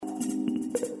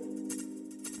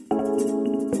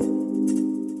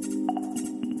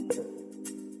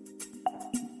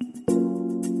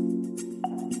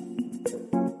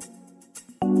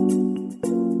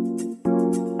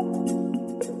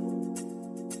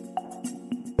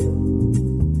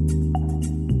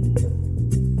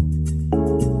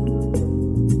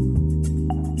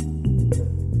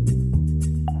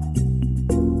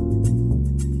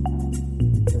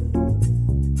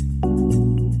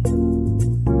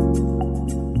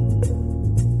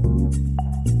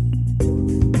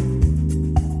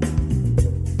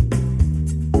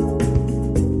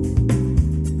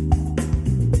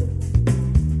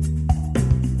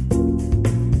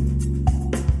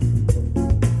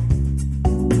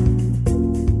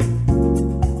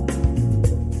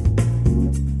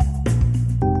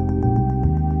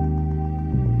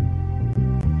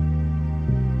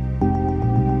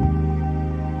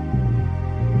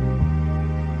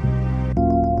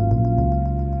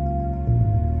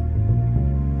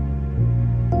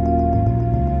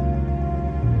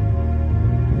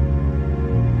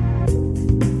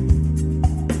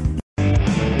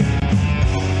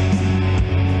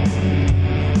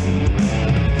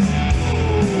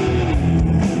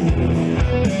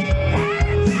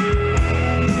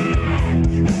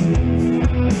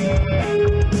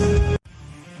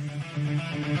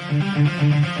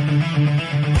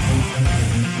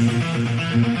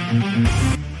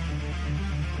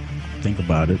Think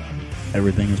about it.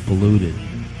 Everything is polluted.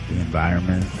 The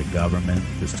environment, the government,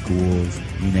 the schools,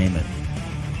 you name it.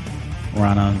 We're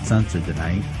on Uncensored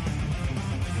tonight.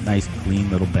 Nice, clean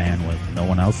little bandwidth. No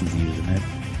one else is using it.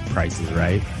 Price is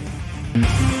right.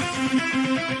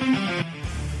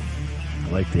 I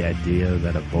like the idea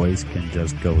that a voice can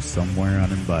just go somewhere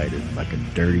uninvited, like a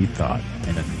dirty thought,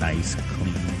 in a nice,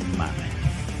 clean mind.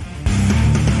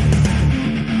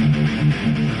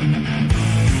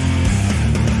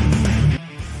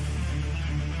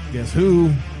 Guess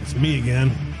who? It's me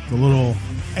again. The little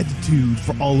attitude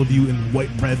for all of you in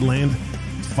white bread land.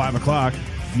 It's 5 o'clock.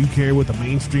 Do you care what the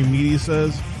mainstream media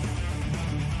says?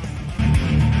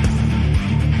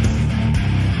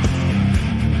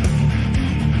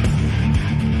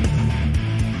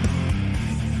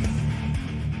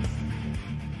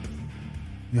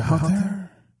 You out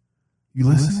there? You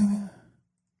listening?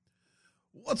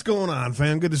 What's going on,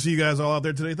 fam? Good to see you guys all out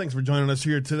there today. Thanks for joining us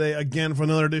here today again for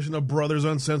another edition of Brothers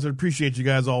Uncensored. Appreciate you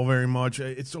guys all very much.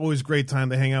 It's always a great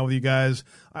time to hang out with you guys.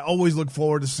 I always look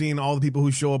forward to seeing all the people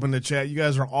who show up in the chat. You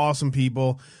guys are awesome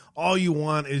people. All you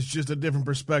want is just a different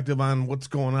perspective on what's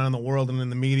going on in the world and in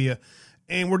the media.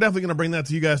 And we're definitely going to bring that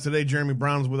to you guys today. Jeremy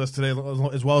Brown's with us today,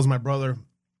 as well as my brother.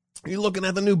 You're looking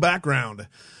at the new background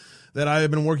that I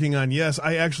have been working on. Yes,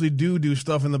 I actually do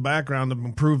stuff in the background to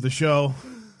improve the show.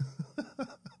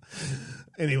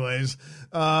 Anyways,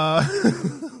 that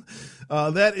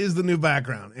is the new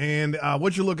background. And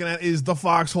what you're looking at is the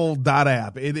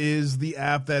Foxhole.app. It is the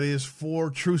app that is for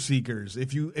truth seekers.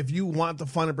 If you want to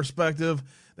find a perspective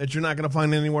that you're not going to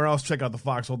find anywhere else, check out the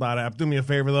Foxhole.app. Do me a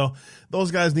favor, though.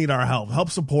 Those guys need our help. Help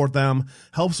support them.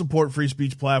 Help support free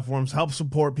speech platforms. Help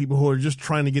support people who are just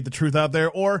trying to get the truth out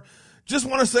there or just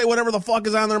want to say whatever the fuck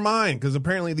is on their mind. Because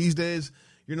apparently these days,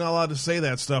 you're not allowed to say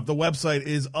that stuff. The website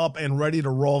is up and ready to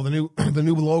roll. The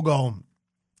new logo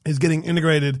is getting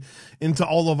integrated into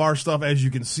all of our stuff. As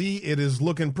you can see, it is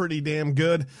looking pretty damn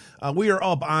good. We are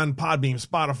up on Podbeam,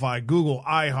 Spotify, Google,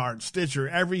 iHeart, Stitcher,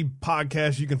 every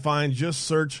podcast you can find. Just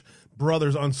search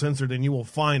Brothers Uncensored and you will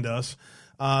find us.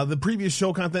 The previous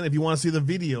show content, if you want to see the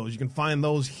videos, you can find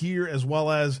those here, as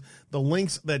well as the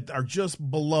links that are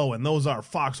just below. And those are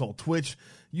Foxhole, Twitch,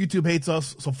 YouTube hates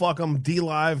us, so fuck them.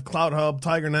 DLive, CloutHub,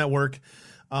 Tiger Network,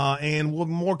 and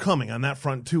more coming on that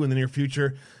front too in the near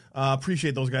future.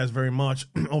 Appreciate those guys very much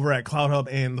over at CloutHub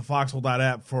and the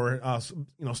Foxhole.app for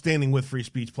standing with free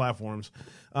speech platforms.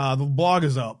 The blog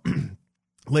is up.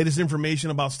 Latest information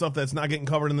about stuff that's not getting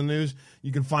covered in the news.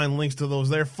 You can find links to those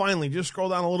there. Finally, just scroll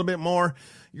down a little bit more.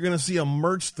 You're going to see a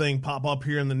merch thing pop up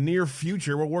here in the near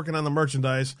future. We're working on the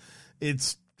merchandise.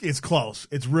 It's close.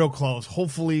 It's real close.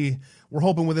 Hopefully, we're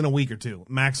hoping within a week or two,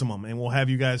 maximum, and we'll have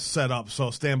you guys set up, so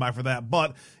stand by for that.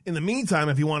 But in the meantime,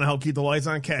 if you want to help keep the lights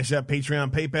on, Cash App,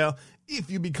 Patreon, PayPal. If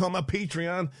you become a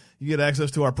Patreon, you get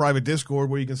access to our private Discord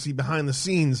where you can see behind the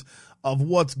scenes of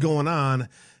what's going on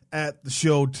at the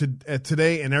show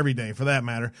today and every day, for that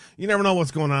matter. You never know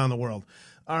what's going on in the world.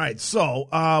 All right, so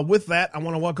with that, I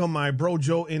want to welcome my bro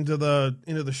Joe into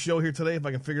the show here today. If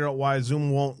I can figure out why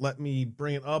Zoom won't let me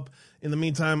bring it up. In the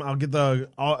meantime, I'll get the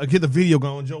video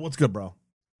going. Joe, what's good, bro?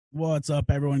 What's up,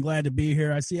 everyone? Glad to be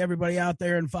here. I see everybody out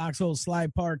there in Foxhole, Sly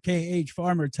Park, KH,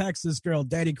 Farmer, Texas, Girl,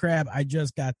 Daddy Crab. I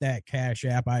just got that Cash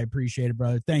App. I appreciate it,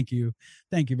 brother. Thank you.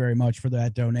 Thank you very much for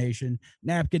that donation.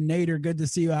 Napkin Nader, good to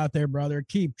see you out there, brother.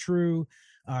 Keep true.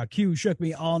 Q shook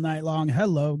me all night long.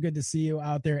 Hello. Good to see you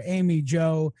out there. Amy,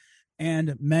 Joe,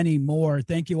 and many more.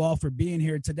 Thank you all for being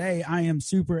here today. I am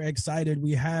super excited.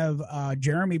 We have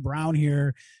Jeremy Brown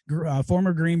here,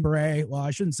 former Green Beret. Well,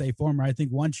 I shouldn't say former. I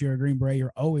think once you're a Green Beret,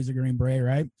 you're always a Green Beret,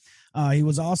 right? He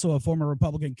was also a former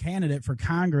Republican candidate for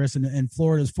Congress in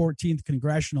Florida's 14th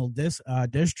Congressional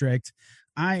District.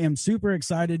 I am super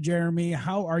excited, Jeremy.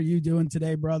 How are you doing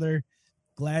today, brother?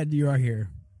 Glad you are here.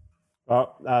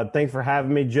 Well, thanks for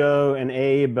having me, Joe and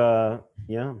Abe.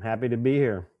 I'm happy to be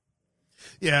here.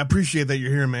 Yeah, I appreciate that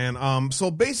you're here, man.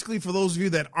 So basically, for those of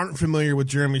you that aren't familiar with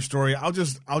Jeremy's story, I'll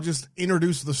just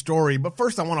introduce the story. But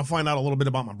first, I want to find out a little bit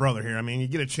about my brother here. I mean, you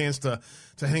get a chance to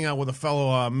hang out with a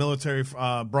fellow military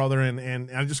brother,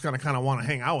 and I just kind of want to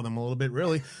hang out with him a little bit,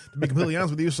 really, to be completely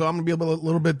honest with you. So I'm going to be a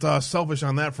little bit selfish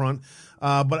on that front.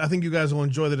 But I think you guys will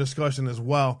enjoy the discussion as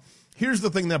well. Here's the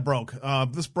thing that broke.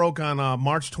 This broke on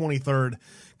March 23rd.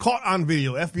 Caught on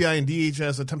video, FBI and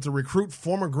DHS attempt to recruit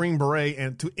former Green Beret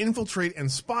and to infiltrate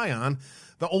and spy on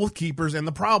the Oath Keepers and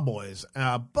the Proud Boys.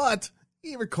 But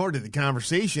he recorded the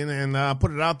conversation and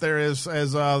put it out there as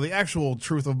the actual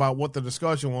truth about what the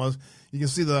discussion was. You can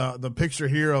see the picture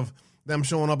here of them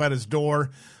showing up at his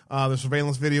door, the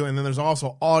surveillance video, and then there's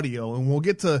also audio, and we'll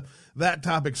get to that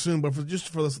topic soon. But for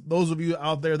those of you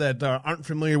out there that aren't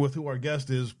familiar with who our guest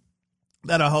is,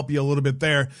 that'll help you a little bit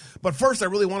there. But first, I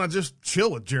really want to just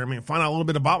chill with Jeremy and find out a little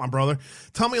bit about my brother.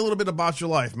 Tell me a little bit about your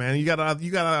life, man. You got out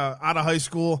of high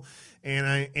school,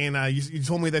 and you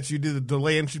told me that you did the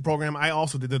delayed entry program. I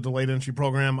also did the delayed entry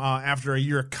program after a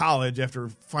year of college, after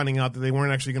finding out that they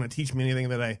weren't actually going to teach me anything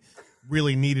that I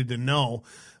really needed to know.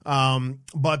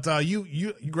 But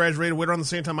you graduated right around the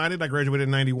same time I did. I graduated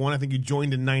in 91. I think you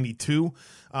joined in 92.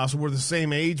 So we're the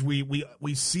same age.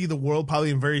 We see the world probably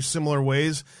in very similar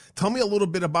ways. Tell me a little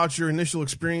bit about your initial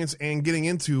experience and getting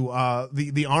into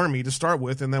the Army to start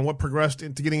with, and then what progressed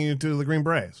into getting you into the Green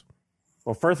Berets.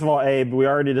 Well, first of all, Abe, we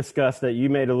already discussed that you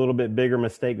made a little bit bigger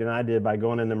mistake than I did by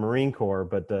going in the Marine Corps,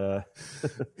 but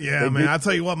yeah, man, I'll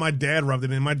tell you what, my dad rubbed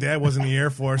it in. My dad was in the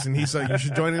Air Force, and he said, you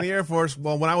should join in the Air Force.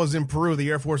 Well, when I was in Peru, the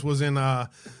Air Force was in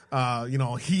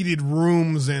heated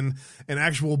rooms and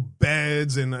actual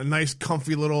beds and a nice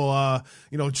comfy little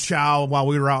chow while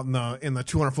we were out in the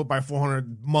 200 foot by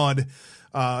 400 mud,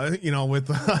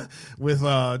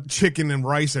 with chicken and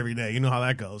rice every day. You know how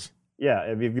that goes. Yeah,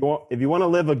 if you want to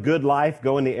live a good life,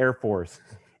 go in the Air Force.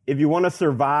 If you want to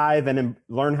survive and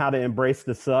learn how to embrace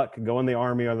the suck, go in the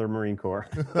Army or the Marine Corps.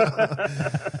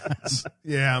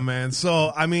 Yeah, man.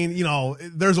 So, I mean,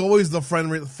 there's always the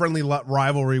friendly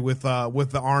rivalry with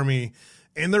the Army,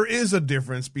 and there is a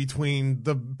difference between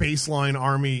the baseline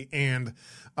Army and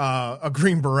a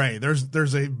Green Beret.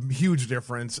 There's a huge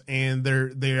difference, and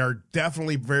they are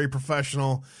definitely very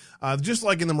professional. Just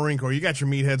like in the Marine Corps, you got your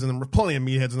meatheads, and plenty of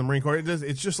meatheads in the Marine Corps.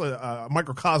 It's just a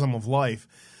microcosm of life.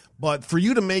 But for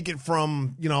you to make it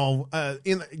from,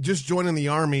 in just joining the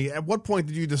Army, at what point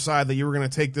did you decide that you were going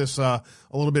to take this a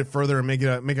little bit further and make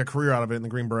a career out of it in the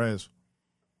Green Berets?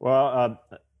 Well,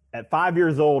 at 5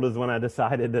 years old is when I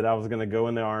decided that I was going to go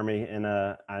in the Army, and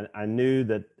I knew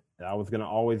that I was going to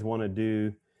always want to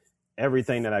do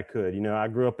everything that I could. I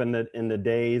grew up in the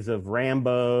days of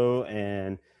Rambo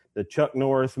and the Chuck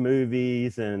Norris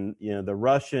movies, and the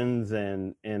Russians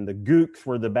and the Gooks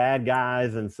were the bad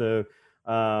guys, and so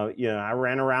I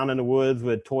ran around in the woods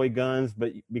with toy guns,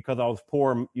 but because I was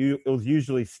poor, it was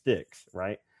usually sticks,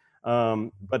 right?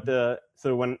 So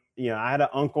when I had an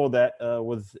uncle that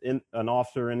was an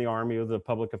officer in the Army, he was a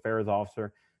public affairs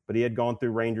officer, but he had gone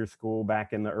through Ranger School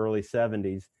back in the early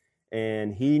 70s,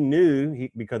 and he knew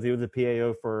because he was a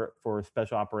PAO for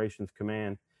Special Operations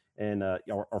Command and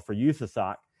or for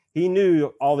USASOC. He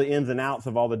knew all the ins and outs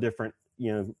of all the different,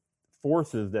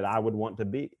 forces that I would want to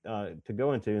be, to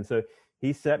go into. And so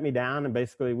he set me down, and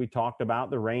basically we talked about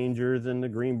the Rangers and the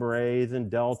Green Berets and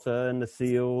Delta and the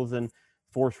SEALs and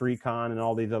Force Recon and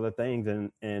all these other things.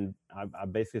 And I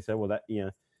basically said, well, that,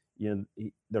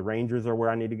 the Rangers are where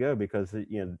I need to go because,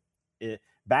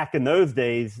 back in those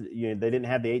days, they didn't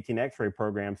have the 18 X-ray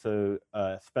program. So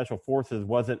Special Forces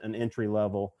wasn't an entry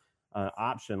level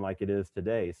option like it is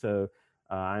today. So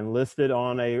I enlisted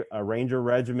on a Ranger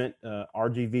Regiment,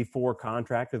 RGV-4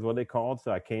 contract is what they called.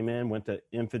 So I came in, went to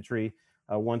infantry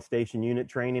one station unit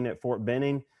training at Fort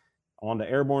Benning, on to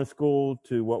airborne school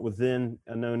to what was then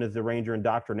known as the Ranger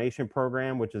Indoctrination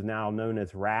Program, which is now known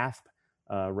as RASP,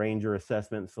 Ranger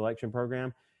Assessment and Selection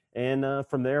Program. And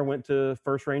from there went to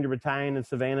 1st Ranger Battalion in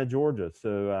Savannah, Georgia.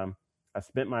 So I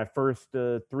spent my first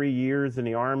 3 years in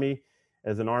the Army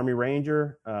as an Army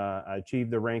Ranger. I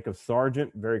achieved the rank of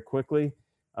sergeant very quickly.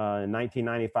 In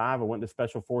 1995, I went to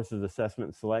Special Forces Assessment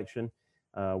and Selection,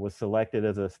 was selected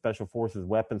as a Special Forces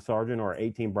Weapons Sergeant, or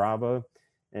 18 Bravo,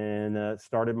 and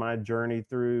started my journey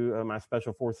through my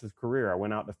Special Forces career. I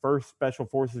went out the 1st Special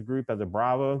Forces Group as a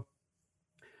Bravo.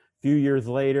 A few years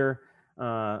later,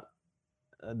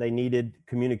 they needed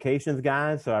communications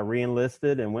guys, so I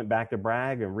re-enlisted and went back to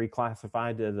Bragg and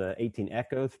reclassified as a 18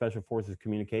 Echo, Special Forces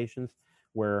Communications,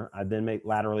 where I then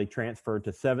laterally transferred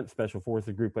to 7th Special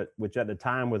Forces Group, which at the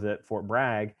time was at Fort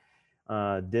Bragg.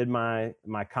 Did my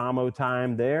commo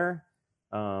time there.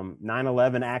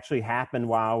 9/11 actually happened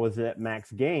while I was at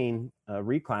Max Gain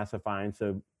reclassifying.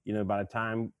 So, by the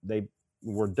time they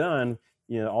were done,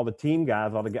 all the team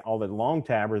guys, all the long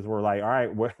tabbers were like, all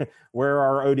right, where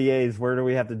are our ODAs? Where do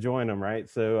we have to join them? Right.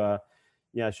 So,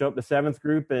 I showed up to 7th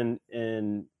Group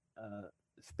and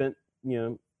spent,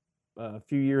 a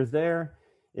few years there.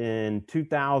 In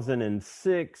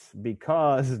 2006,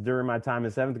 because during my time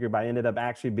in 7th Group, I ended up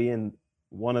actually being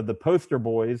one of the poster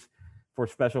boys for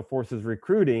Special Forces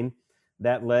recruiting.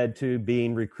 That led to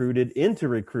being recruited into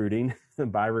recruiting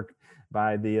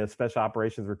by the Special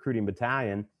Operations Recruiting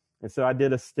Battalion. And so I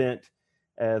did a stint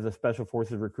as a Special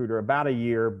Forces recruiter about a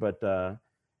year, but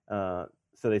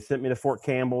so they sent me to Fort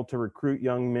Campbell to recruit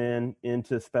young men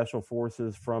into special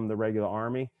forces from the regular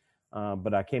Army.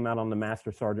 But I came out on the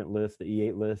Master Sergeant list, the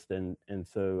E8 list, and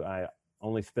so I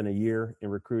only spent a year in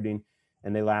recruiting,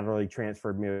 and they laterally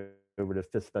transferred me over to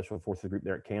 5th Special Forces Group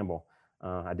there at Campbell.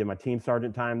 I did my team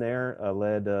sergeant time there,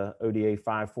 led ODA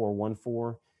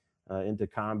 5414 into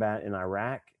combat in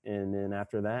Iraq, and then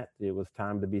after that, it was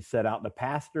time to be set out to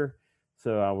pastor.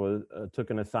 So I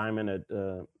took an assignment at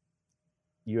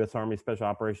U.S. Army Special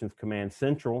Operations Command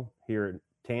Central here at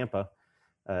Tampa,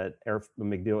 at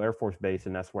MacDill Air Force Base,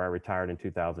 and that's where I retired in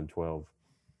 2012.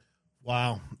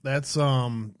 Wow, that's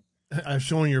I'm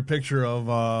showing your picture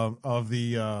of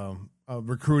the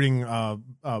recruiting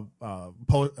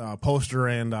poster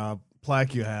and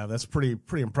plaque you have. That's pretty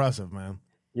impressive, man.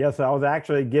 Yes, I was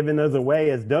actually giving those away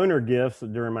as donor gifts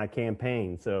during my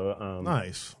campaign. So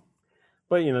nice.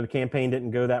 But, the campaign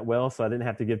didn't go that well, so I didn't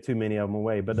have to give too many of them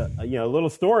away. But, a little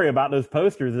story about those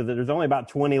posters is that there's only about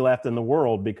 20 left in the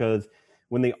world, because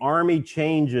when the Army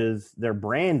changes their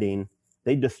branding,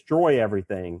 they destroy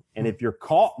everything. And if you're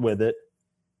caught with it,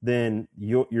 then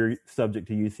you're subject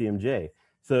to UCMJ.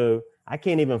 So I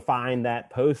can't even find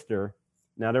that poster.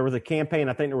 Now, there was a campaign,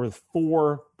 I think there was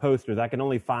 4 posters. I can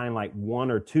only find like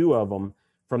 1 or 2 of them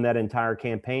from that entire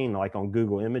campaign, like on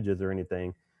Google Images or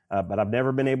anything. But I've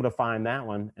never been able to find that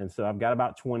one. And so I've got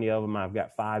about 20 of them. I've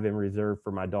got 5 in reserve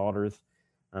for my daughters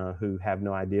who have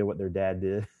no idea what their dad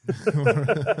did.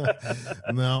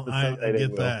 No, I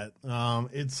get that.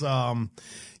 It's,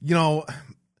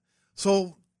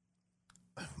 so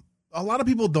a lot of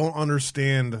people don't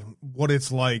understand what it's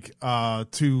like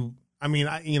to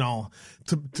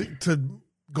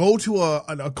go to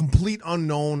a complete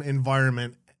unknown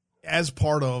environment as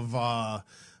part of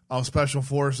Special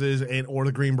Forces or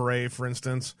the Green Beret, for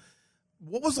instance.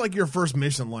 What was like your first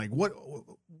mission like? What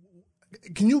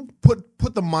can you put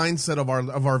the mindset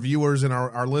of our viewers and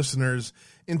our listeners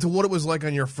into what it was like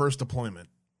on your first deployment?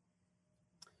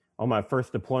 On my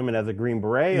first deployment as a Green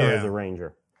Beret or as a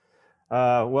Ranger?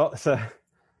 So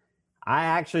I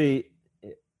actually,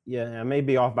 I may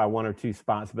be off by 1 or 2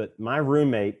 spots, but my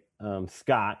roommate,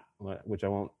 Scott, which I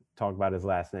won't talk about his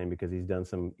last name because he's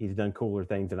done cooler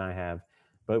things than I have.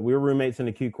 But we were roommates in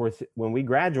the Q course. When we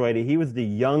graduated, he was the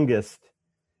youngest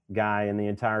guy in the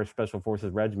entire Special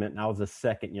Forces regiment, and I was the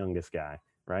second youngest guy,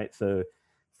 right? So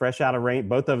fresh out of range,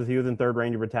 both of us, he was in 3rd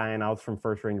Ranger Battalion, I was from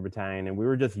 1st Ranger Battalion, and we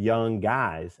were just young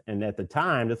guys. And at the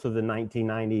time, this was in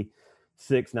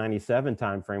 1996, 97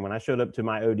 timeframe, when I showed up to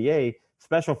my ODA,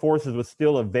 Special Forces was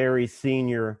still a very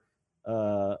senior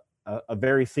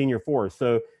force.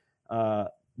 So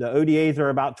the ODAs are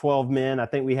about 12 men. I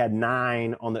think we had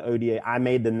 9 on the ODA. I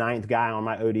made the 9th guy on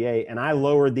my ODA, and I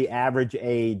lowered the average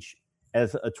age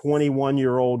as a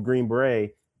 21-year-old Green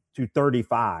Beret to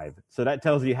 35. So that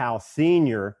tells you how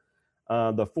senior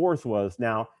the force was.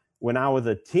 Now, when I was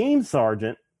a team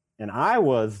sergeant and I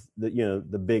was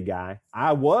the big guy,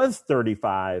 I was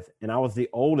 35 and I was the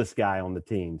oldest guy on the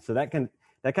team. So that kind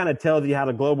of tells you how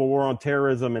the global war on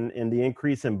terrorism and the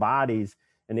increase in bodies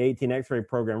and the 18 X-ray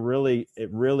program really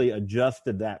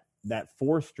adjusted that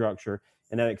force structure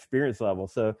and that experience level.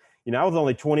 So, I was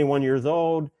only 21 years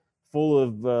old, full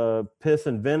of piss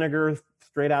and vinegar,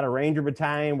 straight out of Ranger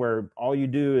Battalion, where all you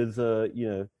do is,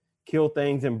 kill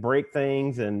things and break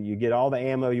things, and you get all the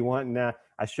ammo you want. And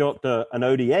I show up to an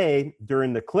ODA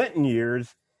during the Clinton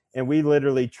years, and we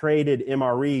literally traded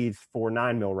MREs for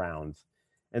 9mm rounds.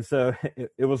 And so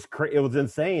it was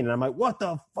insane. And I'm like, what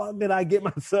the fuck did I get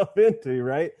myself into,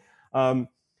 right?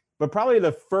 But probably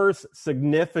the first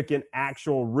significant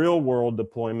actual real world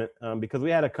deployment, because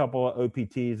we had a couple of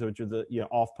OPTs, which was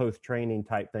off-post training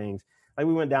type things. Like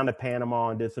we went down to Panama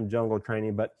and did some jungle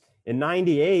training. But in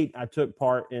 98, I took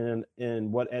part in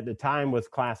what at the time was a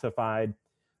classified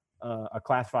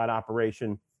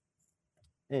operation.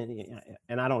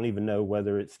 And I don't even know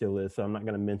whether it still is, so I'm not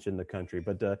going to mention the country.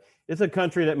 But it's a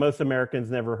country that most Americans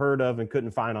never heard of and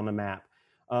couldn't find on the map.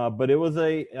 But it was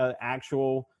a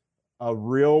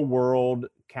real world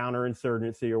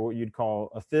counterinsurgency, or what you'd call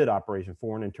a FID operation,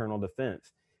 foreign internal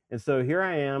defense. And so here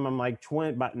I am. I'm like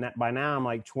 20. By now, I'm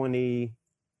like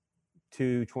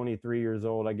 22, 23 years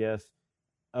old, I guess,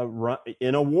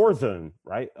 in a war zone,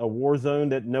 right? A war zone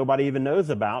that nobody even knows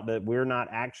about, that we're not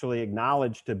actually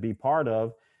acknowledged to be part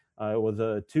of. It was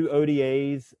 2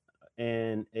 ODAs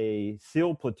and a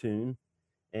SEAL platoon,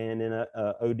 and then a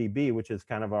ODB, which is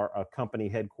kind of our company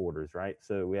headquarters, right?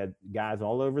 So we had guys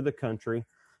all over the country,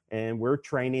 and we're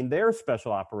training their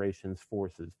special operations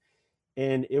forces.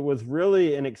 And it was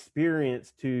really an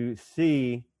experience to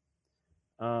see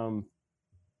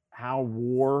how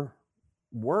war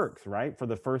works, right? For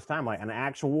the first time, like an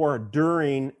actual war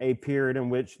during a period in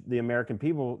which the American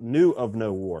people knew of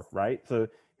no war, right? So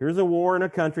here's a war in a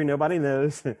country nobody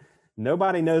knows.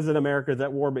 Nobody knows that America's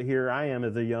at war, but here I am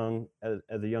as a young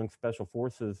special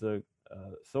forces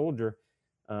soldier,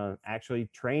 actually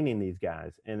training these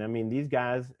guys. And I mean, these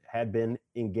guys had been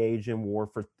engaged in war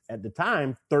for, at the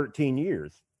time, 13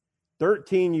 years,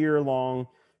 13-year-long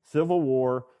civil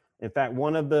war. In fact,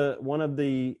 one of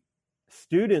the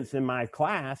students in my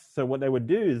class, so what they would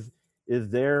do is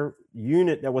their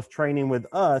unit that was training with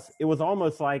us, it was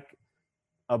almost like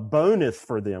a bonus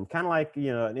for them, kind of like,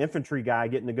 you know, an infantry guy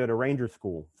getting to go to Ranger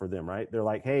school for them, right? They're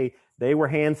like, hey, they were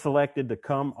hand selected to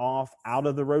come out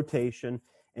of the rotation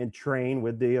and train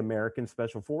with the American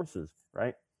Special Forces,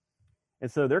 right?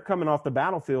 And so they're coming off the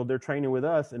battlefield, they're training with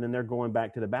us, and then they're going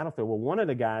back to the battlefield. Well, one of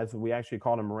the guys, we actually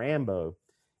called him Rambo,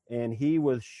 and he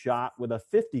was shot with a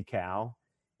 50 cal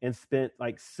and spent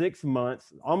like 6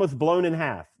 months, almost blown in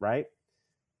half, right?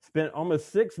 Spent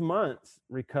almost 6 months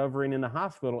recovering in the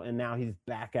hospital, and now he's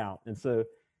back out. And so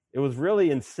it was really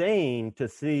insane to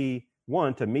see,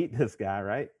 one, to meet this guy,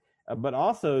 right? But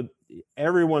also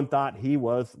everyone thought he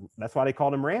was, that's why they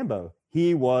called him Rambo.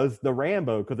 He was the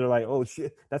Rambo, because they're like, oh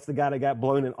shit, that's the guy that got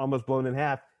almost blown in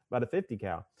half by the 50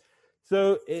 cal.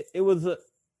 So it was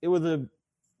a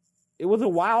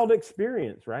wild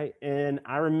experience, right? And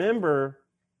I remember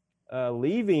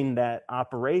leaving that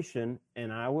operation,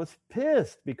 and I was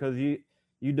pissed because you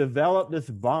develop this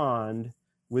bond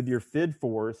with your FID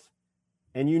force,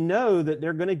 and you know that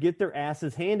they're going to get their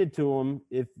asses handed to them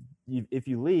if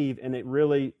you leave. And it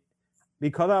really,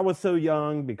 because I was so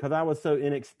young, because I was so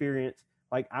inexperienced,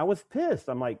 like I was pissed.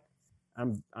 I'm like,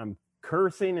 I'm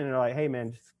cursing, and they're like, hey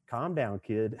man, just calm down,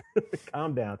 kid.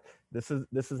 Calm down. This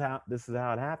is how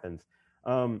it happens.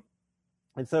 And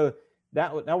so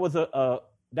that was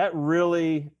that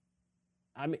really,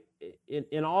 I mean,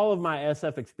 in all of my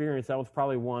SF experience, that was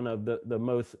probably one of the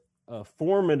most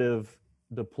formative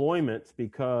deployments,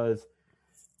 because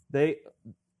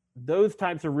those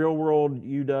types of real world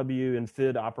UW and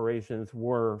FID operations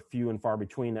were few and far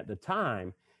between at the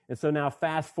time. And so now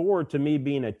fast forward to me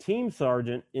being a team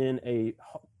sergeant in a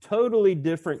totally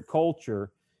different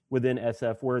culture within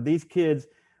SF, where these kids,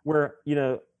 where, you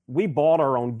know, we bought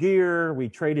our own gear, we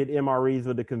traded MREs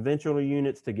with the conventional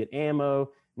units to get ammo.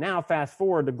 Now fast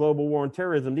forward to global war on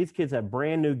terrorism, these kids have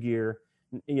brand new gear.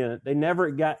 You know, they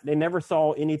never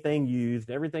saw anything used.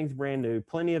 Everything's brand new,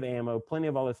 plenty of ammo, plenty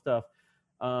of all this stuff.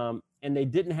 And they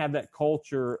didn't have that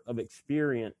culture of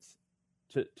experience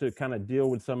to kind of deal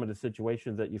with some of the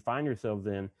situations that you find yourselves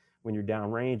in when you're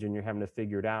downrange and you're having to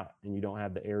figure it out, and you don't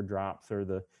have the airdrops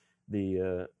or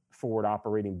the forward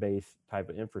operating base type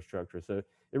of infrastructure. So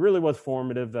it really was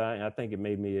formative. I think it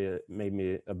made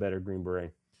me a better Green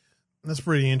Beret. That's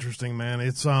pretty interesting, man.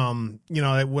 It's you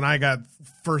know, when I got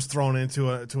first thrown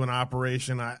into an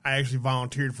operation, I actually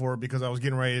volunteered for it because I was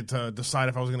getting ready to decide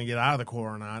if I was going to get out of the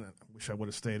Corps or not. I wish I would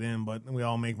have stayed in, but we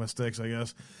all make mistakes, I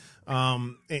guess.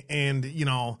 And you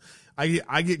know,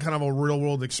 I get kind of a real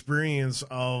world experience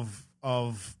of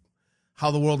how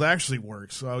the world actually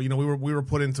works. So, you know, we were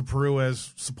put into Peru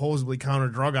as supposedly counter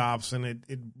drug ops, and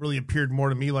it really appeared more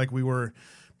to me like we were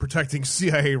protecting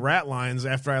CIA rat lines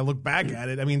after I look back at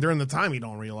it. I mean, during the time you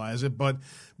don't realize it, but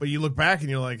you look back and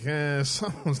you're like,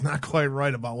 something's not quite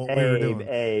right about what we were doing.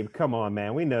 Abe, come on,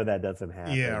 man. We know that doesn't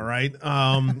happen. Yeah, right.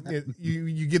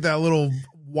 You get that little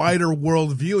wider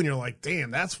world view, and you're like,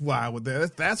 damn, that's why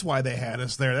they had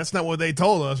us there. That's not what they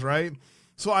told us, right?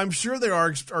 So I'm sure there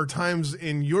are times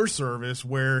in your service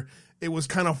where it was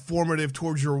kind of formative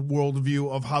towards your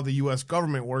worldview of how the U.S.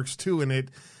 government works too.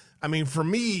 And I mean, for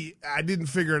me, I didn't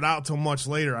figure it out till much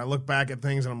later. I look back at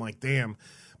things and I'm like, damn.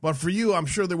 But for you, I'm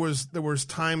sure there was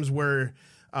times where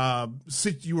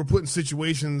you were put in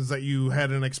situations that you had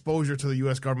an exposure to the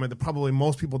U.S. government that probably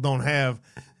most people don't have.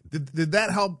 Did that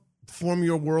help form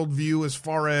your worldview as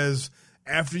far as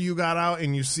after you got out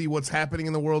and you see what's happening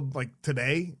in the world like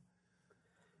today?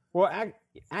 Well,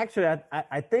 actually,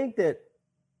 I think that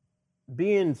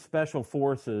being special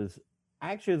forces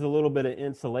actually is a little bit of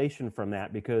insulation from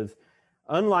that, because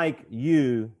unlike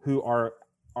you, who are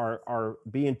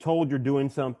being told you're doing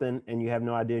something and you have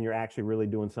no idea and you're actually really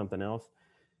doing something else,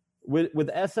 with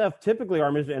SF, typically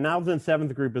our mission, and I was in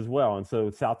 7th Group as well, and so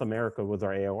South America was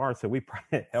our AOR, so we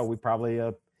probably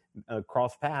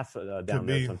cross paths down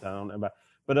there sometime.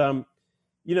 But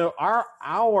you know,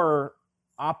 our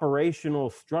operational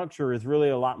structure is really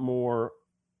a lot more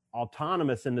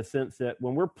autonomous in the sense that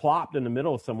when we're plopped in the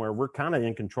middle of somewhere, we're kind of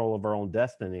in control of our own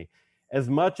destiny. as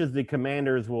much as the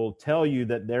commanders will tell you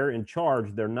that they're in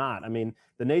charge, they're not. I mean,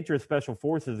 the nature of special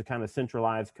forces is kind of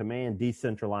centralized command,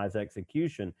 decentralized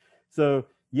execution. So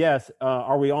yes,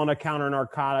 are we on a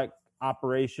counter-narcotic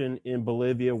operation in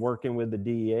Bolivia working with the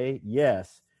DEA?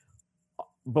 Yes.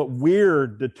 But we're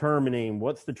determining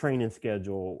what's the training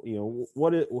schedule,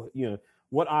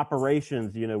 what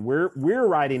operations, we're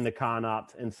writing the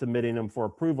CONOPs and submitting them for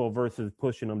approval versus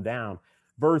pushing them down,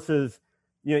 versus,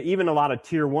 even a lot of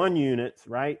tier 1 units,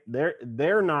 right?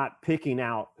 They're not picking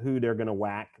out who they're going to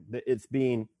whack. It's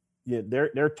being,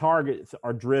 their targets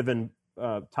are driven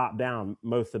top down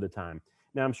most of the time.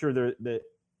 Now, I'm sure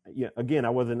again, I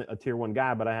wasn't a tier 1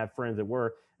 guy, but I have friends that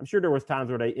were. I'm sure there was times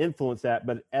where they influenced that,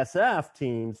 but SF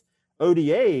teams,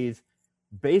 ODAs,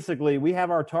 basically we have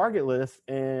our target list,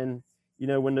 and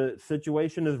when the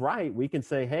situation is right, we can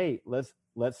say, hey, let's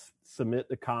submit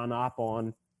the CONOP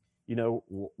on,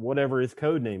 whatever his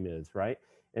code name is, right?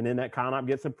 And then that CONOP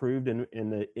gets approved in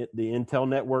the Intel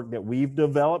network that we've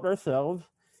developed ourselves.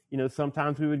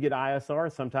 Sometimes we would get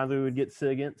ISR, sometimes we would get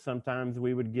SIGINT, sometimes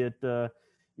we would get,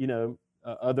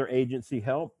 other agency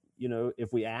help,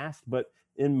 if we asked. But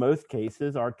in most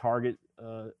cases, our target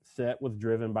set was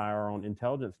driven by our own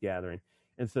intelligence gathering.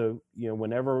 And so,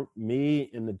 whenever me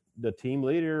and the team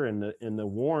leader and the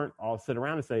warrant all sit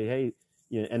around and say, hey,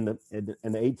 and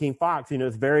the 18 Fox,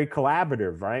 it's very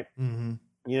collaborative, right? Mm-hmm.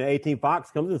 18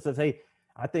 Fox comes and says, hey,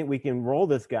 I think we can roll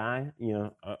this guy.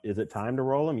 Is it time to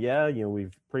roll him? Yeah.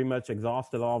 We've pretty much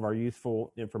exhausted all of our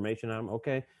useful information on him.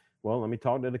 Okay. Well, let me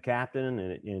talk to the captain,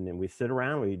 and we sit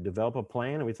around, we develop a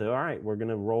plan, and we say, all right, we're going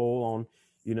to roll on,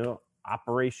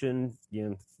 Operation,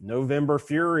 November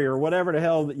Fury or whatever the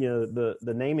hell,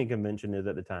 the naming convention is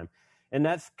at the time. And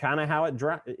that's kind of how it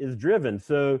is driven.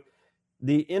 So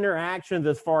the interactions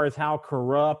as far as how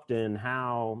corrupt and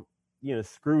how,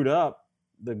 screwed up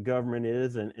the government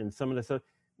is and some of the stuff,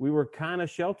 we were kind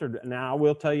of sheltered. Now, I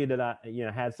will tell you that I,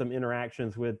 had some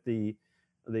interactions with the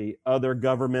other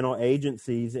governmental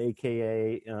agencies,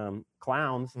 aka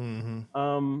clowns.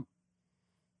 Mm-hmm.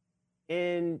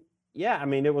 And yeah, I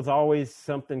mean, it was always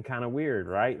something kind of weird,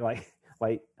 right? Like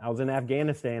I was in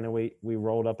Afghanistan, and we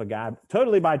rolled up a guy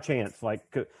totally by chance, like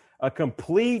a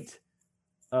complete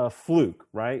fluke,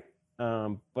 right?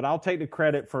 But I'll take the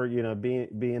credit for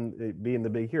being the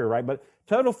big hero, right? But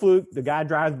total fluke. The guy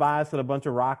drives by us with a bunch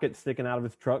of rockets sticking out of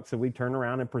his truck, so we turn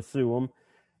around and pursue him,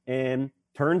 and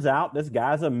turns out this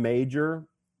guy's a major,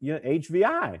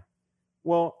 HVI.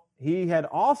 Well, he had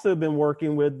also been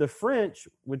working with the French,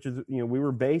 which is, we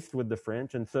were based with the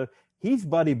French. And so he's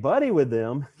buddy with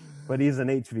them, but he's an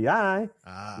HVI.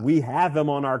 We have him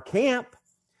on our camp,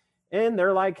 and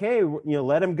they're like, hey,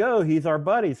 let him go. He's our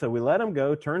buddy. So we let him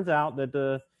go. Turns out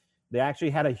that they actually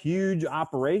had a huge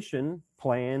operation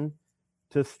plan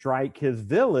to strike his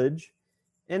village.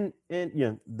 And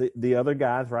the other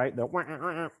guys, right?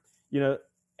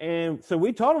 And so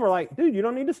we told him, we're like, dude, you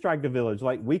don't need to strike the village.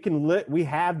 Like, we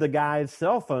have the guy's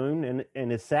cell phone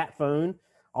and his sat phone.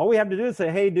 All we have to do is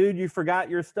say, hey, dude, you forgot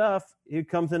your stuff. He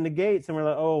comes in the gates, and we're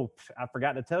like, oh, I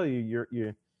forgot to tell you,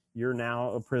 you're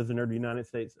now a prisoner of the United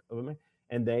States of America.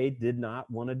 And they did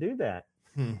not want to do that.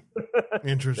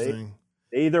 Interesting.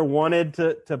 They either wanted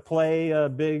to play a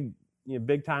big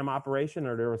time operation,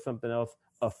 or there was something else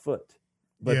afoot.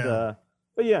 But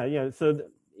so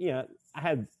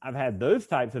I've had those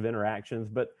types of interactions,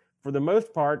 but for the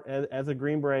most part, as a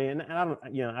Green Beret, and I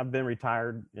don't, I've been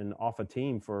retired and off a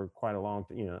team for quite a long,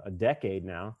 a decade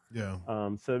now. Yeah.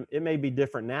 So it may be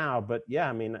different now, but yeah,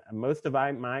 I mean, most of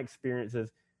my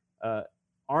experiences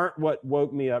aren't what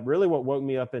woke me up. Really, what woke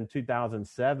me up in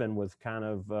 2007 was kind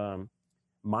of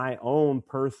my own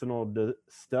personal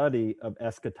study of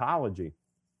eschatology,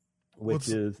 what's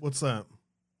that?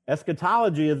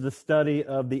 Eschatology is the study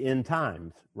of the end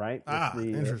times, right?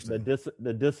 Interesting.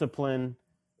 The discipline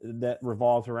that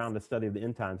revolves around the study of the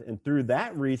end times. And through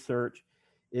that research,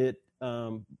 it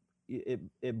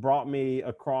brought me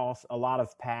across a lot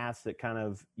of paths that kind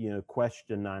of,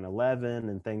 question 9/11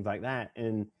 and things like that.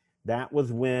 And that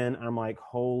was when I'm like,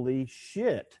 holy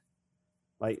shit.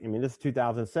 Like, I mean, this is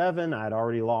 2007. I'd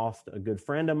already lost a good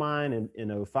friend of mine in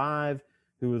 2005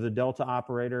 who was a Delta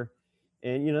operator.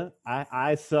 And,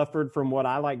 I suffered from what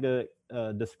I like to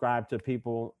describe to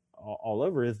people all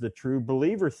over is the true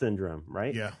believer syndrome,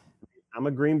 right? Yeah. I'm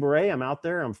a Green Beret. I'm out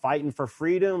there. I'm fighting for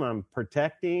freedom. I'm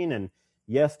protecting. And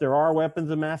yes, there are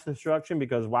weapons of mass destruction,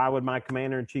 because why would my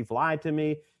commander in chief lie to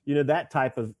me? That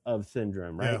type of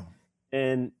syndrome, right? Yeah.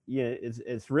 And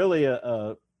it's really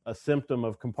a symptom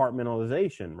of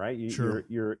compartmentalization, right? Sure.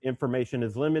 Your information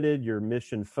is limited. You're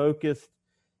mission focused.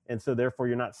 And so therefore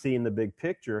you're not seeing the big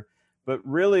picture. But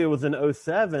really, it was in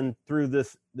 2007 through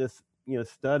this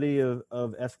study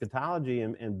of eschatology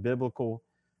and biblical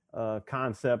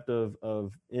concept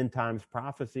of end times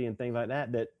prophecy and things like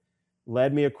that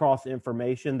led me across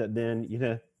information that then,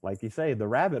 like you say, the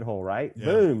rabbit hole, right? Yeah.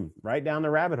 Boom, right down the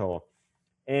rabbit hole.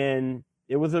 And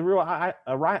it was a real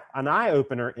an eye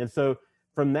opener. And so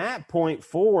from that point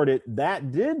forward,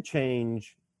 that did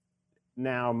change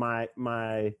now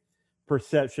my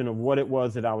perception of what it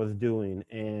was that I was doing.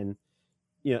 And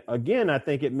again, I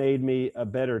think it made me a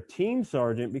better team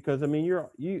sergeant, because I mean,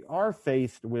 you are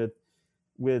faced with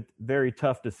very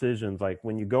tough decisions. Like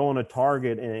when you go on a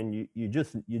target and you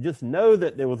just know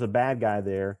that there was a bad guy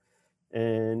there,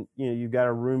 and you've got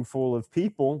a room full of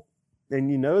people,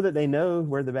 and you know that they know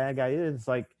where the bad guy is. It's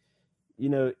like,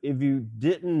 if you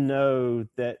didn't know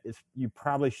that, you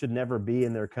probably should never be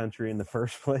in their country in the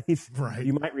first place. Right.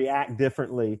 You might react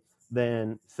differently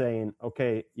than saying,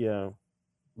 okay,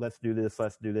 let's do this,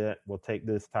 let's do that. We'll take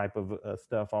this type of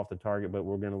stuff off the target, but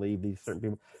we're going to leave these certain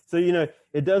people. So,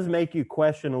 it does make you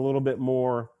question a little bit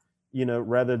more,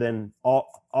 rather than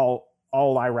all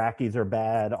Iraqis are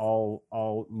bad,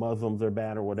 all Muslims are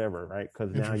bad or whatever, right?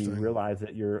 Because now you realize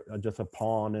that you're just a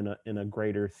pawn in a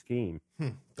greater scheme.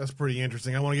 That's pretty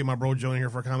interesting. I want to get my bro Joe in here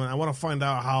for a comment. I want to find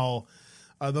out how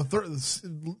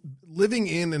living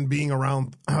in and being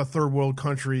around third world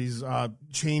countries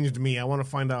changed me. I want to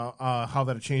find out how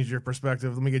that changed your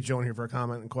perspective. Let me get Joe in here for a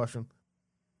comment and question.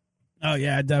 Oh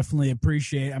yeah, I definitely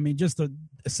appreciate. I mean, just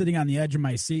sitting on the edge of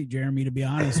my seat, Jeremy, to be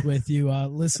honest with you,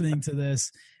 listening to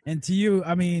this, and to you,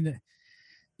 I mean,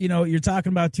 you're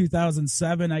talking about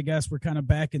 2007. I guess we're kind of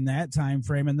back in that time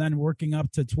frame, and then working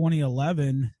up to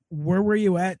 2011. Where were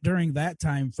you at during that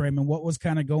time frame, and what was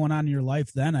kind of going on in your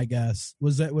life then? I guess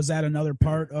was that another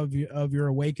part of your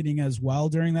awakening as well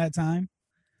during that time?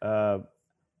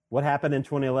 What happened in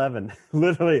 2011?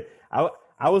 Literally,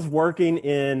 I was working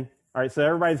in. All right, so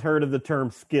everybody's heard of the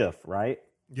term SCIF, right?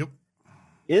 Yep.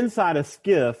 Inside a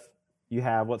SCIF, you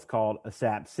have what's called a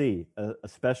SAPC, a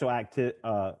special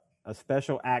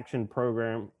action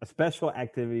program, a special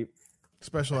activity,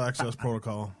 special access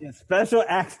protocol. Yeah, special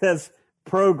access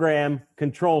program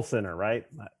control center, right?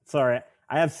 Sorry,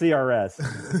 I have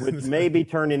CRS, which may be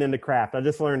turning into craft. I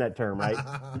just learned that term, right?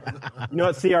 You know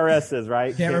what CRS is,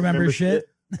 right? Can't remember shit.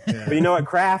 Yeah. But you know what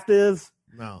craft is?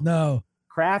 No.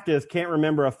 Craft is can't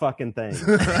remember a fucking thing.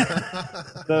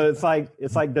 So it's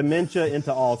like dementia into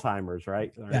Alzheimer's,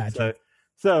 right? Gotcha.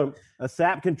 So a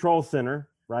SAP control center,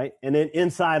 right? And then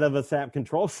inside of a SAP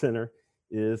control center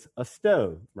is a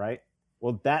stove, right?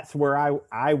 Well, that's where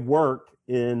I worked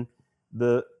in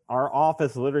our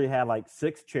office. Literally had like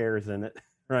 6 chairs in it,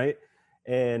 right?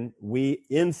 And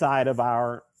inside of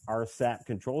our SAP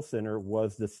control center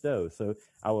was the stove. So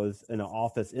I was in an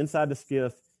office inside the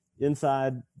SCIF.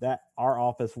 Inside that, our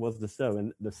office was the stove,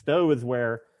 and the stove is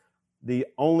where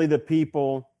only the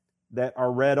people that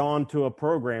are read on to a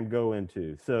program go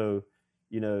into. So,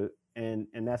 and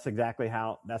that's exactly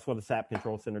that's what a SAP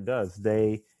control center does.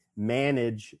 They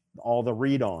manage all the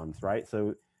read-ons, right?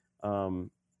 So,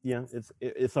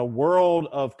 it's a world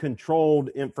of controlled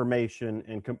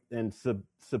information and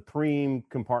supreme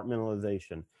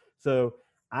compartmentalization. So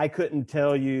I couldn't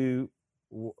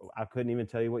even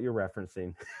tell you what you're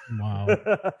referencing. Wow.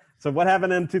 So what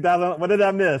happened in 2000? What did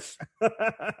I miss?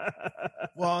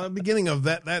 Well, the beginning of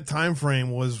that time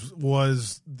frame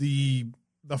was the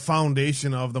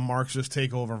foundation of the Marxist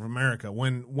takeover of America.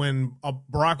 When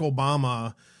Barack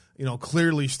Obama,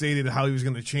 clearly stated how he was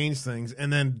going to change things,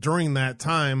 and then during that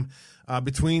time,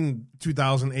 between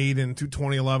 2008 and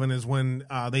 2011 is when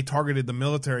they targeted the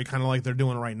military, kind of like they're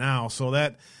doing right now. So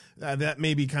that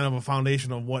may be kind of a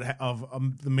foundation of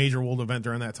the major world event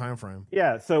during that time frame.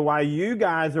 Yeah. So while you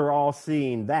guys are all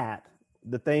seeing that,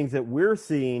 the things that we're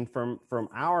seeing from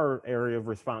our area of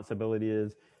responsibility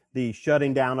is the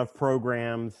shutting down of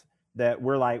programs that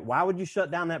we're like, why would you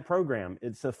shut down that program?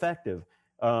 It's effective.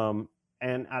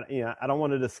 And I don't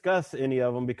want to discuss any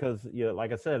of them because,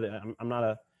 like I said, I'm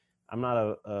not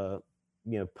a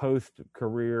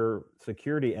post-career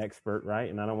security expert,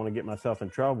 right? And I don't want to get myself in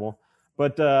trouble.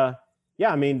 But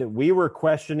we were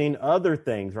questioning other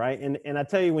things, right? And I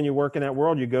tell you, when you work in that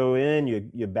world, you go in,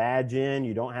 you badge in,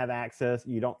 you don't have access,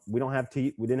 we didn't have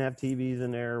TVs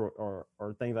in there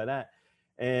or things like that,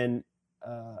 and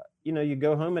you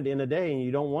go home at the end of the day and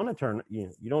you don't want to turn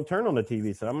on the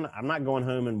TV. So I'm not going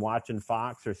home and watching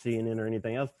Fox or CNN or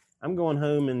anything else. I'm going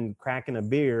home and cracking a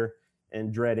beer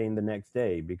and dreading the next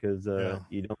day because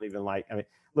you don't even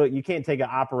look, you can't take an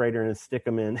operator and stick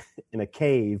them in a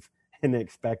cave and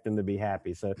expect them to be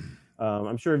happy. So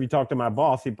I'm sure if you talk to my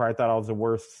boss, he probably thought I was the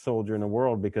worst soldier in the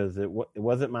world because it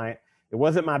wasn't my it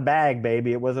wasn't my bag,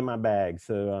 baby. It wasn't my bag.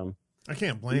 So, I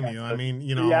can't blame you. I mean,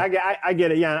 Yeah, I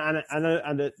get it. Yeah, I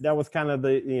know that was kind of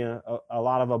the, a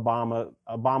lot of Obama.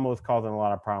 Obama was causing a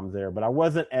lot of problems there, but I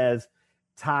wasn't as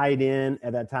tied in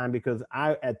at that time because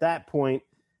at that point,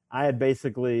 I had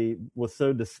basically was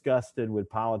so disgusted with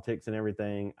politics and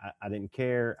everything. I didn't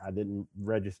care. I didn't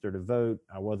register to vote.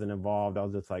 I wasn't involved. I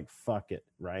was just like, fuck it.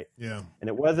 Right. Yeah. And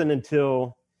it wasn't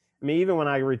until, even when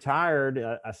I retired,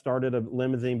 I started a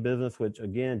limousine business, which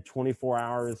again, 24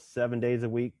 hours, 7 days a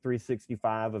week,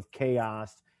 365 of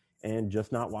chaos and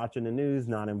just not watching the news,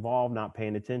 not involved, not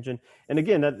paying attention. And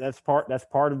again, that's part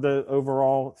of the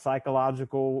overall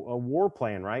psychological war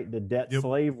plan, right? The debt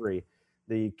slavery,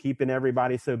 the keeping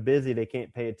everybody so busy they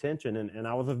can't pay attention. And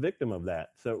I was a victim of that.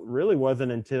 So it really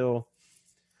wasn't until,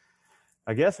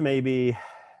 I guess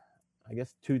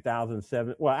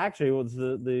 2007. Well, actually, it was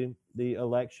the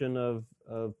election of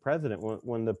president.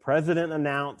 When the president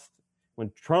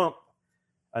when Trump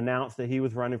announced that he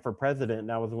was running for president,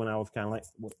 that was when I was kind of like,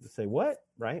 what?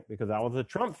 Right? Because I was a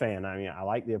Trump fan. I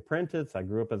liked The Apprentice. I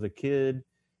grew up as a kid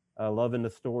loving the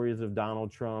stories of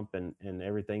Donald Trump and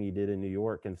everything he did in New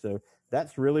York. And so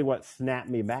that's really what snapped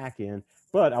me back in.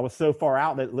 But I was so far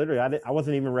out that literally I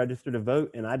wasn't even registered to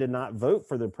vote, and I did not vote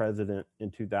for the president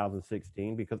in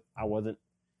 2016 because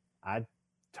I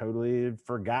totally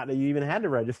forgot that you even had to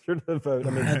register to vote.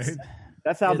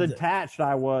 That's how detached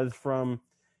I was from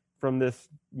this,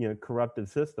 corrupted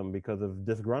system because of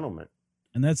disgruntlement.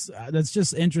 And that's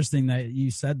just interesting that you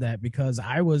said that, because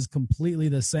I was completely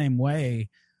the same way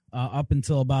up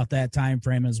until about that time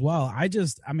frame as well. I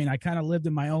kind of lived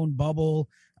in my own bubble.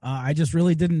 I just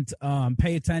really didn't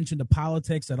pay attention to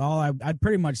politics at all. I'd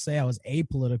pretty much say I was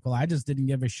apolitical. I just didn't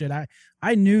give a shit.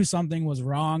 I knew something was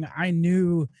wrong. I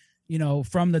knew,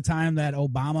 from the time that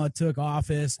Obama took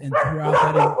office and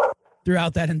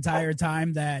throughout that entire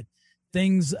time that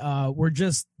things were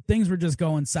just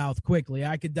going south quickly.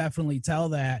 I could definitely tell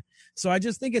that. So I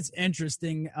just think it's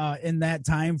interesting in that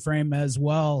time frame as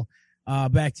well.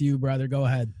 Back to you, brother. Go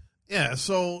ahead. Yeah.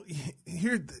 So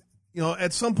here,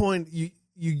 at some point you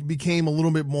became a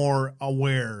little bit more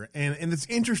aware, and it's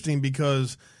interesting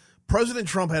because President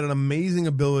Trump had an amazing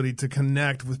ability to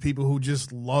connect with people who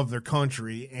just love their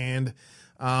country and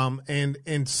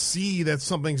see that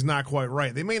something's not quite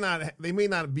right. They may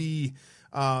not be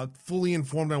fully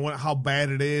informed on how bad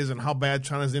it is and how bad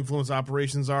China's influence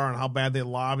operations are and how bad they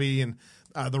lobby and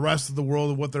the rest of the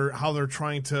world, how they're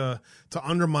trying to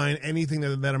undermine anything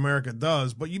that America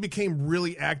does. But you became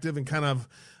really active and kind of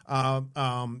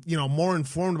more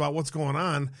informed about what's going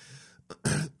on.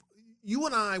 You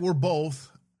and I were both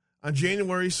on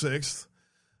January 6th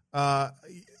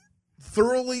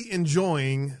thoroughly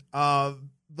enjoying the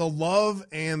love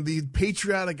and the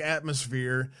patriotic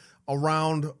atmosphere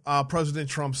around President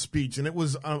Trump's speech. And it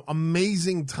was an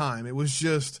amazing time.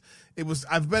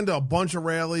 I've been to a bunch of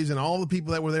rallies and all the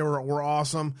people that were there were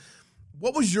awesome.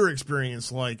 What was your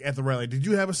experience like at the rally? Did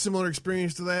you have a similar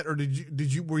experience to that? Or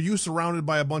were you surrounded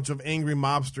by a bunch of angry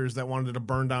mobsters that wanted to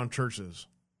burn down churches?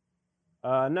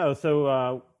 No.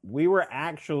 So we were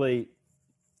actually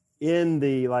in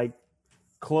the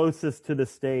closest to the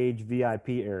stage VIP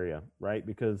area, right?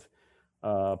 Because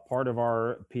part of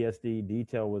our PSD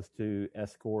detail was to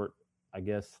escort, I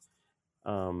guess,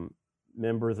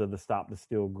 members of the Stop the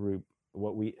Steal group.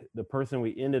 The person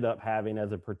we ended up having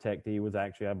as a protectee was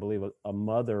actually, I believe, a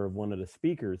mother of one of the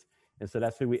speakers. And so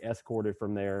that's who we escorted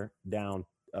from there down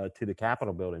to the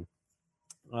Capitol building.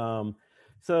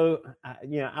 So,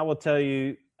 I will tell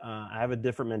you, I have a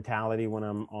different mentality when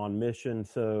I'm on mission.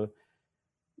 So,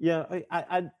 yeah,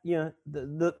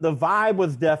 the vibe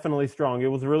was definitely strong.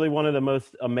 It was really one of the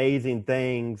most amazing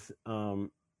things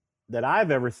that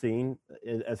I've ever seen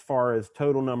as far as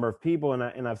total number of people.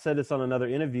 And I've said this on another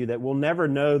interview that we'll never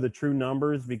know the true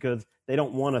numbers because they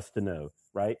don't want us to know,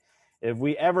 right? If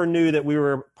we ever knew that we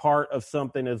were part of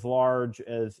something as large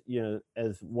as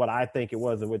what I think it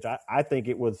was, which I think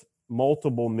it was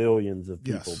multiple millions of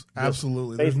people. Yes,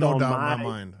 absolutely. There's no doubt in my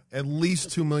mind. At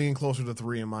least 2 million, closer to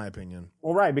 3, in my opinion.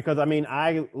 Well, right, because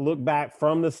I look back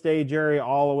from the stage area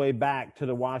all the way back to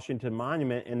the Washington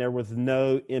Monument, and there was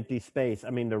no empty space.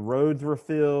 The roads were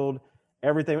filled,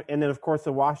 everything, and then of course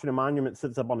the Washington Monument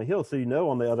sits up on the hill, so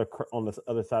on the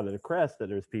other side of the crest that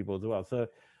there's people as well. So.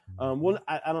 We'll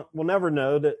never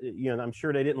know that. I'm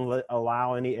sure they didn't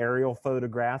allow any aerial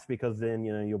photographs because then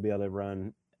you'll be able to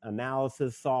run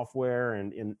analysis software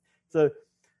and so.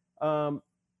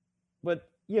 But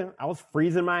I was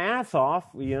freezing my ass off,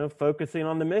 focusing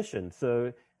on the mission.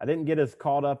 So I didn't get as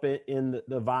caught up in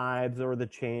the vibes or the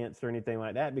chants or anything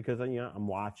like that because I'm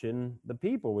watching the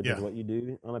people, which is what you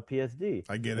do on a PSD.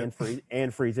 I get it,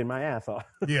 and freezing my ass off.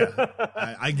 Yeah,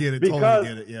 I get it. Totally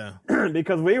get it. Yeah,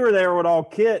 because we were there with all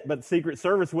kit, but Secret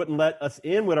Service wouldn't let us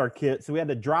in with our kit, so we had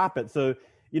to drop it. So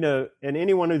and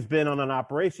anyone who's been on an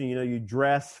operation, you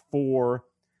dress for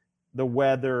the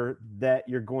weather that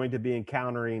you're going to be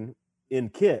encountering in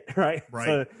kit, right?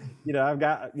 So, I've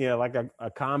got, like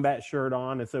a combat shirt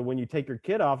on. And so when you take your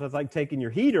kit off, it's like taking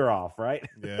your heater off, right?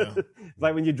 Yeah. It's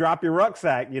like when you drop your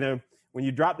rucksack, when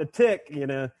you drop the tick,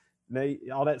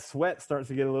 all that sweat starts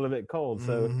to get a little bit cold.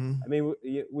 So, I mean,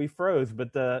 we froze,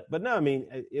 but no, I mean,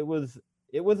 it was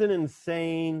an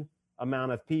insane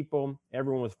amount of people.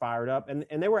 Everyone was fired up and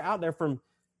they were out there from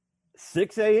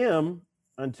 6 a.m.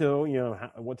 until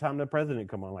what time did the president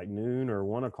come on, like noon or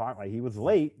 1 o'clock? Like he was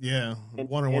late. Yeah, and,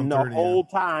 1 or 1:30. And the whole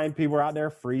time people were out there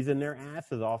freezing their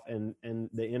asses off, and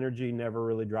the energy never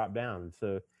really dropped down.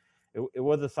 So it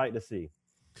was a sight to see.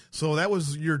 So that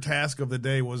was your task of the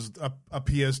day, was a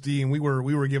PSD, and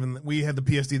we had the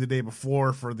PSD the day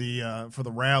before for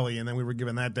the rally, and then we were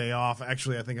given that day off.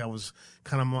 Actually, I think I was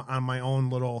kind of on my own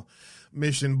little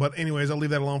mission, but anyways, I'll leave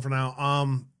that alone for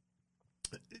now.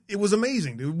 It was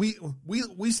amazing, dude.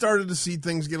 We started to see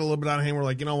things get a little bit out of hand. We're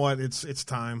like, you know what? It's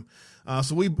time.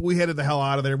 So we headed the hell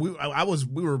out of there. We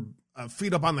were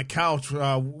feet up on the couch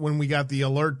when we got the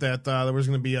alert that there was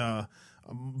going to be a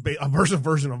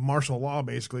version of martial law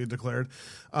basically declared.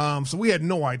 So we had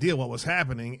no idea what was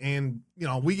happening. And,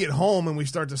 we get home and we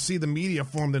start to see the media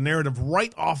form the narrative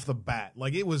right off the bat.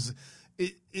 Like it was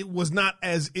not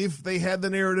as if they had the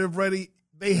narrative ready.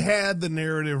 They had the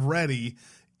narrative ready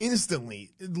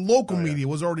instantly. Local media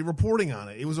was already reporting on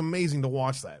it. It was amazing to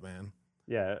watch that, man.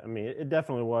 Yeah, I mean, it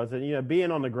definitely was. And,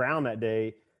 being on the ground that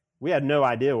day, we had no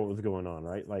idea what was going on,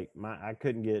 right? Like, I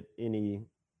couldn't get any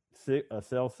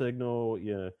cell signal.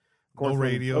 Of course, no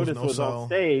radios, Otis no was cell. On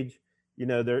stage,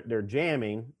 they're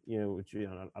jamming, which,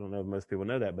 I don't know if most people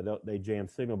know that, but they jam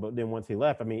signal. But then once he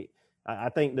left, I mean, I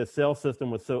think the cell system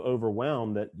was so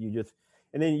overwhelmed that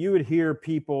and then you would hear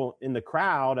people in the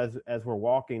crowd as we're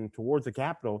walking towards the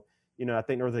Capitol. I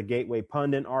think there was a Gateway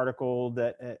Pundit article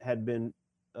that had been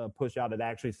pushed out that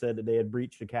actually said that they had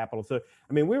breached the Capitol. So,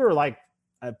 I mean, we were like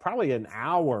probably an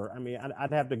hour. I mean,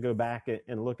 I'd have to go back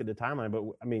and look at the timeline, but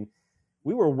I mean,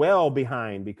 we were well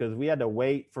behind because we had to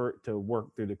wait to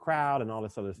work through the crowd and all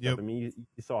this other stuff. Yep. I mean,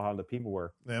 you saw how the people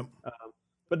were. Yep.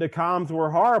 But the comms were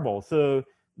horrible. So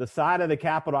the side of the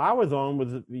Capitol I was on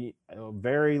was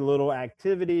very little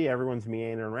activity. Everyone's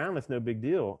meandering around. It's no big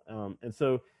deal. And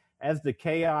so as the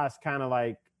chaos kind of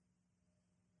like,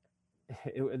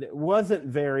 it wasn't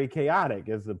very chaotic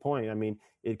is the point. I mean,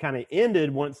 it kind of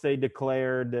ended once they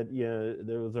declared that,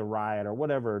 there was a riot or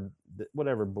whatever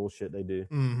bullshit they do.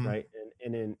 Mm-hmm. Right.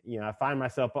 And then, I find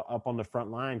myself up on the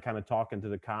front line, kind of talking to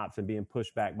the cops and being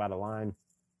pushed back by the line.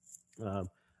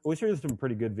 Which there's some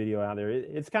pretty good video out there.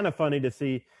 It's kind of funny to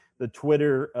see the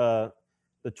Twitter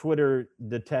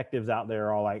detectives out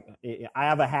there all like, I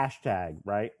have a hashtag,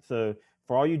 right? So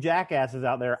for all you jackasses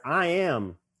out there, I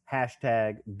am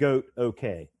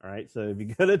 #GOAT-OK. All right. So if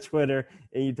you go to Twitter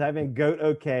and you type in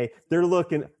GOAT-OK, they're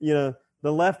looking, the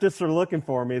leftists are looking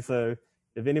for me. So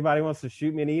if anybody wants to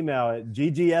shoot me an email at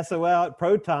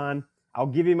ggsol@proton, I'll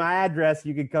give you my address.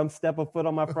 You can come step a foot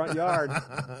on my front yard.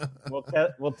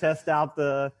 We'll test out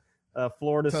the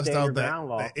Florida standard ground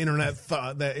law.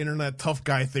 That internet tough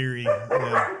guy theory.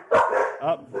 Yeah.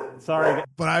 Sorry,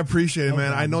 but I appreciate it,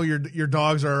 man. I know your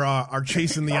dogs are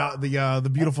chasing the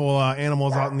beautiful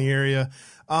animals out in the area.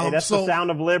 Hey, that's the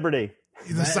sound of liberty.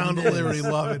 The sound of liberty,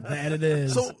 love it. That it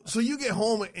is. So you get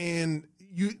home and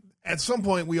you. At some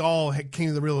point, we all came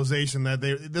to the realization that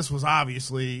this was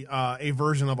obviously a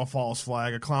version of a false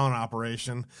flag, a clown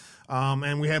operation.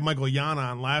 And we had Michael Yana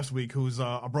on last week, who's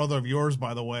a brother of yours,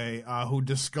 by the way, who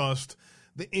discussed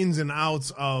the ins and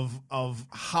outs of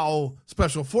how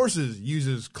Special Forces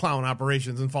uses clown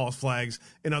operations and false flags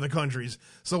in other countries.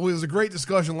 So it was a great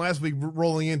discussion last week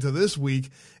rolling into this week.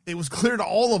 It was clear to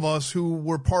all of us who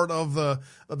were part of the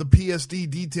PSD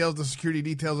details, the security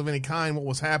details of any kind, what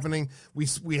was happening.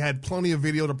 We had plenty of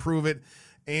video to prove it.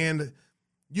 And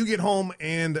you get home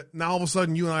and now all of a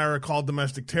sudden you and I are called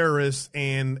domestic terrorists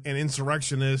and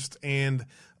insurrectionists, and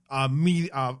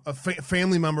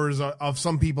family members of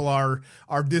some people are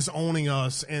disowning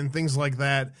us and things like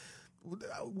that.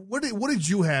 What did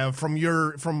you have from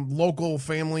local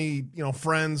family,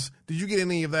 friends? Did you get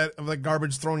any of that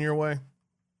garbage thrown your way?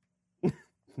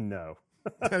 No,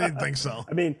 I didn't think so.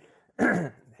 I mean,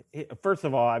 first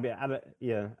of all, I mean,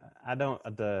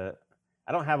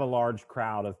 I don't have a large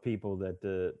crowd of people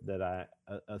that I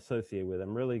associate with.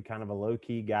 I'm really kind of a low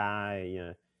key guy. You know,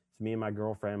 it's me and my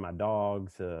girlfriend, my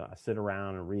dogs. I sit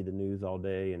around and read the news all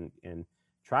day and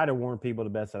try to warn people the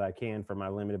best that I can for my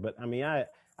limited. But I mean,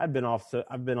 I've been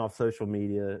off social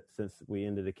media since we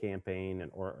ended the campaign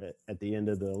or at the end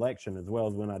of the election, as well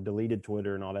as when I deleted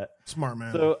Twitter and all that. Smart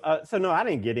man. So no, I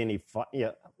didn't get any fun.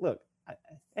 Yeah, look,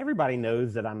 everybody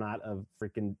knows that I'm not a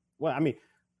freaking. Well, I mean,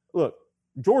 look,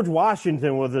 George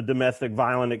Washington was a domestic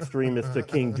violent extremist to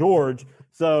King George,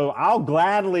 so I'll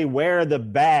gladly wear the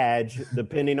badge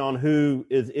depending on who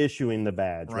is issuing the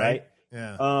badge, right?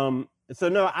 Yeah. So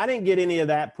no, I didn't get any of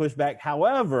that pushback.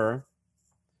 However,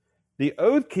 the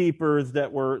Oath Keepers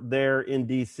that were there in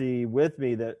DC with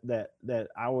me that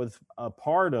I was a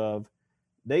part of,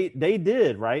 they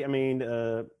did, right? I mean,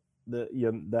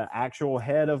 the actual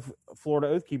head of Florida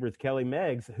Oath Keepers, Kelly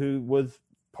Meggs, who was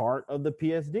part of the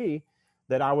PSD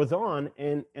that I was on,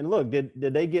 and look, did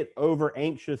they get over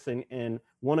anxious and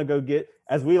want to go get,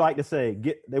 as we like to say,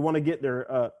 they want to get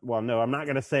their well, no, I'm not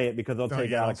going to say it because they'll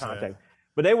take it out of context.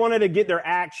 But they wanted to get their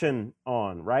action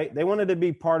on, right? They wanted to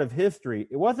be part of history.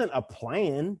 It wasn't a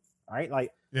plan, right?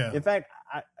 Like, yeah. In fact,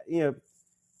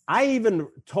 I even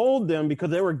told them, because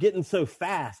they were getting so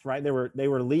fast, right? They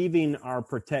were leaving our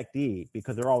protectee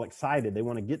because they're all excited. They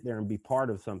want to get there and be part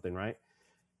of something, right?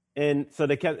 And so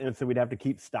so we'd have to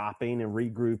keep stopping and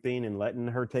regrouping and letting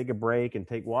her take a break and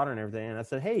take water and everything. And I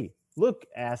said, hey, look,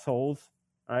 assholes,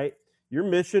 all right? Your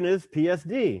mission is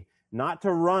PSD, not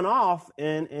to run off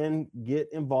and get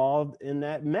involved in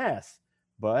that mess.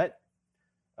 But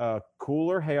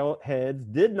cooler heads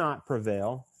did not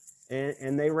prevail,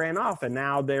 and they ran off. And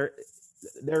now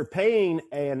they're paying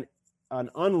an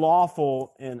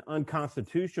unlawful and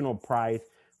unconstitutional price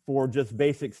for just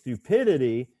basic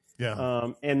stupidity.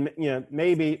 Yeah. And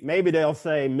maybe they'll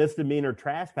say misdemeanor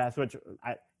trespass, which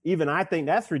I think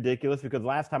that's ridiculous, because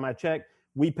last time I checked,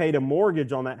 we paid a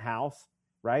mortgage on that house,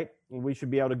 right? And we should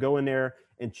be able to go in there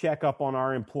and check up on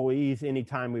our employees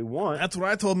anytime we want. That's what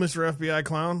I told Mr. FBI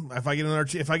clown. If I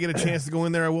get a chance to go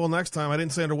in there, I will next time. I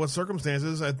didn't say under what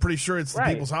circumstances. I'm pretty sure it's the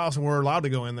people's house and we're allowed to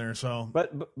go in there. So,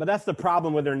 but that's the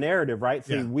problem with their narrative, right?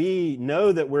 See, we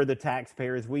know that we're the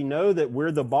taxpayers. We know that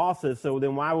we're the bosses. So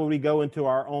then why would we go into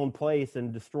our own place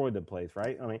and destroy the place,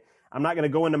 right? I mean, I'm not going to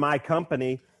go into my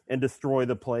company and destroy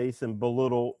the place and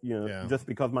belittle, just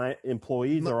because my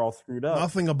employees are all screwed up.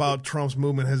 Nothing about Trump's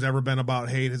movement has ever been about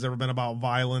hate, has ever been about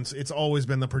violence. It's always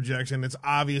been the projection. It's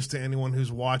obvious to anyone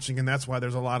who's watching, and that's why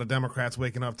there's a lot of Democrats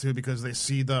waking up too, because they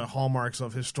see the hallmarks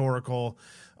of historical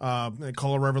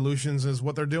color revolutions is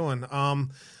what they're doing.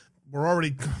 We're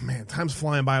already, man, time's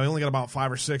flying by. We only got about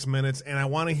 5 or 6 minutes, and I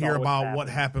want to hear about what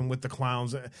happened with the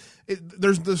clowns.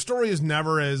 The story is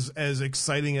never as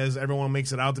exciting as everyone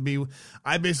makes it out to be.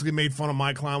 I basically made fun of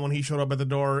my clown when he showed up at the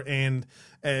door, and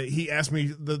he asked me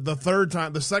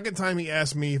the second time he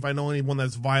asked me if I know anyone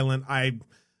that's violent, I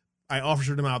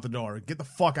ushered him out the door. Get the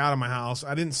fuck out of my house.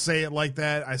 I didn't say it like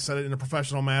that. I said it in a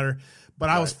professional manner, but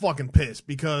I was fucking pissed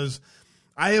because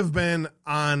I have been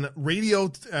on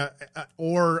radio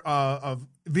or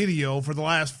video for the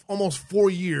last almost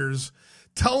 4 years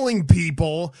telling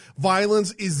people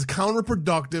violence is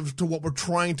counterproductive to what we're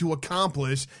trying to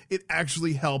accomplish. It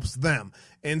actually helps them.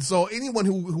 And so anyone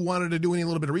who wanted to do any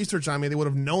little bit of research on me, they would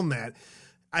have known that.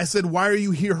 I said, why are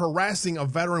you here harassing a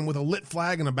veteran with a lit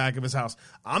flag in the back of his house?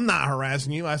 I'm not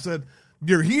harassing you. I said,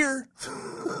 you're here.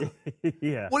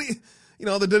 Yeah. What do you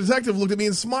know, the detective looked at me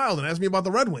and smiled and asked me about the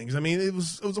Red Wings. I mean, it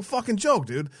was a fucking joke,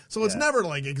 dude. So it's never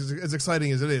like as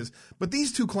exciting as it is. But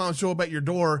these two clowns show up at your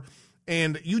door,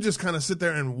 and you just kind of sit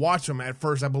there and watch them at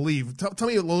first, I believe. Tell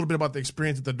me a little bit about the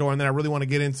experience at the door, and then I really want to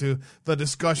get into the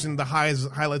discussion, the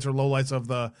highlights or lowlights of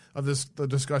the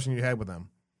discussion you had with them.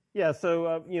 Yeah,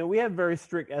 so we have very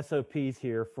strict SOPs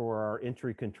here for our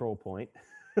entry control point.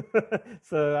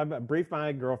 So I briefed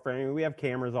my girlfriend. We have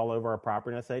cameras all over our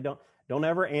property, and I say, don't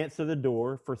ever answer the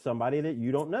door for somebody that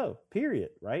you don't know, period,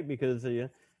 right? Because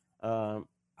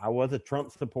I was a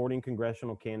Trump-supporting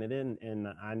congressional candidate,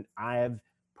 and I have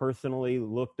personally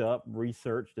looked up,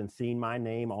 researched, and seen my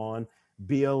name on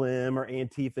BLM or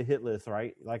Antifa hit lists,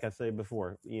 right? Like I said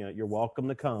before, you're welcome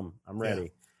to come. I'm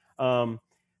ready. Yeah.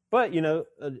 But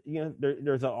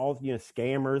there's all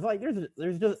scammers. Like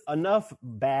there's just enough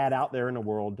bad out there in the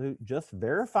world to just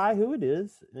verify who it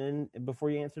is and before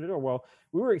you answer the door. Well,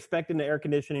 we were expecting the air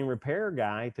conditioning repair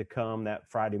guy to come that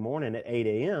Friday morning at 8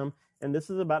 a.m. and this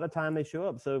is about the time they show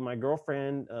up. So my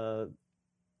girlfriend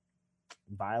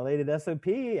violated SOP,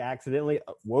 accidentally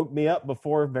woke me up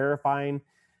before verifying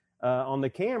on the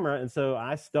camera. And so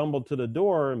I stumbled to the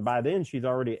door, and by then she's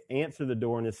already answered the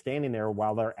door and is standing there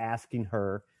while they're asking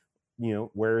her,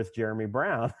 where is Jeremy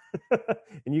Brown?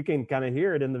 And you can kind of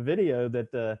hear it in the video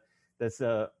that's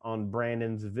on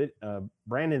Brandon's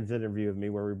interview of me,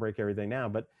 where we break everything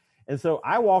down. And so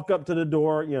I walk up to the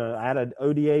door, I had an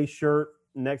ODA shirt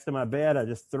next to my bed. I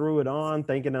just threw it on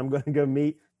thinking I'm going to go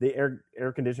meet the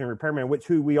air conditioning repairman,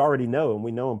 who we already know, and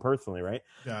we know him personally, right?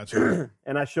 Gotcha.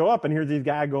 And I show up, and here's these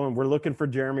guys going, we're looking for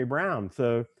Jeremy Brown.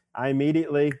 So I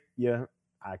immediately,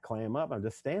 I clam up. I'm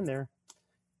just standing there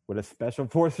with a Special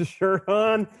Forces shirt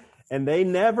on. And they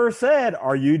never said,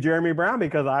 are you Jeremy Brown?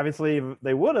 Because obviously if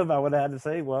they would have, I would have had to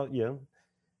say, well,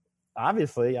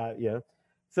 obviously,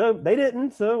 So they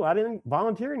didn't. So I didn't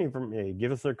volunteer anything from me.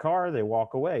 Give us their car. They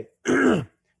walk away.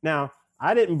 Now,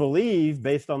 I didn't believe,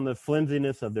 based on the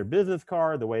flimsiness of their business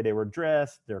card, the way they were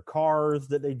dressed, their cars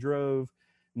that they drove,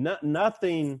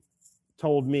 nothing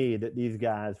told me that these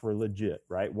guys were legit,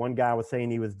 right? One guy was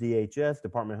saying he was DHS,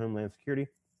 Department of Homeland Security.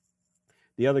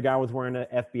 The other guy was wearing an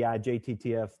FBI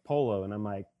JTTF polo. And I'm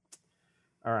like,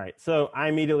 all right. So I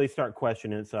immediately start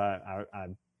questioning it. So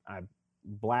I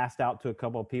blast out to a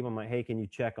couple of people. I'm like, hey, can you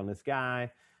check on this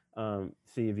guy?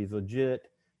 See if he's legit.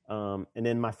 And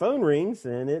then my phone rings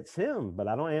and it's him, but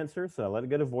I don't answer. So I let it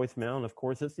go to voicemail. And of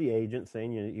course it's the agent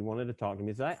saying, he wanted to talk to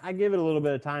me. So I give it a little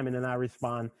bit of time, and then I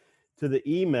respond to the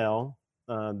email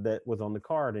that was on the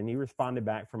card, and he responded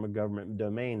back from a government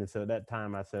domain. And so at that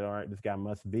time I said, all right, this guy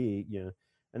must be,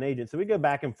 an agent. So we go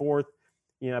back and forth.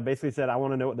 I basically said, I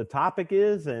want to know what the topic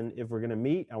is, and if we're going to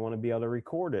meet, I want to be able to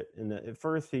record it. And at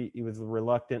first he was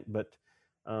reluctant, but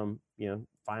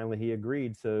finally he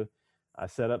agreed. So I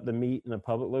set up the meet in a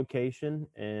public location,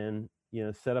 and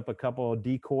set up a couple of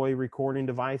decoy recording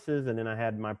devices, and then I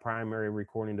had my primary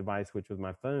recording device, which was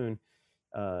my phone,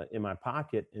 in my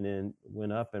pocket, and then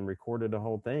went up and recorded the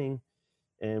whole thing.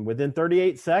 And within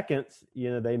 38 seconds,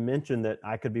 they mentioned that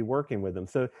I could be working with them.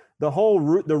 So the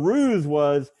ruse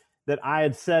was that I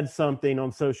had said something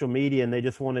on social media and they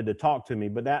just wanted to talk to me.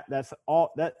 But that's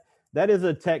all that is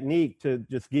a technique to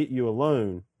just get you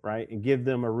alone, right? And give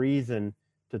them a reason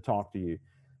to talk to you.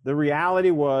 The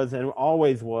reality was, and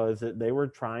always was, that they were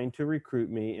trying to recruit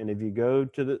me. And if you go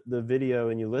to the video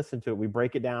and you listen to it, we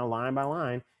break it down line by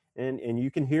line, and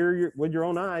you can hear with your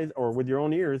own eyes or with your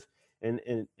own ears and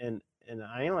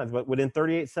I analyzed. But within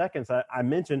 38 seconds, I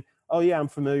mentioned, oh yeah, I'm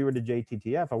familiar with the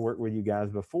JTTF. I worked with you guys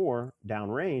before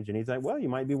downrange. And he's like, well, you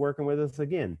might be working with us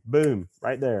again. Boom,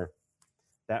 right there.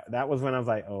 That was when I was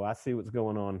like, oh, I see what's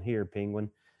going on here, Penguin.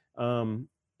 And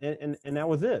that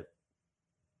was it.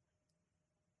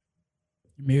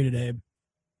 You're muted, Abe.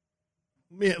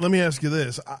 Let me ask you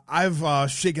this. I've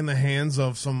shaken the hands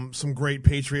of some great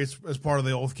patriots as part of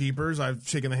the Oath Keepers. I've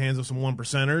shaken the hands of some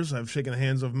 1%ers. I've shaken the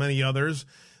hands of many others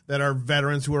that are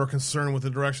veterans who are concerned with the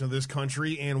direction of this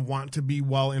country and want to be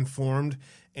well informed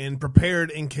and prepared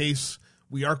in case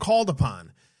we are called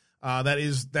upon. That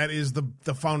is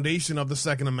the foundation of the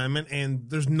Second Amendment, and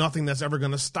there's nothing that's ever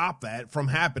going to stop that from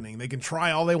happening. They can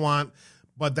try all they want,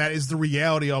 but that is the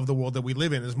reality of the world that we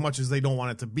live in, as much as they don't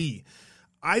want it to be.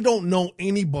 I don't know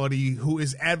anybody who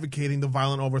is advocating the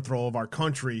violent overthrow of our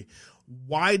country.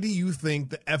 Why do you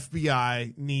think the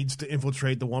FBI needs to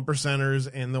infiltrate the 1%ers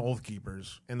and the Oath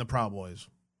Keepers and the Proud Boys?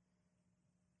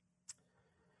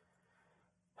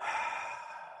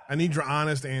 I need your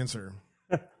honest answer.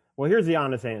 Well, here's the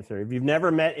honest answer. If you've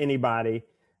never met anybody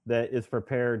that is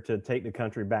prepared to take the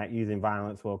country back using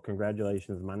violence, well,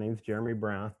 congratulations. My name's Jeremy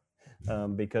Brown,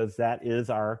 because that is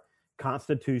our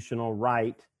constitutional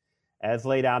right as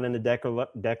laid out in the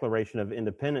Declaration of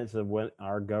Independence, of when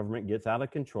our government gets out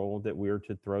of control, that we're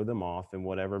to throw them off in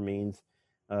whatever means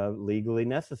legally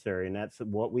necessary. And that's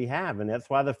what we have. And that's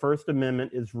why the First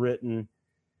Amendment is written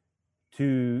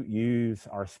to use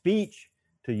our speech,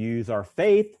 to use our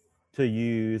faith, to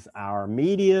use our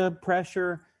media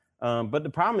pressure. But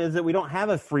the problem is that we don't have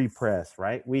a free press,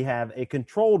 right? We have a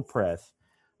controlled press.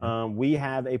 We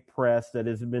have a press that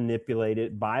is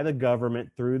manipulated by the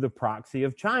government through the proxy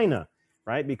of China,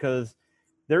 right? Because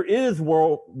there is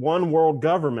one world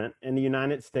government, and the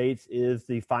United States is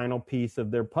the final piece of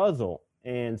their puzzle.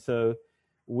 And so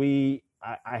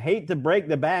I hate to break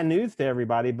the bad news to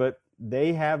everybody, but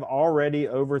they have already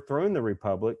overthrown the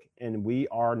republic, and we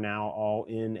are now all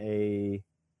in a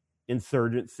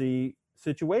insurgency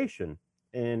situation.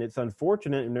 And it's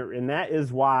unfortunate, and that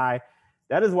is why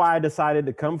I decided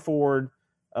to come forward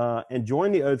and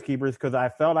join the Oath Keepers, because I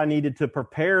felt I needed to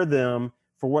prepare them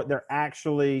for what they're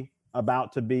actually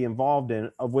about to be involved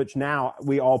in, of which now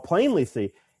we all plainly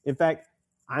see. In fact,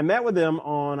 I met with them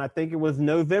on, I think it was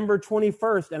November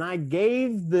 21st, and I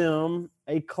gave them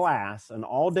a class, an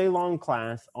all-day long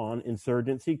class on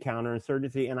insurgency,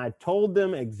 counterinsurgency, and I told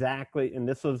them exactly, and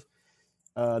this was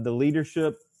the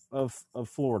leadership of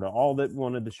Florida, all that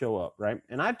wanted to show up, right?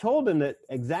 And I told them that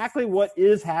exactly what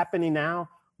is happening now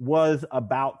was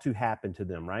about to happen to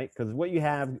them, right? Because what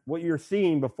you're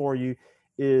seeing before you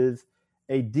is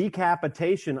a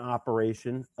decapitation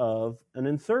operation of an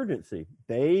insurgency.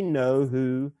 They know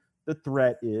who the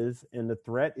threat is, and the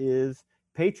threat is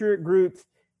patriot groups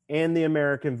and the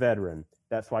American veteran.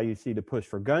 That's why you see the push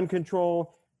for gun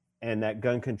control, and that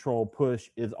gun control push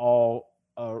is all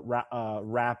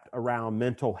wrapped around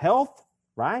mental health,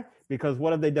 right? Because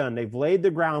what have they done? They've laid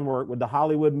the groundwork with the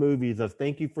Hollywood movies of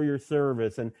thank you for your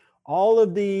service and all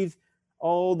of these,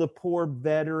 oh, the poor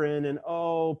veteran and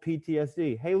oh,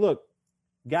 PTSD. Hey, look,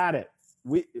 got it.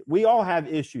 We all have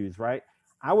issues, right?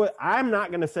 I'm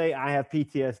not going to say I have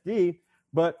PTSD,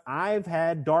 but I've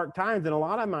had dark times, and a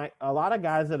lot of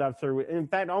guys that I've served with, in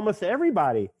fact, almost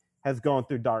everybody has gone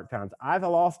through dark times. I've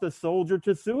lost a soldier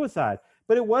to suicide,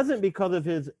 but it wasn't because of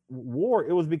his war.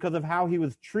 It was because of how he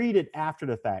was treated after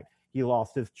the fact. He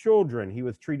lost his children. He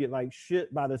was treated like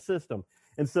shit by the system.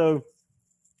 And so,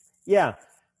 yeah,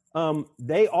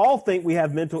 they all think we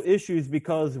have mental issues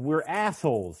because we're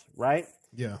assholes, right?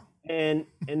 Yeah. And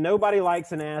nobody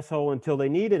likes an asshole until they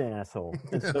need an asshole.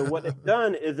 And so what they've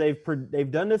done is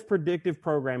they've done this predictive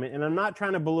programming. And I'm not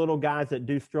trying to belittle guys that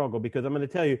do struggle, because I'm going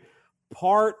to tell you,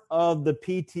 part of the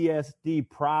PTSD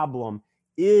problem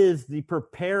is the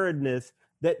preparedness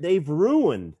that they've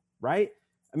ruined, right?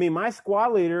 I mean, my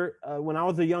squad leader, when I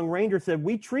was a young Ranger, said,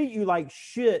 we treat you like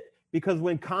shit because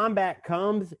when combat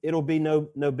comes, it'll be no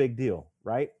big deal,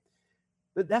 right?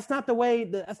 But that's not the way,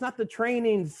 that's not the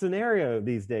training scenario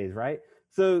these days, right?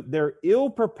 So they're ill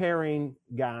preparing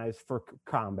guys for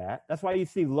combat. That's why you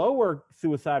see lower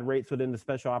suicide rates within the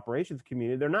special operations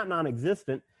community. They're not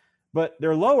non-existent, but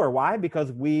they're lower. Why?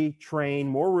 Because we train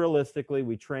more realistically.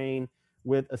 We train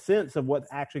with a sense of what's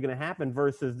actually going to happen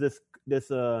versus this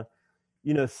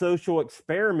social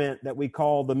experiment that we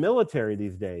call the military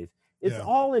these days. It's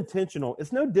all intentional.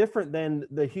 It's no different than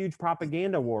the huge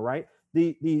propaganda war, right?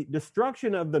 The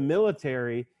destruction of the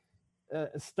military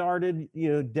started,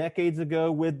 decades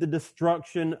ago with the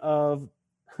destruction of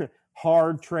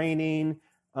hard training,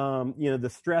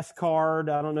 the stress card.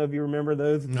 I don't know if you remember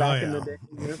those back in the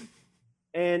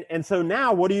day. And so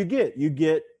now what do you get? You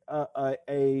get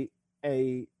a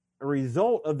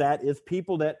result of that is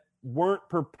people that weren't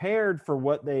prepared for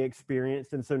what they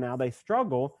experienced, and so now they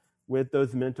struggle with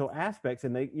those mental aspects,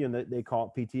 and they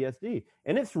call it PTSD,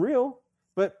 and it's real.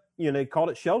 But they called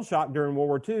it shell shock during World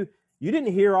War II. You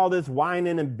didn't hear all this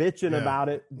whining and bitching about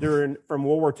it from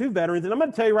World War II veterans. And I'm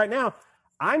going to tell you right now,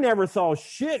 I never saw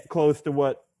shit close to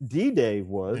what D-Day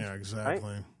was. Yeah,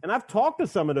 exactly. Right? And I've talked to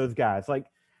some of those guys,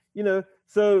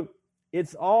 so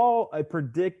it's all a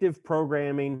predictive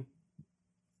programming.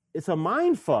 It's a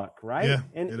mind fuck, right? Yeah,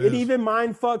 and it even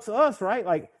mind fucks us, right?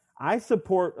 Like, I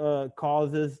support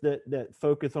causes that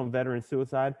focus on veteran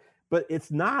suicide, but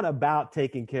it's not about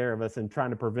taking care of us and trying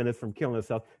to prevent us from killing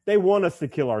ourselves. They want us to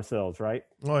kill ourselves, right?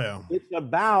 Oh, yeah. It's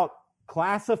about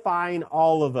classifying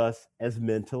all of us as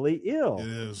mentally ill. It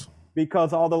is.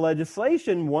 Because all the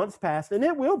legislation once passed, and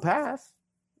it will pass.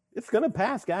 It's going to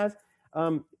pass, guys.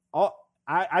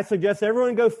 I suggest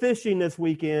everyone go fishing this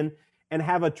weekend and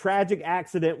have a tragic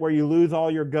accident where you lose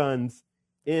all your guns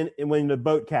when the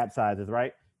boat capsizes,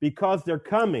 right? Because they're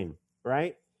coming,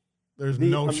 right? There's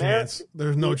no chance.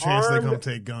 There's no chance they come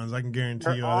take guns. I can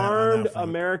guarantee you that. Armed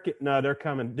American. No, they're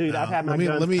coming, dude. I've had my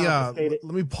guns confiscated.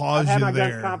 Let me pause you there. I've had my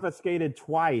guns confiscated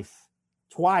twice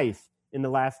in the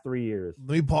last 3 years.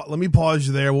 Let me pause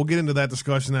you there. We'll get into that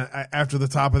discussion after the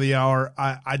top of the hour.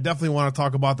 I definitely want to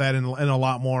talk about that in a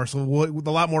lot more. So a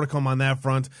lot more to come on that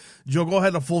front. Joe, go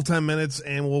ahead a full 10 minutes,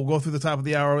 and we'll go through the top of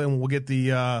the hour, and we'll get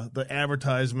the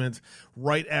advertisement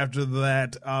right after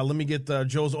that. Let me get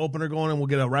Joe's opener going, and we'll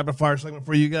get a rapid fire segment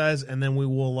for you guys, and then we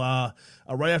will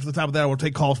right after the top of that, we'll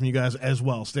take calls from you guys as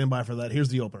well. Stand by for that. Here's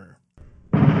the opener.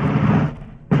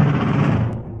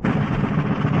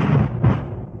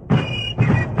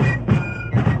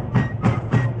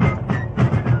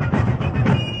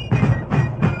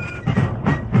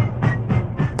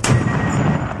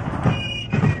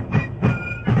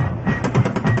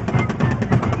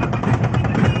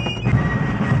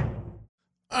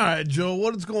 Joe,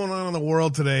 what is going on in the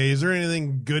world today? Is there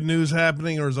anything good news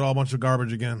happening, or is it all a bunch of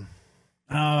garbage again?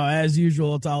 As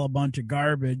usual, it's all a bunch of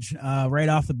garbage. Right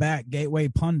off the bat, Gateway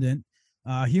Pundit.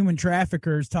 Human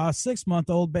traffickers tossed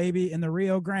 6-month-old baby in the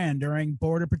Rio Grande during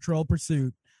Border Patrol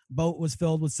pursuit. Boat was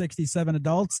filled with 67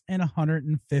 adults and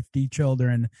 150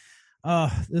 children.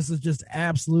 This is just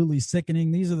absolutely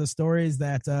sickening. These are the stories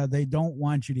that they don't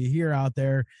want you to hear out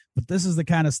there, but this is the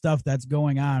kind of stuff that's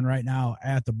going on right now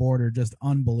at the border. Just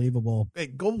unbelievable. Hey,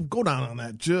 go down on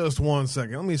that just 1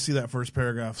 second. Let me see that first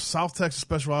paragraph. South Texas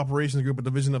Special Operations Group, a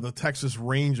division of the Texas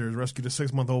Rangers, rescued a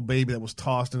 6-month-old baby that was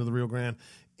tossed into the Rio Grande.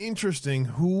 Interesting.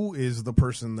 Who is the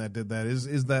person that did that?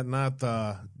 Is that not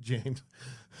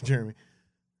Jeremy?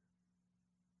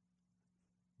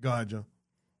 Go ahead, Joe.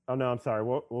 Oh, no, I'm sorry.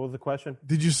 What was the question?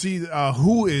 Did you see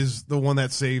who is the one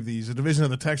that saved these? A division of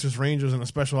the Texas Rangers and a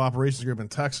special operations group in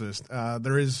Texas.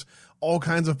 There is all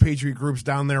kinds of patriot groups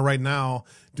down there right now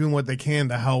doing what they can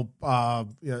to help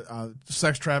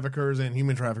sex traffickers and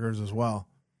human traffickers as well.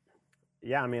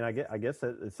 Yeah, I mean, I guess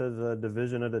it says a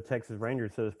division of the Texas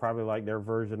Rangers, so it's probably like their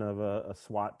version of a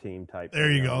SWAT team type.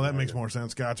 There you go. That makes more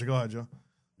sense. Gotcha. Go ahead, Joe.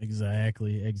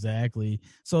 Exactly.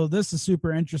 So this is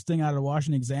super interesting out of the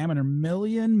Washington Examiner.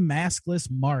 Million maskless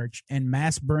march and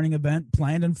mass burning event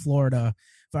planned in Florida.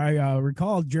 If I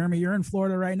recall, Jeremy, you're in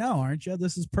Florida right now, aren't you?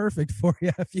 This is perfect for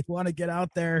you if you want to get out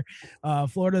there.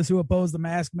 Florida's who oppose the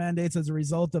mask mandates as a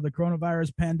result of the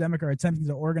coronavirus pandemic are attempting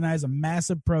to organize a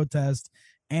massive protest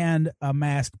and a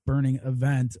mask burning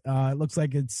event. It looks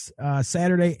like it's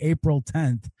Saturday, April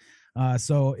 10th.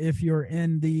 So if you're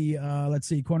in the,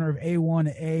 corner of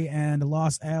A1A and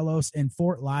Los Alamos in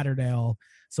Fort Lauderdale,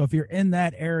 so if you're in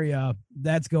that area,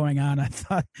 that's going on.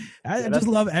 I just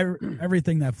love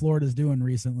everything that Florida's doing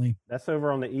recently. That's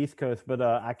over on the East Coast, but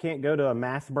I can't go to a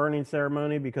mask burning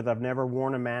ceremony because I've never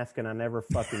worn a mask and I never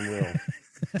fucking will.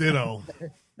 Ditto.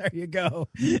 There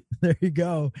you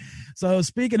go. So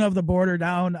speaking of the border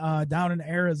down in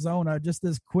Arizona, just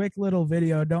this quick little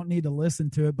video, don't need to listen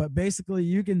to it, but basically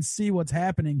you can see what's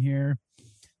happening here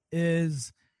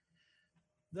is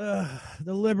the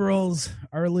liberals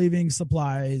are leaving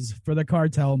supplies for the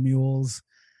cartel mules.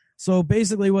 So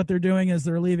basically what they're doing is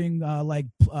they're leaving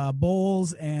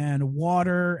bowls and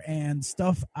water and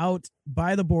stuff out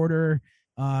by the border.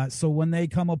 So when they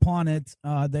come upon it,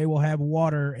 they will have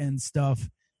water and stuff.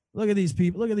 Look at these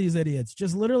people. Look at these idiots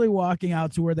just literally walking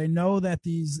out to where they know that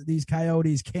these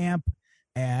coyotes camp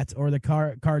at, or the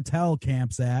cartel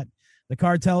camps at. The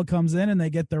cartel comes in and they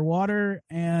get their water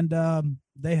and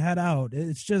they head out.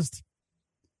 It's just,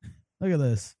 look at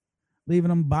this, leaving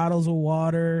them bottles of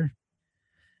water.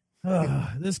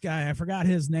 This guy, I forgot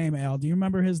his name, Al. Do you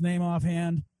remember his name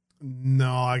offhand?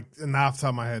 No, not off the top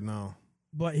of my head, no.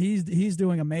 But he's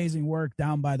doing amazing work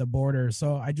down by the border.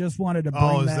 So I just wanted to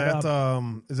bring that up.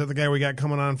 Is that the guy we got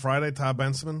coming on Friday, Todd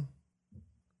Bensman?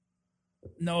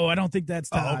 No, I don't think that's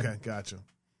Todd. Oh, okay, gotcha.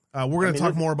 We're going to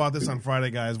talk more about this on Friday,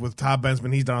 guys, with Todd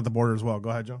Bensman. He's down at the border as well.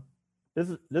 Go ahead, Joe. This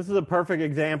is a perfect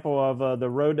example of the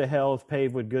road to hell is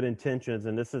paved with good intentions,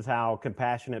 and this is how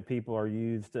compassionate people are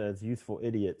used as useful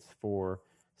idiots for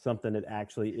something that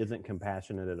actually isn't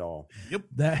compassionate at all. Yep.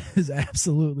 That is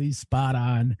absolutely spot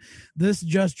on. This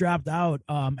just dropped out.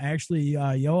 Jovan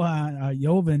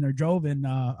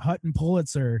Hutton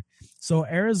Pulitzer. So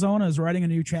Arizona is writing a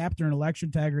new chapter in election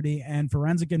integrity and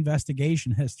forensic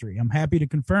investigation history. I'm happy to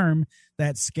confirm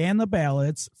that scan the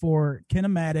ballots for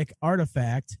kinematic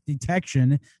artifact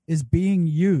detection is being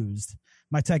used.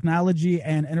 My technology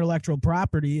and intellectual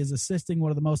property is assisting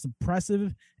one of the most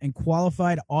impressive and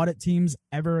qualified audit teams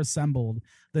ever assembled.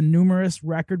 The numerous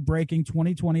record-breaking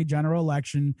 2020 general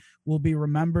election will be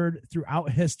remembered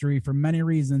throughout history for many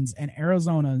reasons, and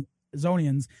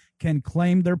Arizonians can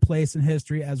claim their place in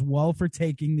history as well for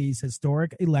taking these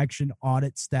historic election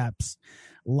audit steps.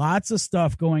 Lots of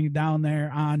stuff going down there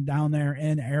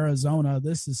in Arizona.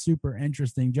 This is super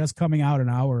interesting, just coming out an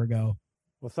hour ago.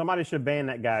 Well, somebody should ban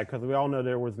that guy because we all know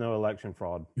there was no election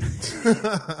fraud.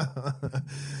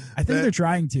 I think they're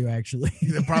trying to, actually.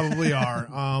 They probably are.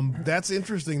 That's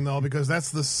interesting, though, because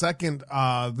that's the second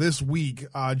this week.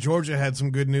 Georgia had some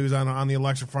good news on the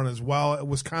election front as well.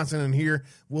 Wisconsin and here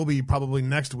will be probably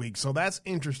next week. So that's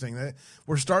interesting.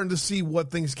 We're starting to see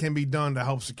what things can be done to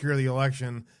help secure the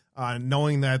election,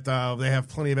 knowing that they have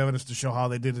plenty of evidence to show how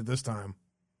they did it this time.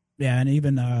 Yeah, and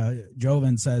even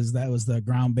Jovan says that was the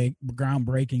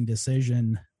groundbreaking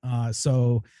decision.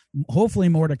 So hopefully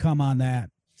more to come on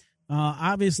that.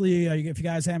 Obviously, if you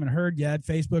guys haven't heard yet,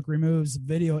 Facebook removes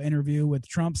video interview with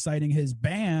Trump citing his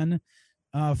ban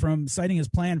from citing his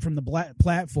plan from the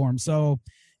platform. So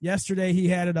yesterday he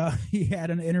had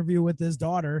an interview with his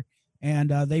daughter,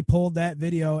 and they pulled that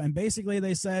video. And basically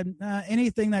they said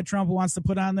anything that Trump wants to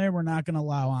put on there, we're not going to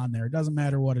allow on there. It doesn't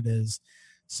matter what it is.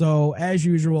 So as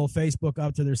usual, Facebook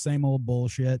up to their same old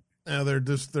bullshit. Yeah,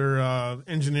 they're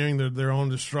engineering their own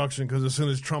destruction, because as soon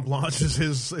as Trump launches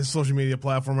his social media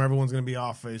platform, everyone's going to be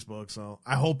off Facebook. So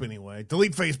I hope anyway.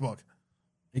 Delete Facebook.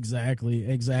 Exactly.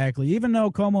 Even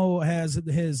though Cuomo has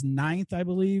his 9th, I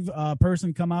believe,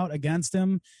 person come out against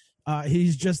him,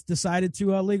 he's just decided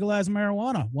to legalize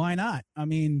marijuana. Why not? I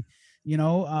mean,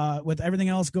 with everything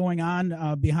else going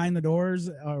on behind the doors,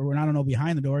 or I don't know,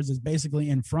 behind the doors is basically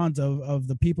in front of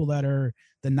the people that are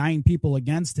the 9 people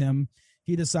against him.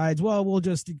 He decides, well, we'll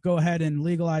just go ahead and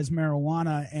legalize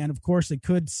marijuana. And of course, it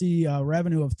could see a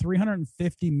revenue of $350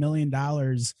 million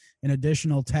in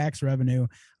additional tax revenue.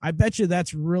 I bet you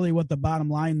that's really what the bottom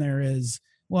line there is.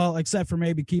 Well, except for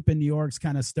maybe keeping New York's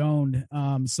kind of stoned,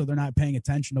 so they're not paying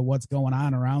attention to what's going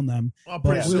on around them. Well,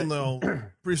 pretty soon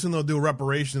they'll do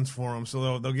reparations for them.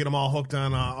 So they'll get them all hooked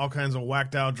on all kinds of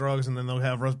whacked out drugs, and then they'll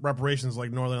have reparations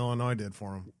like Northern Illinois did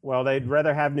for them. Well, they'd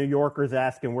rather have New Yorkers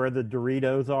asking where the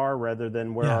Doritos are rather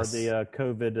than where are the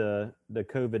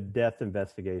COVID death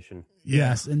investigation.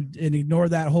 Yes, and ignore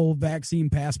that whole vaccine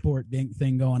passport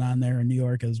thing going on there in New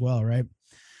York as well, right?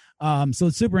 So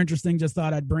it's super interesting. Just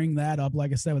thought I'd bring that up.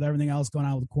 Like I said, with everything else going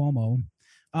on with Cuomo,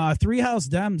 3 House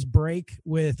Dems break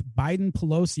with Biden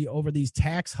Pelosi over these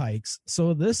tax hikes.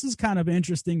 So this is kind of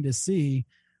interesting to see.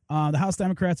 The House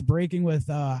Democrats breaking with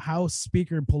House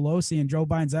Speaker Pelosi and Joe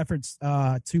Biden's efforts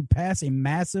to pass a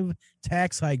massive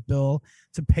tax hike bill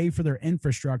to pay for their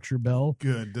infrastructure bill.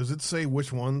 Good. Does it say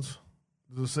which ones?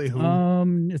 Does it say who?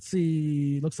 Let's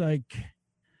see. Looks like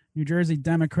New Jersey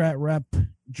Democrat Rep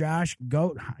Josh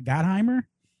Gottheimer.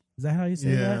 Is that how you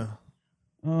say that?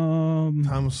 Tom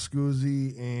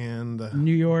Scuzzi and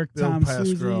New York Bill Tom Pascrell.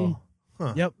 Scuzzi.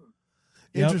 Huh. Yep.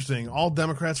 Interesting. All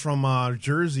Democrats from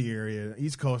Jersey area,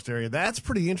 East Coast area. That's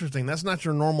pretty interesting. That's not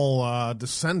your normal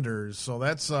descenders, so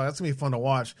that's gonna be fun to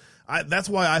watch. That's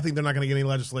why I think they're not going to get any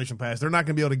legislation passed. They're not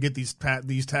going to be able to get these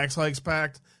tax hikes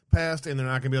passed, and they're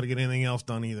not going to be able to get anything else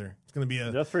done either. It's going to be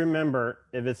Just remember,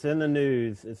 if it's in the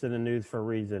news, it's in the news for a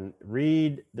reason.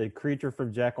 Read The Creature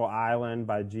from Jekyll Island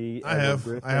by G. I have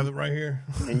it right here.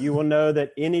 And you will know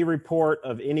that any report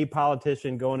of any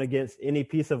politician going against any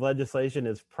piece of legislation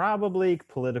is probably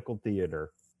political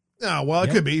theater. Yeah, well, it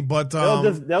could be, but they'll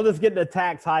just get the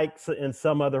tax hikes in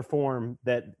some other form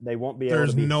that they won't be able to.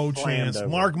 There's no chance. Over.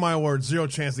 Mark my words, 0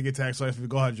 chance to get tax hikes.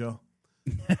 Go ahead, Joe.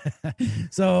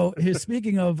 So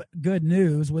speaking of good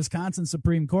news, Wisconsin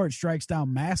Supreme Court strikes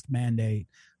down mask mandate.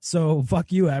 So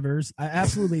fuck you, Evers. I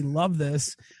absolutely love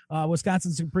this.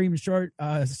 Wisconsin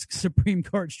Supreme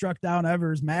Court struck down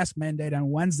Evers' mask mandate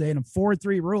on Wednesday in a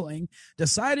 4-3 ruling,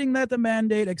 deciding that the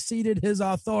mandate exceeded his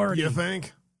authority. You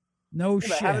think? No shit.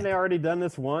 shit. Haven't they already done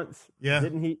this once? Yeah.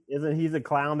 Isn't he the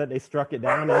clown that they struck it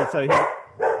down? And so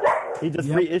he just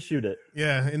reissued it.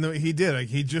 Yeah, and he did.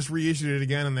 He just reissued it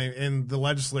again, and the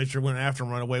legislature went after him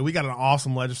right away. We got an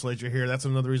awesome legislature here. That's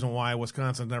another reason why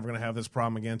Wisconsin's never going to have this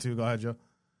problem again, too. Go ahead, Joe.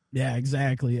 Yeah,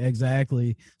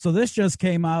 exactly. So this just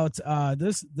came out.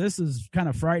 This is kind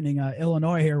of frightening.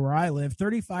 Illinois, here where I live,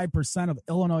 35% of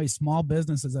Illinois small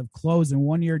businesses have closed in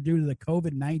 1 year due to the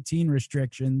COVID-19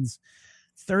 restrictions.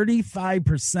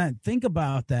 35%. Think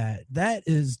about that. That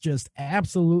is just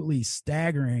absolutely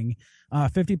staggering.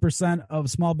 50% of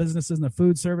small businesses in the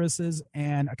food services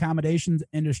and accommodations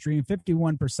industry, and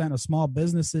 51% of small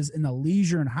businesses in the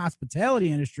leisure and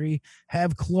hospitality industry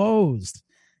have closed.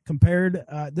 Compared,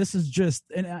 this is just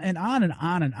and on and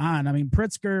on and on. I mean,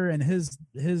 Pritzker and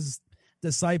his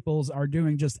disciples are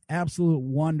doing just absolute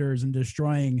wonders in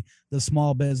destroying the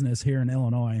small business here in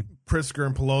Illinois. Pritzker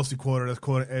and Pelosi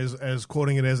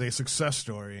quoting it as a success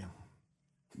story.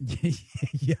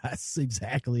 Yes,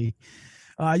 exactly.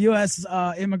 U.S.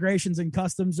 Immigrations and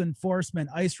Customs Enforcement,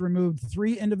 ICE removed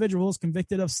 3 individuals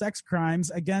convicted of sex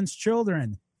crimes against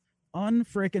children.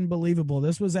 Unfreaking believable.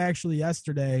 This was actually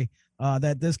yesterday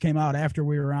that this came out after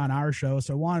we were on our show,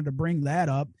 so I wanted to bring that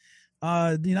up.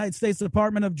 The United States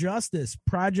Department of Justice,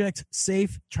 Project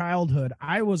Safe Childhood.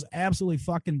 I was absolutely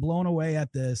fucking blown away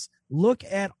at this. Look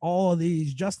at all of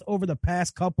these just over the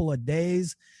past couple of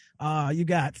days. You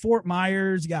got Fort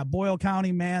Myers, you got Boyle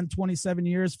County man, 27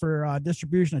 years for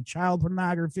distribution of child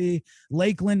pornography.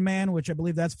 Lakeland man, which I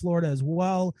believe that's Florida as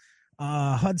well.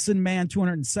 Hudson man,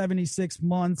 276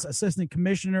 months. Assistant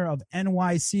Commissioner of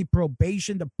NYC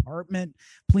Probation Department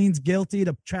pleads guilty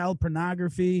to child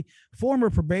pornography. Former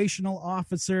probational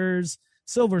officers,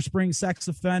 Silver Spring sex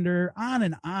offender, on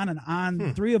and on and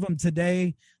on. 3 of them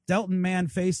today. Delton man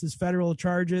faces federal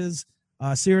charges.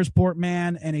 Searsport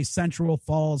man and a Central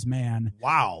Falls man.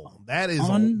 Wow,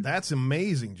 that's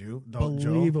amazing, Joe.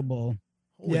 Unbelievable.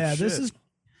 Holy shit.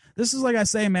 this is like I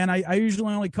say, man, I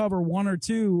usually only cover one or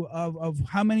two of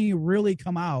how many really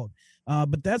come out.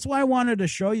 But that's why I wanted to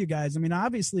show you guys. I mean,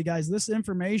 obviously, guys, this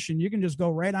information, you can just go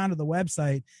right onto the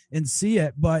website and see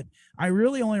it. But I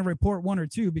really only report one or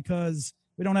two because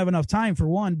we don't have enough time for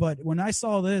one. But when I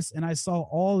saw this and I saw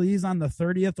all these on the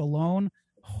 30th alone,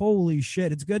 holy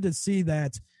shit, it's good to see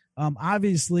that.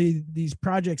 Obviously, these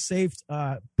Project Safe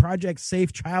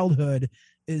Childhood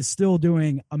is still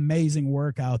doing amazing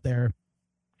work out there.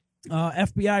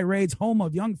 FBI raids home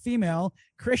of young female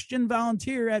Christian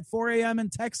volunteer at 4 a.m. in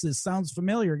Texas. Sounds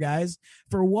familiar, guys.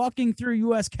 For walking through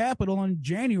U.S. Capitol in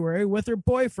January with her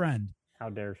boyfriend. How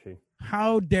dare she?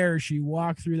 How dare she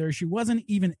walk through there? She wasn't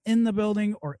even in the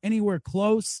building or anywhere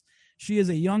close. She is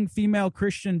a young female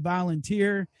Christian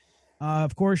volunteer.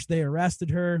 Of course, they arrested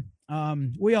her.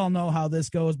 We all know how this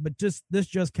goes, but this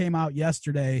just came out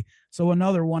yesterday. So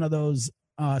another one of those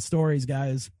stories,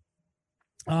 guys.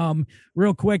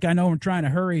 Real quick, I know I'm trying to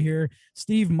hurry here.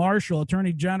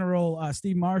 Attorney General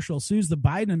Steve Marshall sues the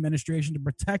Biden administration to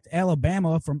protect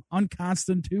Alabama from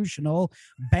unconstitutional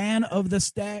ban of the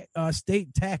state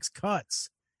tax cuts.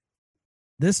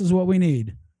 This is what we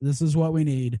need.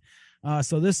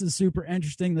 So this is super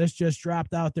interesting. This just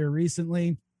dropped out there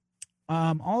recently.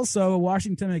 Also, a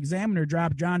Washington Examiner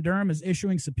dropped John Durham is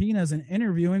issuing subpoenas and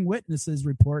interviewing witnesses,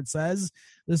 report says.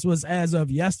 This was as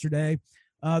of yesterday.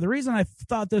 The reason I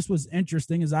thought this was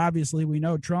interesting is obviously we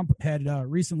know Trump had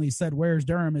recently said, where's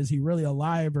Durham? Is he really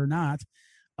alive or not?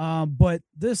 But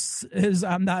this is,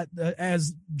 I'm not,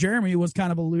 as Jeremy was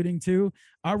kind of alluding to,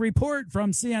 a report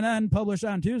from CNN published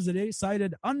on Tuesday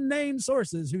cited unnamed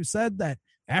sources who said that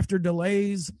after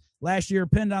delays last year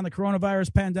pinned on the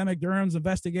coronavirus pandemic, Durham's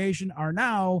investigation are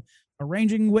now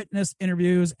arranging witness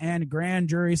interviews and grand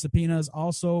jury subpoenas.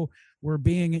 Also were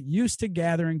being used to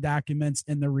gathering documents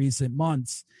in the recent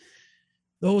months.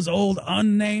 Those old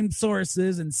unnamed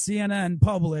sources and CNN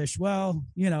publish, well,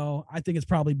 I think it's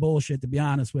probably bullshit, to be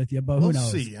honest with you, but who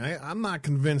knows? We'll see. I'm not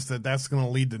convinced that that's going to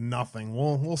lead to nothing.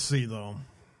 We'll see, though.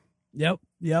 Yep.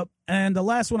 And the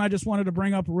last one I just wanted to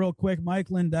bring up real quick, Mike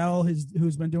Lindell,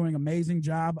 who's been doing an amazing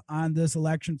job on this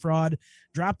election fraud,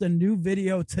 dropped a new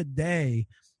video today.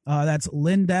 That's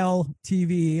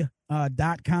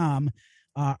LindellTV.com.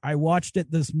 I watched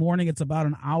it this morning. It's about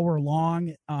an hour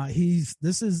long. He's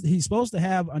supposed to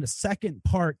have a second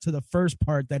part to the first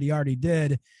part that he already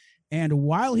did. And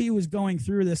while he was going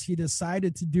through this, he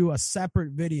decided to do a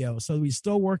separate video. So he's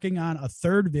still working on a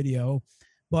third video,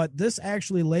 but this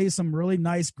actually lays some really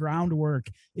nice groundwork.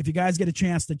 If you guys get a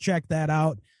chance to check that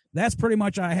out, that's pretty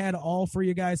much I had all for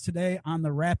you guys today on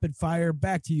the rapid fire.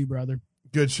 Back to you, brother.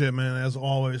 Good shit, man. As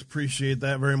always, appreciate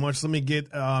that very much. Let me get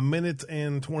a minute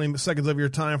and 20 seconds of your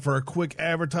time for a quick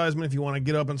advertisement if you want to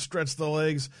get up and stretch the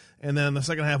legs. And then in the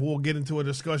second half, we'll get into a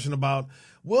discussion about,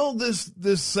 will this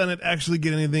Senate actually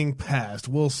get anything passed?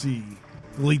 We'll see.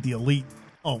 Delete the elite.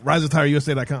 Oh,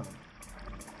 RiseOfTireUSA.com.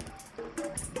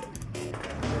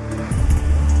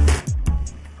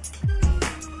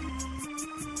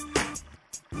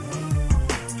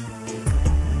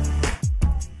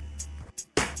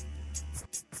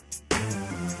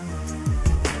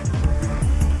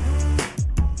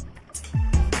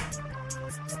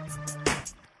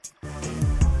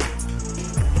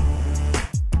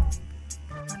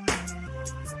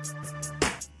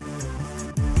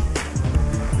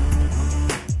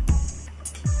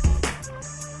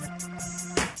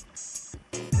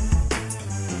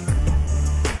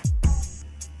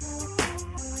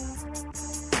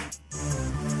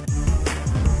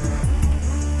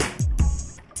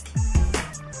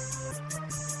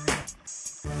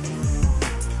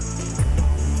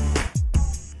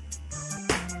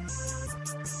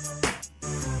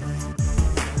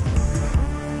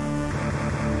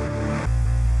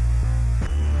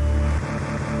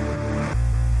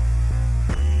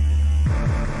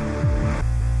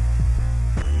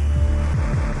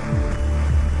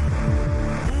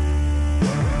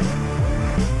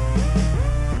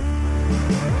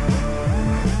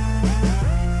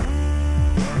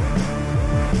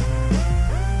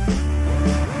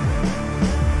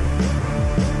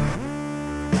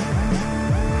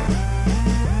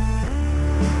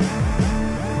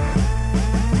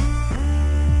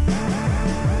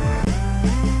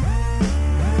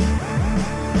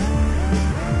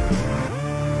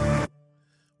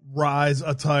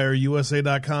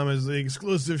 RiseAttireUSA.com is the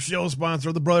exclusive show sponsor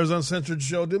of the Brothers Uncensored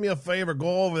show. Do me a favor,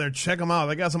 go over there, check them out.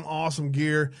 They got some awesome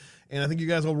gear, and I think you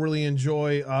guys will really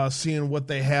enjoy seeing what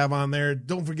they have on there.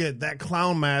 Don't forget that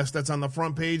clown mask that's on the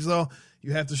front page, though.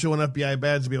 You have to show an FBI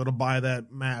badge to be able to buy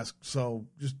that mask. So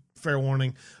just fair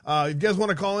warning. If you guys want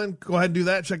to call in, go ahead and do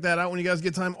that. Check that out when you guys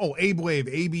get time. Oh, ABEWAVE,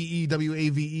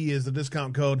 ABEWAVE is the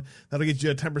discount code. That'll get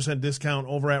you a 10% discount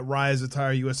over at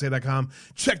riseattireusa.com.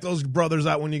 Check those brothers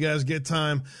out when you guys get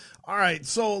time. All right,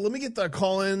 so let me get the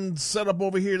call-in set up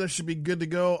over here. That should be good to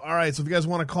go. All right, so if you guys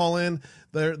want to call in,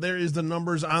 there is the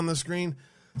numbers on the screen.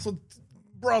 So,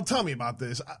 bro, tell me about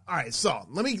this. All right, so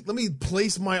let me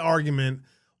place my argument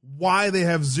why they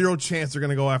have zero chance they're going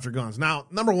to go after guns. Now,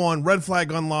 number one, red flag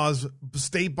gun laws,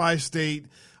 state by state,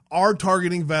 are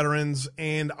targeting veterans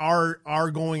and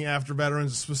are going after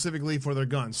veterans specifically for their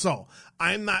guns. So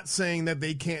I'm not saying that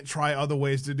they can't try other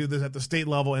ways to do this at the state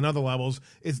level and other levels.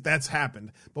 That's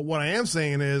happened. But what I am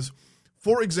saying is,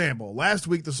 for example, last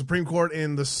week the Supreme Court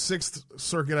in the Sixth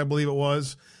Circuit, I believe it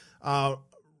was,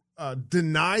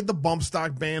 denied the bump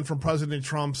stock ban from President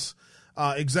Trump's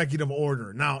executive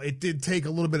order. Now, it did take a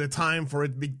little bit of time for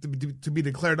it to be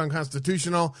declared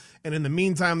unconstitutional, and in the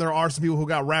meantime, there are some people who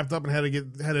got wrapped up and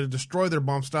had to destroy their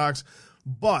bump stocks.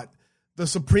 But the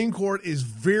Supreme Court is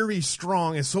very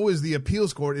strong, and so is the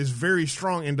appeals court, is very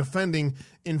strong in defending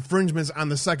infringements on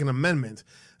the Second Amendment.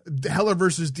 Heller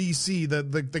versus D.C.,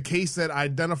 the case that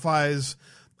identifies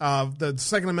the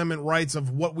Second Amendment rights of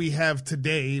what we have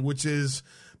today, which is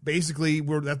basically,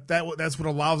 that's what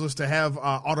allows us to have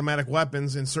automatic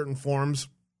weapons in certain forms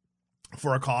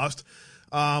for a cost.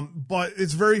 But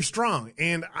it's very strong.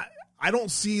 And I don't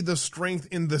see the strength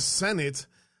in the Senate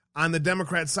on the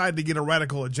Democrat side to get a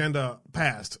radical agenda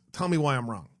passed. Tell me why I'm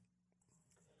wrong.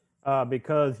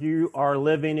 Because you are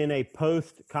living in a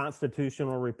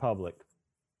post-constitutional republic.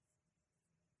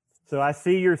 So I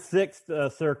see your Sixth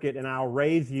Circuit, and I'll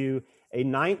raise you a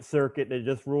Ninth Circuit that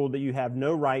just ruled that you have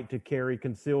no right to carry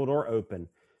concealed or open.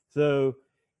 So,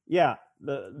 yeah,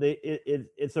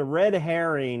 it's a red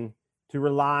herring to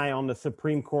rely on the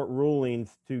Supreme Court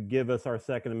rulings to give us our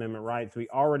Second Amendment rights. We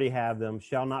already have them.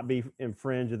 Shall not be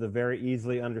infringed is a very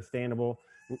easily understandable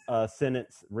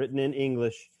sentence written in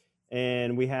English.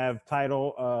 And we have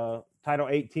Title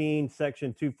 18,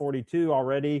 Section 242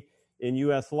 already in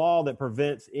U.S. law that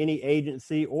prevents any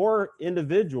agency or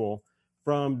individual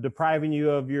from depriving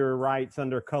you of your rights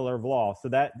under color of law. So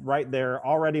that right there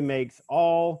already makes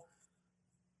all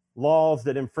laws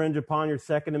that infringe upon your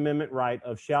Second Amendment right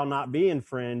of shall not be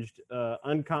infringed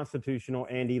unconstitutional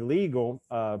and illegal,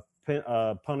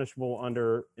 punishable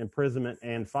under imprisonment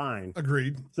and fine.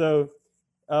 Agreed. So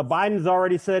Biden's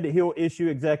already said that he'll issue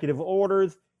executive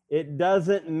orders. It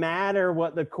doesn't matter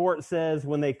what the court says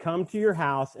when they come to your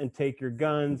house and take your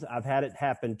guns. I've had it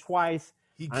happen twice.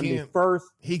 He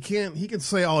can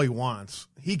say all he wants.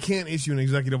 He can't issue an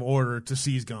executive order to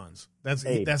seize guns.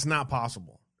 That's not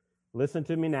possible. Listen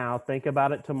to me now. Think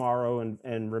about it tomorrow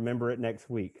and remember it next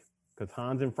week, because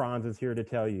Hans and Franz is here to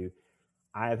tell you.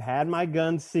 I have had my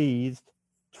guns seized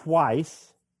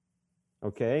twice,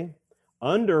 okay,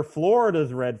 under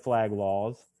Florida's red flag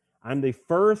laws. I'm the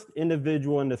first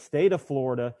individual in the state of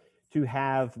Florida to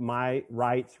have my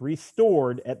rights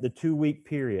restored at the 2-week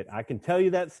period. I can tell you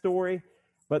that story.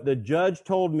 But the judge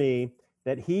told me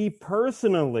that he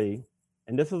personally,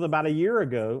 and this was about a year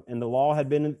ago, and the law had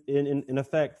been in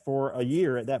effect for a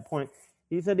year at that point,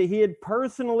 he said that he had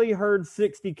personally heard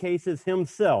 60 cases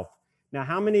himself. Now,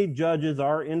 how many judges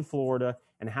are in Florida,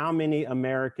 and how many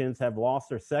Americans have lost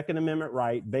their Second Amendment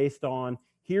right based on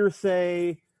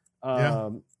hearsay,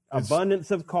 abundance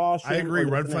of caution? I agree.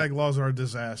 Red flag laws are a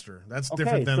disaster. That's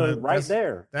different than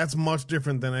That's much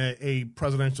different than a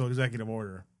presidential executive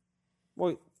order.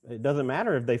 Well, it doesn't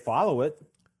matter if they follow it.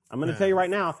 I'm going to tell you right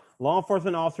now, law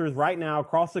enforcement officers right now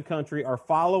across the country are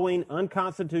following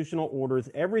unconstitutional orders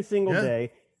every single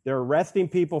day. They're arresting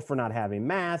people for not having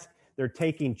masks. They're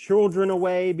taking children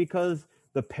away because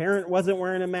the parent wasn't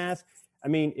wearing a mask. I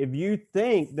mean, if you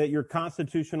think that your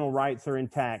constitutional rights are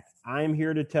intact, I am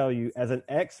here to tell you, as an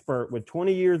expert with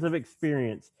 20 years of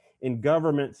experience in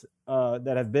governments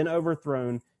that have been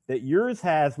overthrown, that yours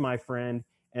has, my friend.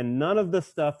 And none of the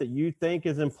stuff that you think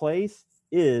is in place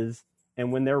is.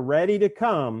 And when they're ready to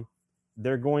come,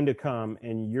 they're going to come.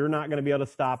 And you're not going to be able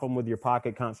to stop them with your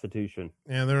pocket constitution.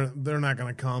 Yeah, they're not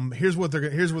going to come. Here's what they're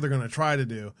going to try to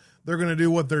do. They're going to do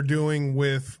what they're doing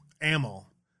with ammo.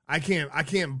 I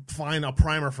can't find a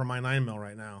primer for my 9mm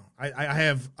right now. I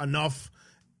have enough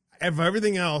of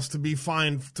everything else to be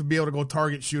fine to be able to go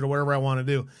target shoot or whatever I want to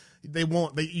do.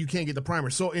 You can't get the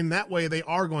primer. So in that way, they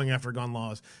are going after gun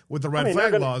laws. With the red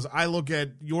flag laws, I look at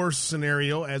your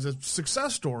scenario as a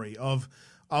success story of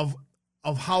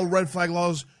how red flag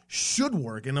laws should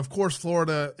work. And of course,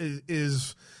 Florida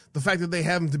is The fact that they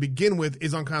have them to begin with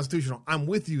is unconstitutional. I'm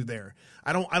with you there.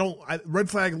 Red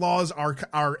flag laws are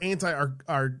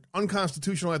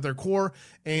unconstitutional at their core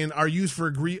and are used for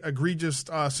egregious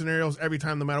scenarios every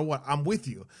time, no matter what. I'm with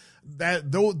you.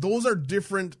 Those are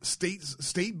different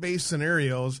state-based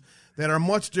scenarios that are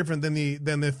much different than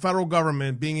the federal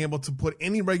government being able to put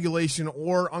any regulation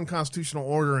or unconstitutional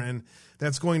order in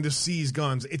that's going to seize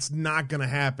guns. It's not going to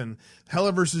happen.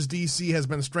 Heller versus D.C. has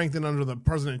been strengthened under the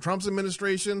President Trump's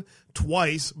administration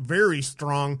twice, very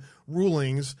strong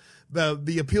rulings.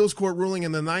 The appeals court ruling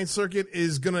in the Ninth Circuit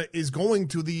is going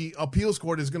to the appeals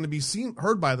court is going to be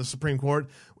heard by the Supreme Court,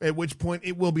 at which point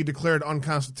it will be declared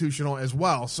unconstitutional as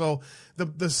well. So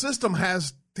the system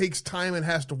takes time and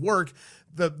has to work.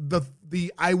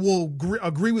 I will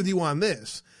agree with you on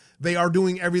this. They are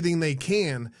doing everything they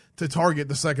can to target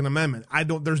the Second Amendment.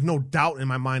 There's no doubt in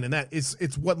my mind in that.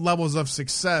 It's what levels of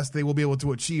success they will be able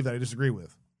to achieve that I disagree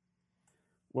with.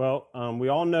 Well, we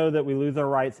all know that we lose our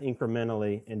rights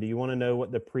incrementally. And do you want to know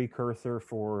what the precursor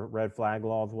for red flag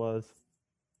laws was?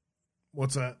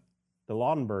 What's that? The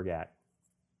Laudenberg Act.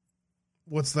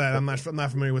 What's that? I'm not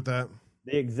familiar with that.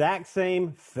 The exact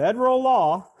same federal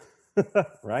law,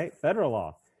 right? Federal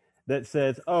law that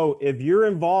says, if you're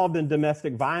involved in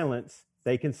domestic violence,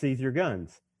 they can seize your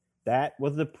guns. That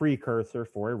was the precursor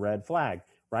for a red flag,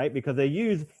 right? Because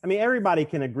everybody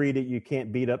can agree that you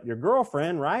can't beat up your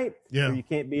girlfriend, right? Yeah. Or you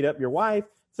can't beat up your wife.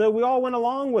 So we all went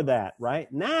along with that,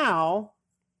 right? Now,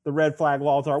 the red flag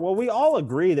laws are, we all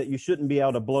agree that you shouldn't be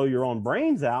able to blow your own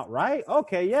brains out, right?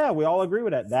 Okay, yeah, we all agree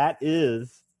with that. That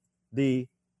is the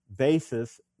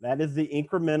basis. That is the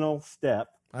incremental step.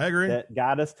 I agree. That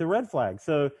got us to red flag.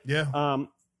 So yeah,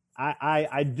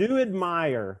 I do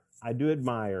admire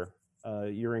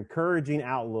your encouraging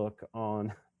outlook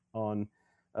on how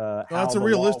that's a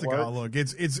realistic outlook.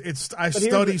 I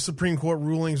study Supreme Court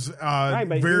rulings very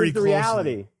closely. The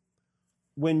reality.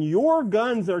 When your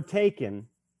guns are taken,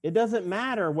 it doesn't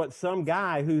matter what some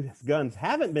guy whose guns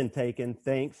haven't been taken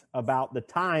thinks about the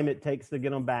time it takes to get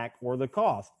them back or the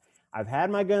cost. I've had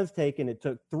my guns taken. It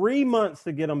took 3 months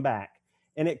to get them back,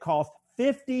 and it cost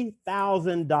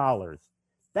 $50,000.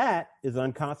 That is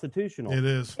unconstitutional. It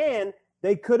is. And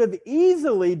they could have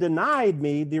easily denied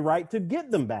me the right to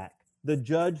get them back. The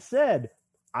judge said,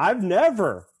 I've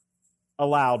never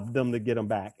allowed them to get them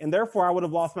back, and therefore I would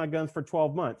have lost my guns for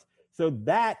 12 months. So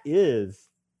that is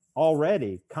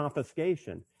already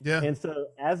confiscation. Yeah. And so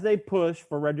as they push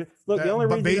for the only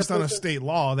reason, but based on a state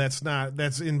law, that's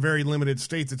in very limited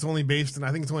states. It's only based in,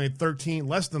 I think it's only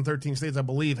less than 13 states, I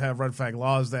believe, have red flag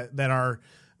laws that are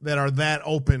that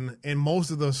open, and most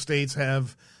of those states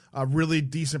have really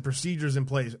decent procedures in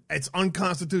place. It's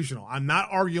unconstitutional. I'm not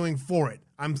arguing for it.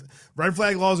 Red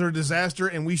flag laws are a disaster,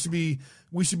 and we should be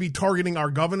targeting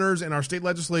our governors and our state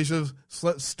legislatures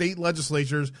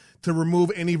to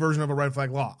remove any version of a red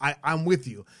flag law. I'm with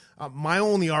you. My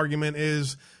only argument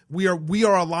is we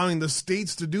are allowing the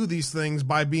states to do these things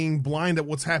by being blind at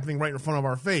what's happening right in front of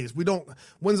our face. We don't.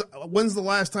 When's the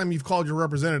last time you've called your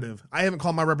representative? I haven't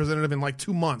called my representative in like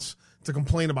 2 months to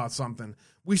complain about something.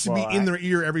 We should be in their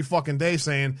ear every fucking day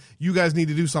saying, you guys need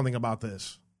to do something about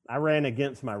this. I ran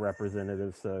against my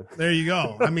representative, so there you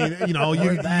go. I mean, you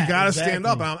got to stand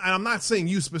up. And I'm not saying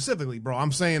you specifically, bro.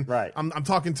 I'm saying, right. I'm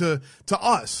talking to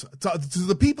us, to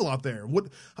the people out there.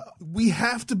 We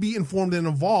have to be informed and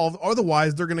involved.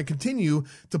 Otherwise, they're going to continue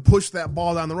to push that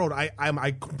ball down the road.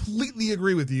 I completely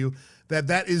agree with you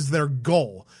that is their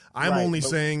goal. I'm only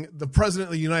saying the president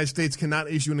of the United States cannot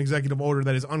issue an executive order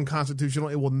that is unconstitutional.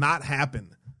 It will not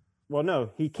happen. Well,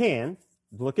 no, he can.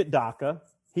 Look at DACA.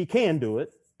 He can do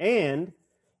it. And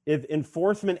if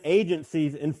enforcement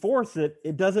agencies enforce it,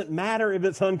 it doesn't matter if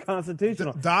it's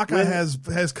unconstitutional. DACA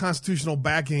has constitutional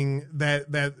backing that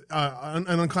an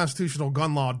unconstitutional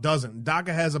gun law doesn't. DACA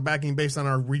has a backing based on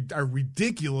our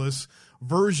ridiculous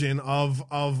version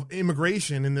of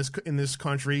immigration in this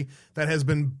country that has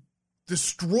been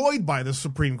destroyed by the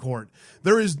Supreme Court.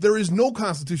 There is no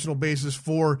constitutional basis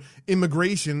for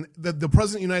immigration. The President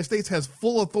of the United States has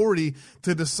full authority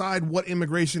to decide what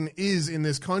immigration is in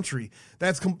this country.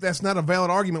 That's not a valid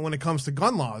argument when it comes to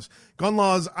gun laws. Gun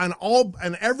laws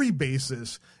on every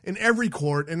basis, in every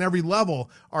court, and every level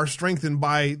are strengthened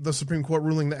by the Supreme Court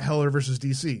ruling that Heller versus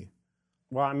D.C.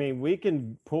 Well, I mean, we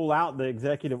can pull out the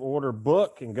executive order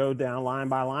book and go down line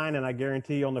by line, and I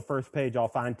guarantee you on the first page I'll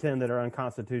find 10 that are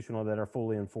unconstitutional that are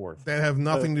fully enforced. That have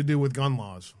nothing to do with gun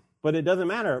laws. But it doesn't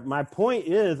matter. My point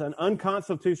is an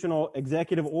unconstitutional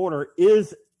executive order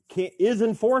is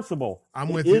enforceable.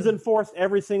 It is enforced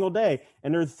every single day,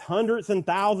 and there's hundreds and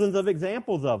thousands of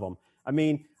examples of them. I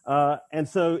mean, and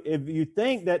so if you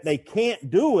think that they can't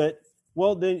do it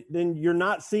Well, then you're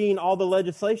not seeing all the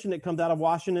legislation that comes out of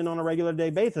Washington on a regular day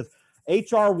basis.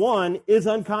 H.R. 1 is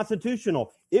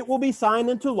unconstitutional. It will be signed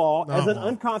into law as an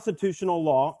unconstitutional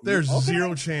law. There's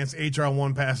zero chance H.R.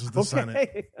 1 passes the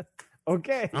Senate.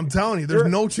 Okay. I'm telling you,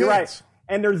 there's no chance. Right.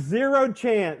 And there's zero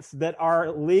chance that our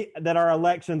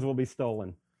elections will be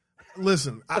stolen.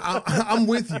 Listen, I'm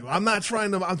with you. I'm not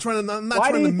trying to. Why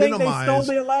do you think they stole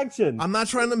the election? I'm not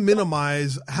trying to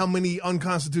minimize how many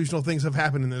unconstitutional things have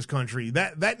happened in this country.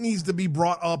 That needs to be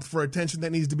brought up for attention.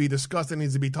 That needs to be discussed. That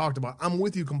needs to be talked about. I'm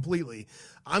with you completely.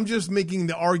 I'm just making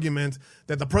the argument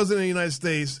that the president of the United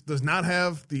States does not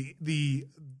have the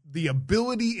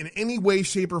ability in any way,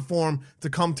 shape, or form to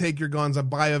come take your guns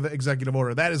by an executive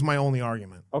order. That is my only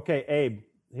argument. Okay, Abe.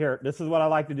 Here, this is what I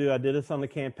like to do. I did this on the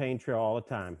campaign trail all the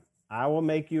time. I will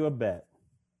make you a bet.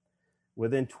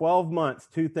 Within 12 months,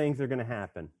 two things are going to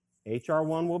happen. H.R.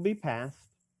 1 will be passed,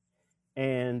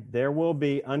 and there will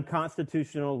be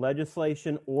unconstitutional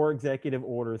legislation or executive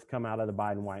orders come out of the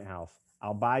Biden White House.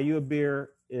 I'll buy you a beer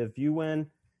if you win.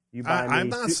 You buy me I'm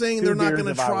not saying they're not going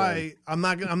to try. I'm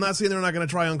not saying they're not going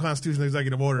to try unconstitutional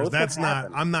executive orders.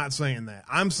 I'm not saying that.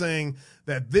 I'm saying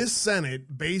that this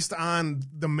Senate, based on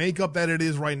the makeup that it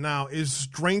is right now, is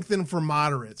strengthened for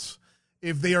moderates.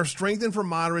 If they are strengthened for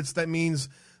moderates, that means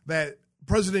that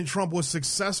President Trump was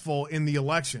successful in the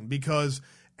election because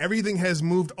everything has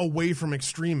moved away from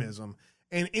extremism.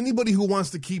 And anybody who wants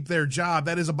to keep their job,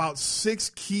 that is about 6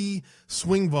 key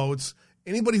swing votes.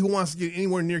 Anybody who wants to get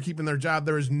anywhere near keeping their job,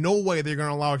 there is no way they're going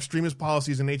to allow extremist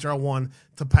policies in H.R. 1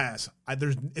 to pass.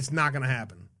 It's not going to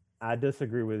happen. I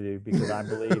disagree with you because I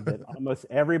believe that almost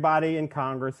everybody in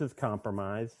Congress is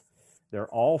compromised. They're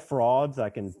all frauds.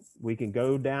 We can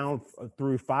go down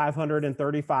through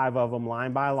 535 of them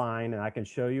line by line, and I can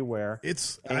show you where.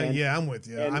 I'm with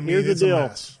you. I mean, here's it's the deal. A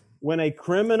mess. When a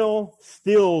criminal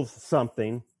steals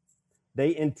something,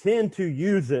 they intend to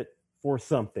use it for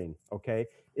something, okay?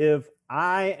 If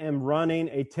I am running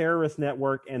a terrorist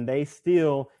network and they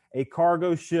steal a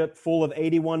cargo ship full of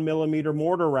 81 millimeter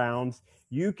mortar rounds,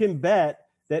 you can bet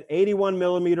that 81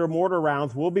 millimeter mortar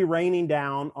rounds will be raining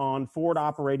down on forward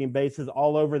operating bases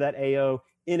all over that AO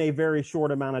in a very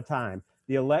short amount of time.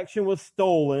 The election was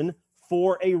stolen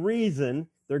for a reason.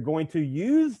 They're going to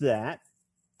use that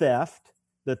theft,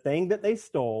 the thing that they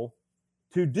stole,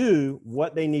 to do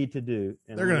what they need to do.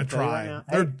 And they're going to try.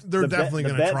 They're definitely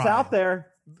going to try. The bet's out there.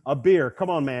 A beer. Come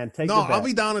on, man. Take the bet. I'll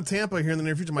be down in Tampa here in the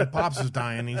near future. My pops is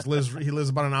dying. He lives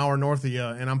about an hour north of you,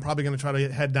 and I'm probably going to try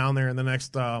to head down there in the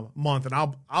next month, and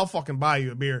I'll fucking buy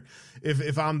you a beer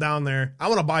if I'm down there. I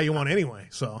want to buy you one anyway.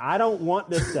 So I don't want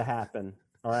this to happen.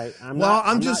 All right.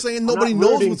 I'm just saying nobody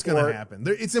knows what's going to happen.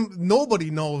 Nobody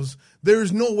knows.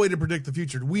 There's no way to predict the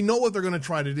future. We know what they're going to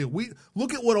try to do.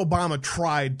 Look at what Obama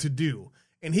tried to do.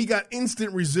 And he got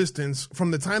instant resistance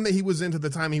from the time that he was in to the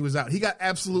time he was out. He got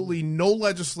absolutely no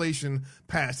legislation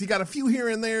passed. He got a few here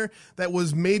and there that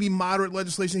was maybe moderate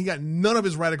legislation. He got none of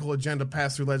his radical agenda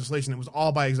passed through legislation. It was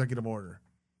all by executive order.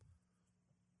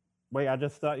 Wait, I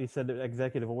just thought you said that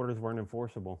executive orders weren't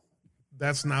enforceable.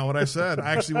 That's not what I said.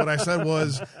 Actually, what I said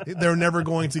was they're never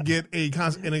going to get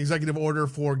an executive order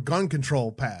for gun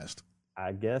control passed.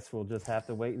 I guess we'll just have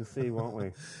to wait and see, won't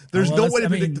we? There's no way to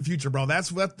predict the future, bro.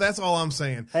 That's all I'm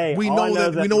saying. Hey, we know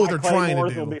what they're trying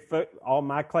to do. All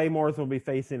my claymores will be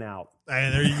facing out.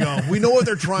 And there you go. We know what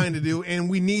they're trying to do, and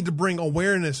we need to bring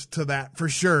awareness to that for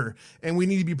sure. And we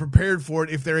need to be prepared for it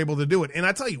if they're able to do it. And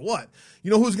I tell you what, you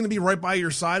know who's going to be right by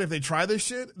your side if they try this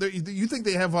shit? You think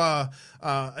they have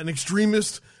an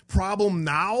extremist problem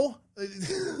now?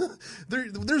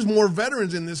 There's more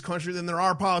veterans in this country than there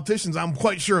are politicians. I'm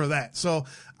quite sure of that. So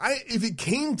if it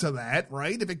came to that,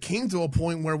 right? If it came to a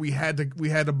point where we had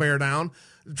to bear down,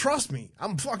 trust me,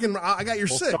 I got your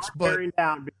six. But bearing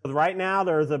down because right now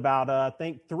there's about I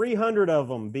think 300 of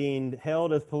them being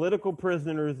held as political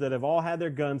prisoners that have all had their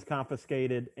guns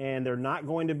confiscated, and they're not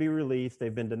going to be released.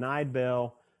 They've been denied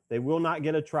bail. They will not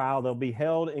get a trial. They'll be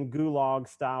held in gulag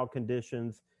style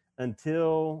conditions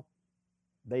until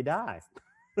they die.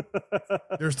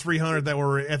 There's 300 that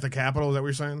were at the Capitol. Is that what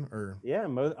you're saying? Or yeah,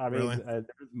 most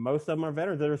of them are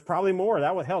veterans. There's probably more.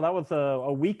 That was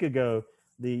a week ago.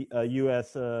 The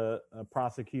U.S.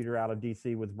 prosecutor out of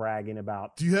D.C. was bragging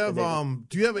about. Do you have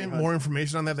any more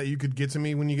information on that you could get to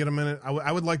me when you get a minute?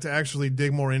 I would like to actually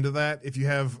dig more into that. If you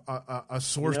have a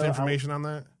sourced information on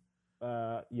that.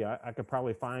 Yeah, I could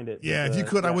probably find it. Yeah, if you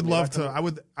could, I would love to. I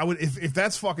would. If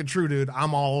that's fucking true, dude,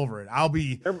 I'm all over it. I'll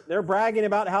be. They're bragging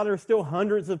about how there's still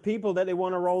hundreds of people that they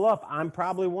want to roll up. I'm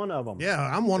probably one of them. Yeah,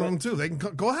 I'm one of them too. They can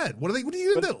go ahead. What are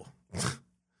you gonna do?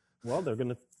 Well, they're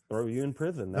gonna throw you in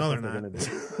prison. That's No, what they're they're not.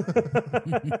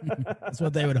 going to do. That's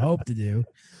what they would hope to do.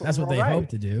 That's what they hope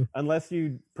to do. Unless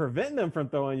you prevent them from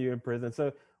throwing you in prison.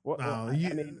 So,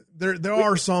 there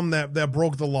are some that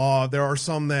broke the law. There are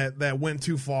some that went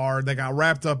too far, that got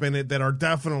wrapped up in it, that are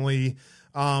definitely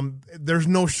there's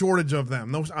no shortage of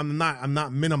them. No, I'm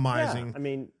not minimizing. Yeah, I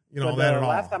mean, that at all.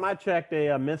 Last time I checked,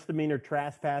 a misdemeanor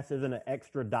trespass isn't an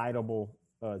extraditable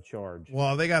charge.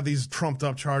 Well, they got these trumped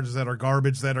up charges that are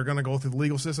garbage that are going to go through the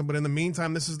legal system. But in the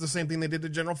meantime, this is the same thing they did to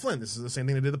General Flynn. This is the same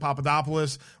thing they did to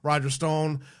Papadopoulos, Roger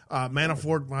Stone,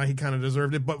 Manafort. Well, he kind of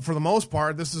deserved it, but for the most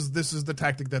part, this is the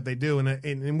tactic that they do,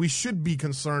 and we should be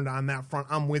concerned on that front.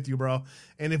 I'm with you, bro.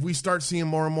 And if we start seeing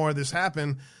more and more of this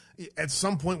happen, at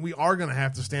some point we are going to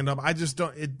have to stand up. I just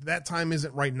don't. That time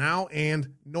isn't right now,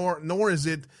 and nor is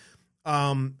it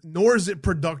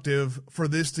productive for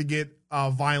this to get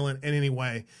violent in any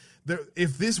way.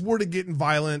 If this were to get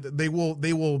violent, they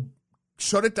will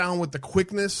shut it down with the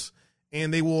quickness,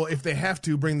 and they will, if they have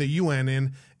to, bring the UN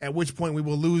in, at which point we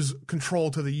will lose control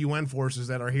to the UN forces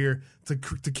that are here to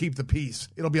keep the peace.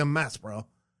 It'll be a mess, bro.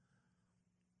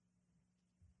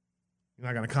 You're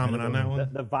not going to comment on that one?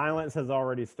 The violence has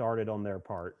already started on their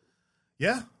part.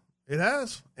 Yeah, it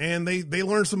has. And they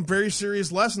learned some very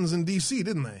serious lessons in D.C.,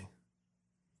 didn't they?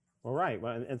 Well, right.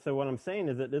 And so what I'm saying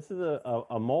is that this is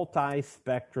a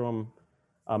multi-spectrum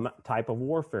type of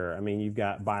warfare. I mean, you've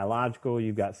got biological,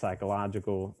 you've got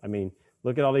psychological. I mean,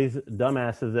 look at all these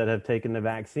dumbasses that have taken the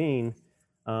vaccine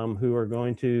who are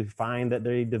going to find that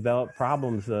they develop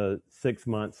problems 6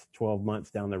 months, 12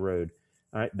 months down the road.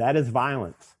 All right. That is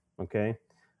violence. Okay.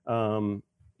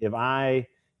 If I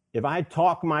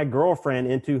talk my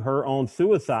girlfriend into her own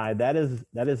suicide, that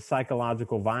is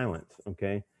psychological violence.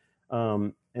 Okay.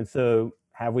 And so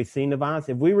have we seen the violence?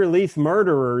 If we release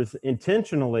murderers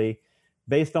intentionally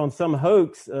based on some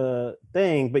hoax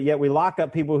thing, but yet we lock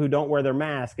up people who don't wear their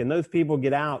mask, and those people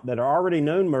get out that are already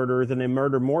known murderers and they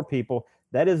murder more people,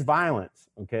 that is violence.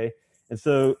 Okay. And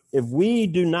so if we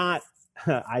do not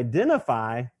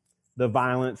identify the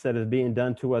violence that is being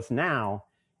done to us now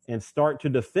and start to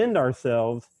defend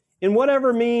ourselves in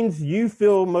whatever means you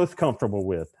feel most comfortable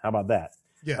with, how about that?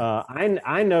 Yeah.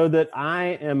 I know that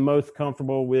I am most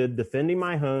comfortable with defending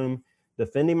my home,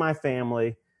 defending my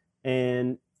family.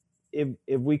 And if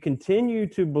we continue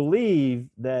to believe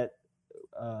that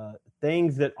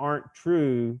things that aren't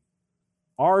true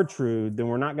are true, then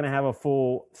we're not going to have a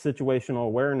full situational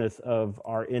awareness of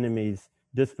our enemy's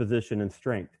disposition and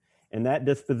strength. And that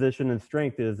disposition and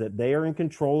strength is that they are in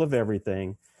control of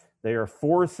everything. They are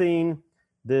forcing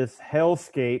this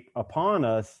hellscape upon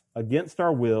us against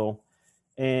our will.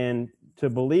 And to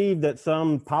believe that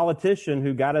some politician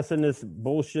who got us in this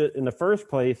bullshit in the first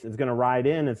place is going to ride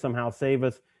in and somehow save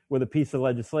us with a piece of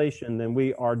legislation, then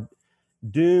we are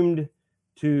doomed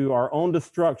to our own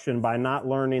destruction by not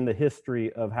learning the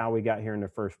history of how we got here in the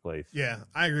first place. Yeah,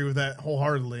 I agree with that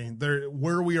wholeheartedly.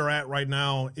 Where we are at right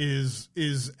now is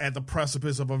at the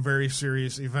precipice of a very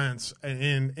serious event.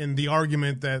 And the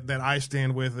argument that I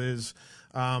stand with is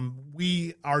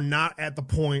we are not at the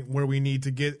point where we need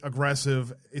to get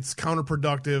aggressive. It's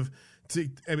counterproductive.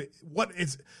 The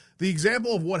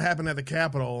example of what happened at the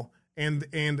Capitol and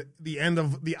the end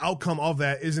of the outcome of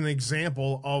that is an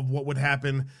example of what would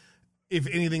happen if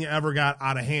anything ever got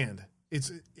out of hand. It's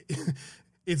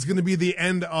going to be the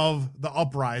end of the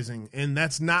uprising, and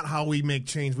that's not how we make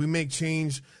change. We make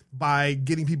change by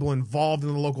getting people involved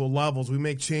in the local levels. We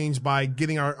make change by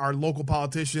getting our local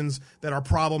politicians that are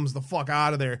problems the fuck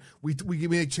out of there. We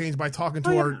make change by talking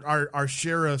to our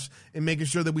sheriffs and making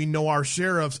sure that we know our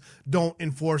sheriffs don't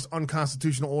enforce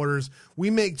unconstitutional orders. We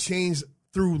make change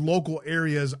through local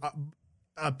areas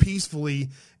peacefully,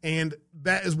 and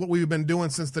that is what we've been doing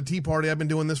since the Tea Party. I've been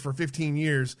doing this for 15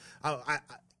 years.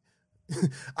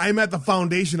 I'm at the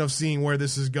foundation of seeing where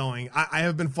this is going. I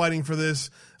have been fighting for this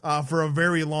for a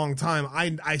very long time.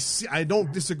 I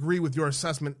don't disagree with your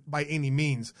assessment by any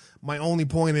means. My only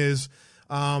point is,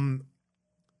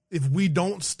 if we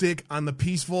don't stick on the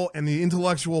peaceful and the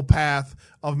intellectual path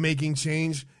of making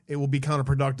change, it will be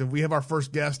counterproductive. We have our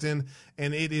first guest in,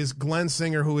 and it is Glenn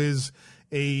Singer, who is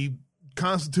a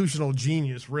constitutional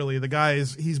genius, really. The guy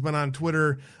he's been on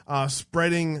Twitter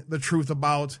spreading the truth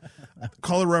about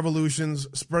color revolutions,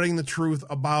 spreading the truth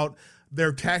about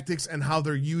their tactics and how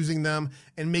they're using them,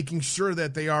 and making sure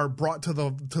that they are brought to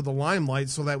the limelight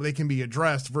so that they can be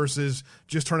addressed versus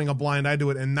just turning a blind eye to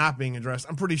it and not being addressed.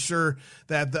 I'm pretty sure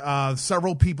that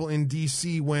several people in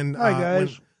DC when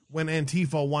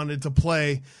Antifa wanted to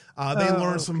play, they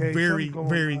learned some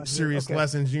very serious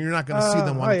lessons, and you're not going to see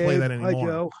them want to play that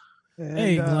anymore.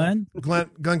 Hey, Glenn. Glenn,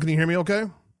 can you hear me okay?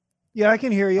 Yeah, I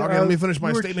can hear you. Okay, let me finish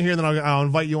my statement here, and then I'll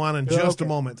invite you on in just a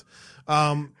moment.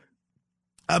 I'm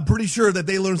pretty sure that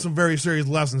they learned some very serious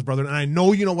lessons, brother, and I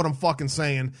know you know what I'm fucking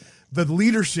saying. The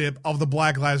leadership of the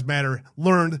Black Lives Matter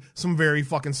learned some very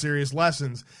fucking serious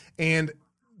lessons, and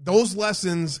those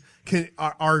lessons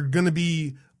are going to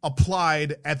be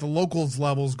applied at the locals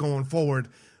levels going forward.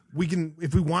 We can,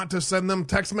 if we want to send them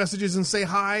text messages and say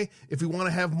hi, if we want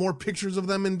to have more pictures of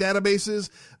them in databases,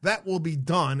 that will be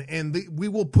done, and we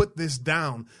will put this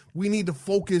down. We need to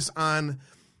focus on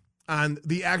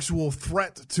the actual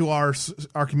threat to our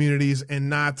communities and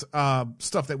not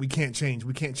stuff that we can't change.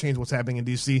 We can't change what's happening in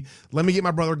D.C. Let me get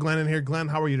my brother Glenn in here. Glenn,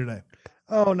 how are you today?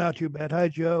 Oh, not too bad. Hi,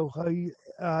 Joe.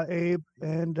 Hi, Abe.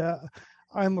 And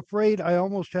I'm afraid I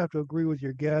almost have to agree with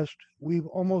your guest. We've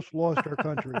almost lost our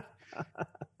country.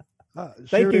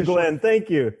 Thank you, Glenn. Thank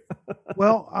you.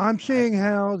 Well, I'm seeing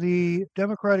how the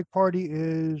Democratic Party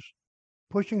is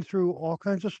pushing through all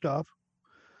kinds of stuff.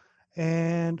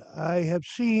 And I have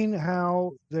seen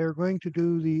how they're going to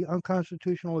do the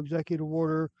unconstitutional executive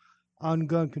order on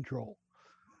gun control.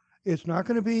 It's not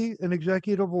going to be an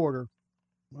executive order.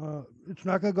 It's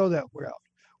not going to go that route.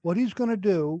 What he's going to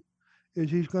do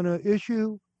is he's going to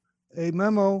issue a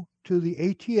memo to the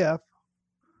ATF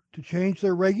to change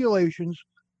their regulations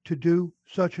to do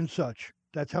such and such.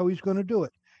 That's how he's going to do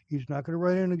it. He's not going to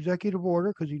write an executive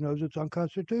order because he knows it's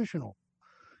unconstitutional.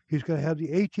 He's going to have the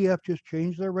ATF just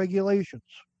change their regulations.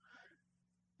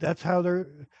 That's how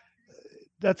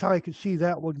I could see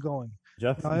that one going.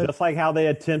 Just like how they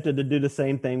attempted to do the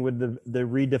same thing with the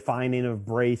redefining of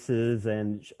braces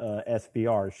and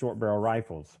SBRs, short barrel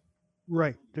rifles.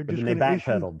 Right. They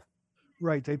backpedaled.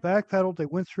 Right. They backpedaled. They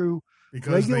went through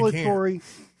regulatory.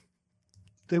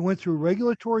 They went through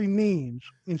regulatory means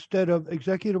instead of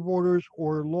executive orders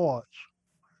or laws.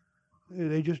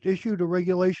 They just issued a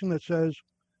regulation that says,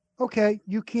 okay,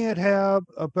 you can't have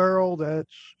a barrel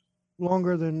that's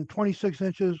longer than 26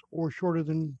 inches or shorter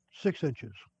than 6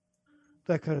 inches,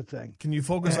 that kind of thing. Can you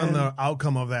focus on the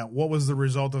outcome of that? What was the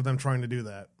result of them trying to do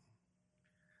that?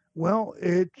 Well,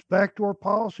 it's backdoor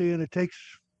policy, and it takes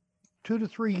 2 to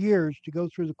 3 years to go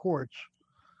through the courts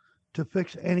to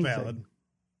fix anything. Valid.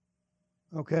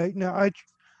 Okay, now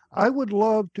I would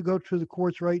love to go to the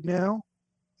courts right now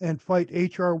and fight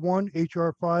H.R. 1,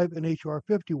 H.R. 5, and H.R.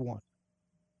 51.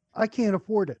 I can't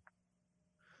afford it.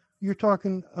 You're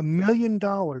talking $1 million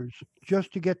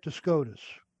just to get to SCOTUS.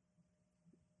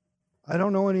 I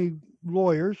don't know any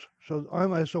lawyers, so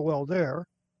I'm SOL there.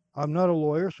 I'm not a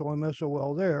lawyer, so I'm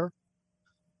SOL there.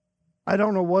 I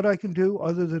don't know what I can do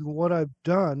other than what I've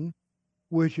done,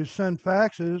 which is send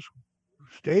faxes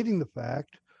stating the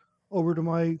fact over to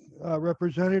my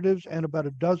representatives and about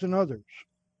a dozen others.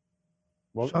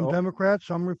 Well, some Democrats,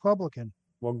 some Republican.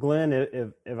 Well, Glenn,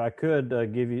 if I could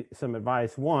give you some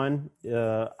advice, one,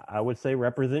 I would say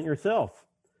represent yourself.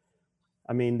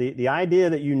 I mean, the idea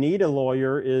that you need a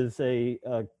lawyer is a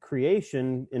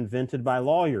creation invented by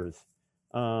lawyers.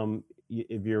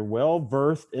 If you're well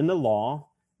versed in the law,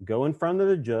 go in front of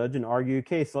the judge and argue a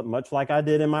case, much like I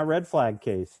did in my red flag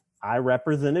case. I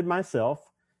represented myself,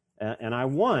 and I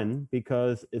won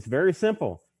because it's very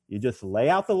simple. You just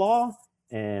lay out the law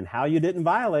and how you didn't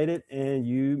violate it,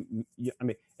 and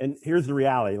and here's the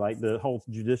reality, like the whole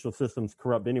judicial system's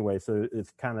corrupt anyway, so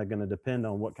it's kind of going to depend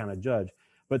on what kind of judge.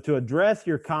 But to address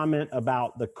your comment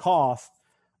about the cost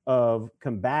of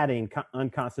combating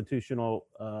unconstitutional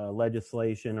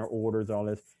legislation or orders, all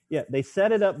this, yeah, they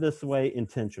set it up this way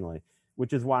intentionally,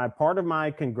 which is why part of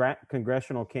my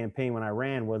congressional campaign when I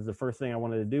ran was the first thing I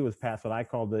wanted to do was pass what I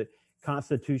call the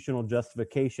Constitutional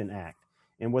Justification Act.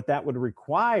 And what that would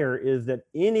require is that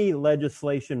any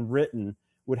legislation written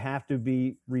would have to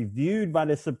be reviewed by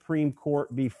the Supreme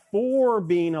Court before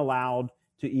being allowed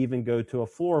to even go to a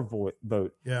floor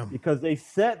vote. Yeah. Because they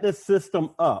set the system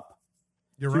up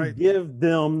to give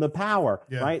them the power,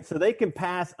 right? So they can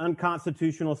pass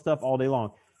unconstitutional stuff all day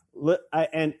long.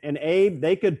 And Abe,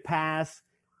 they could pass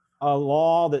a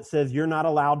law that says you're not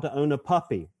allowed to own a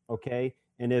puppy, okay?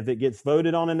 And if it gets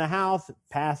voted on in the House,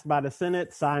 passed by the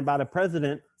Senate, signed by the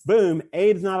president, boom,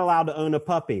 Abe's not allowed to own a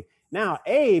puppy. Now,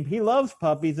 Abe, he loves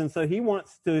puppies, and so he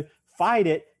wants to fight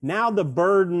it. Now the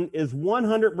burden is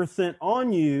 100%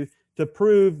 on you to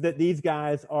prove that these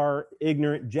guys are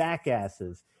ignorant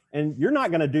jackasses. And you're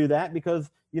not going to do that because,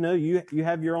 you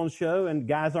have your own show and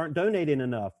guys aren't donating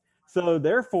enough. So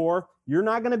therefore, you're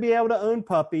not going to be able to own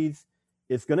puppies.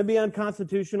 It's going to be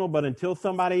unconstitutional, but until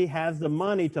somebody has the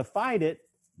money to fight it,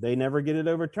 they never get it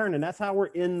overturned. And that's how we're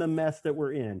in the mess that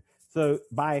we're in. So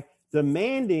by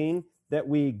demanding that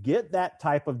we get that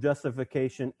type of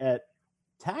justification at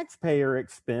taxpayer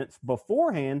expense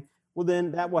beforehand, well,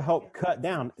 then that will help cut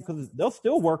down, because they'll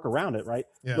still work around it, right?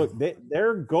 Yeah. Look,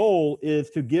 their goal is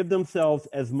to give themselves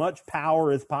as much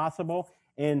power as possible,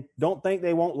 and don't think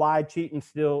they won't lie, cheat, and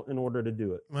steal in order to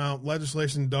do it. Well,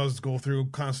 legislation does go through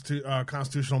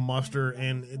constitutional muster,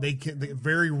 and they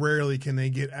very rarely can they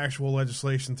get actual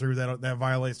legislation through that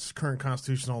violates current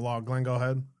constitutional law. Glenn, go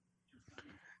ahead.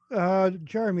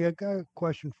 Jeremy, I got a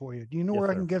question for you. Do you know where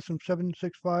I can get some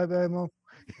 7.65 ammo?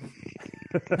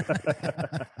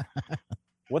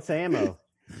 What's ammo?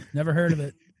 Never heard of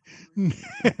it.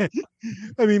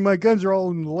 I mean, my guns are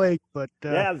all in the lake, but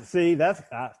yeah, see, that's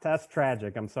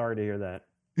tragic. I'm sorry to hear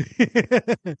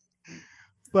that.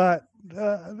 But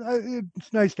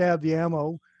it's nice to have the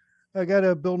ammo. I got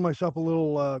to build myself a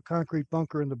little concrete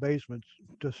bunker in the basement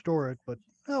to store it, but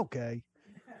okay.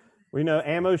 We know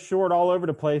ammo's short all over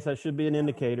the place. That should be an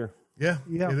indicator. Yeah,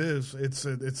 it is. It's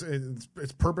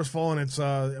purposeful, and it's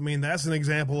I mean, that's an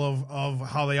example of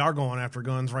how they are going after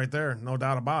guns right there, no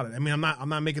doubt about it. I mean, I'm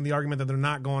not making the argument that they're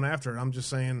not going after it. I'm just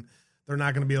saying they're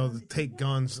not going to be able to take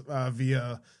guns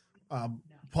via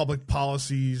public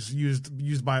policies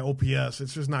used by OPS.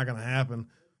 It's just not going to happen.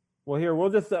 Well, here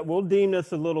we'll deem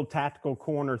this a little tactical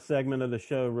corner segment of the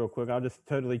show real quick. I'll just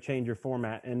totally change your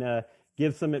format and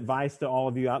give some advice to all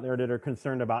of you out there that are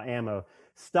concerned about ammo.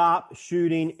 Stop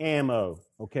shooting ammo,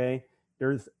 okay?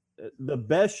 There's the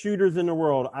best shooters in the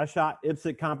world. I shot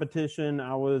IPSC competition.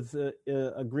 I was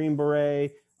a Green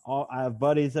Beret. I have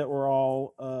buddies that were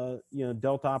all,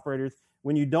 Delta operators.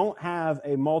 When you don't have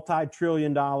a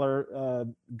multi-trillion-dollar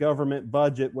government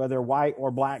budget, whether white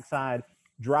or black side,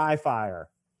 dry fire.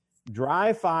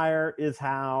 Dry fire is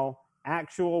how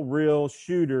actual real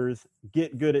shooters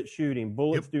get good at shooting.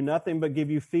 Bullets do nothing but give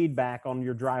you feedback on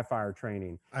your dry fire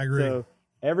training. I agree. So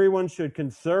everyone should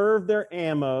conserve their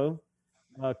ammo,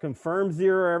 confirm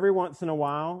zero every once in a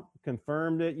while,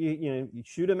 confirm that you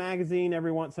shoot a magazine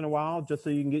every once in a while just so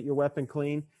you can get your weapon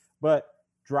clean. But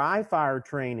dry fire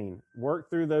training, work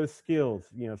through those skills.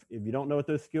 If you don't know what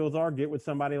those skills are, get with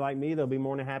somebody like me. They'll be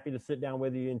more than happy to sit down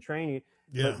with you and train you.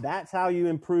 Yeah. But that's how you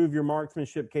improve your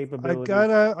marksmanship capability.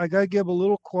 I gotta give a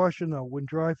little caution though. When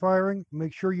dry firing,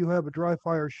 make sure you have a dry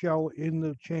fire shell in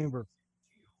the chamber.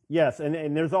 Yes,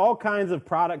 and there's all kinds of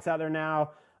products out there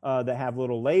now that have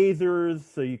little lasers,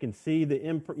 so you can see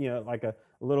like a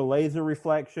little laser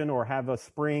reflection, or have a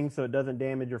spring so it doesn't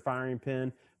damage your firing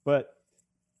pin. But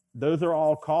those are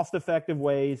all cost-effective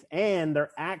ways, and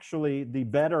they're actually the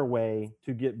better way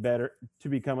to get better, to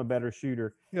become a better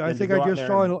shooter. Yeah, I think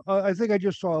I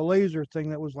just saw a laser thing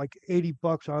that was like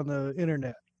 $80 on the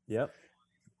internet. Yep.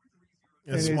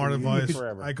 It's smart advice.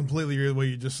 I completely agree with what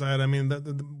you just said. I mean,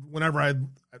 whenever I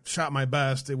shot my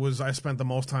best, I spent the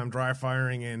most time dry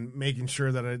firing and making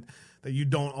sure that you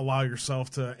don't allow yourself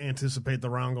to anticipate the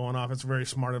round going off. It's very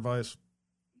smart advice.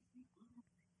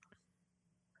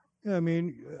 I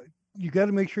mean, you got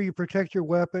to make sure you protect your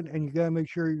weapon, and you got to make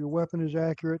sure your weapon is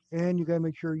accurate, and you got to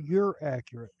make sure you're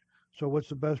accurate. So what's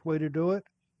the best way to do it?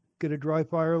 Get a dry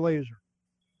fire laser.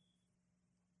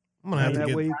 I'm gonna have to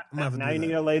get. Now you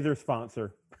need a laser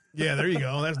sponsor. Yeah, there you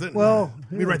go. That's the. Well,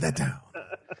 let me write that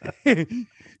down.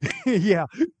 Yeah,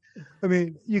 I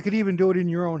mean, you could even do it in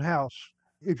your own house.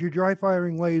 If you're dry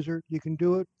firing laser, you can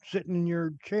do it sitting in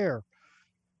your chair.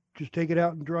 Just take it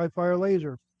out and dry fire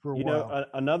laser for a while.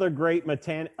 Another great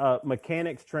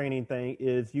mechanics training thing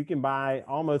is you can buy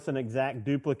almost an exact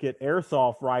duplicate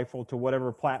airsoft rifle to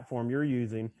whatever platform you're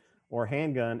using, or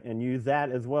handgun, and use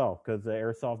that as well, because the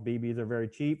airsoft BBs are very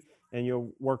cheap, and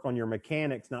you'll work on your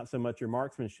mechanics, not so much your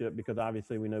marksmanship, because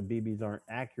obviously we know BBs aren't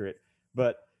accurate.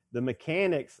 But the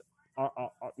mechanics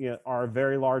are a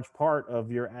very large part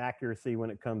of your accuracy when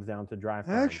it comes down to dry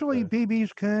firing. Actually,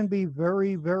 BBs can be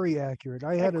very, very accurate.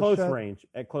 I had at close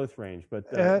range, but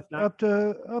up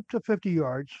to 50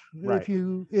 yards, right,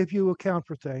 if you account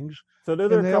for things. So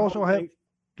they also have.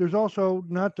 There's also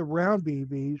not the round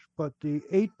BBs, but the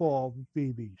 8-ball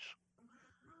BBs.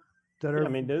 That are. I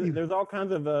mean, there's all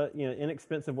kinds of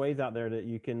inexpensive ways out there that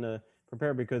you can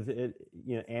prepare, because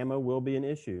ammo will be an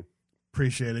issue.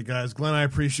 Appreciate it, guys. Glenn, I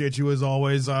appreciate you as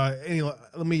always. Let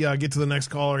me get to the next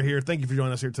caller here. Thank you for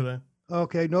joining us here today.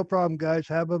 Okay, no problem, guys.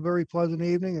 Have a very pleasant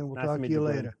evening, and we'll Nice talk to to meet you you,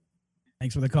 later. Glenn.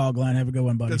 Thanks for the call, Glenn. Have a good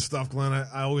one, buddy. Good stuff, Glenn.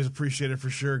 I always appreciate it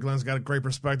for sure. Glenn's got a great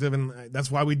perspective, and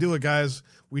that's why we do it, guys.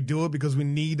 We do it because we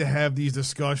need to have these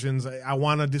discussions. I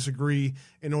want to disagree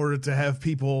in order to have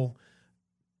people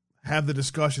have the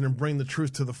discussion and bring the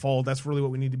truth to the fold. That's really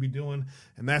what we need to be doing,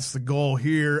 and that's the goal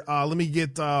here. Let me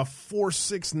get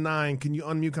 469. Can you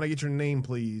unmute? Can I get your name,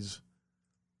 please?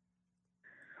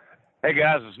 Hey,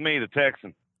 guys, it's me, the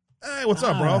Texan. Hey, what's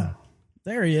up, bro?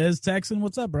 There he is, Texan.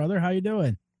 What's up, brother? How you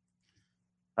doing?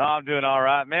 Oh, I'm doing all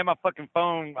right, man. My fucking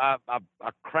phone, I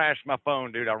crashed my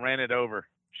phone, dude. I ran it over,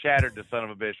 shattered the son of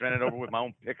a bitch, ran it over with my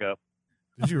own pickup.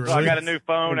 Did you really? So I got a new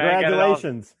phone.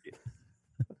 Congratulations.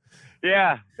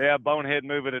 Yeah, bonehead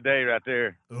move of the day right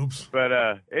there. Oops. But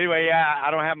anyway, yeah,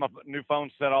 I don't have my new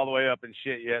phone set all the way up and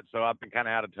shit yet, so I've been kind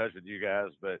of out of touch with you guys.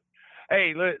 But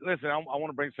hey, listen, I want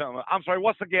to bring something up. I'm sorry,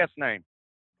 what's the guest name?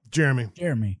 Jeremy.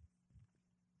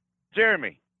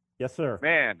 Jeremy. Yes, sir.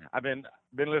 Man, I've been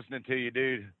listening to you,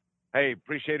 dude. Hey,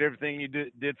 appreciate everything you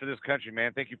did for this country,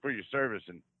 man. Thank you for your service.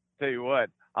 And tell you what,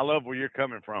 I love where you're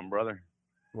coming from, brother.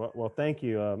 Well, thank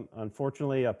you.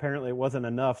 Unfortunately, apparently it wasn't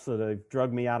enough, so they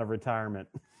drug me out of retirement.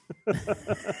 You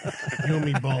and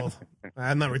me both.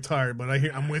 I'm not retired, but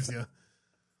I'm with you.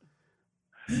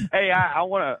 Hey, I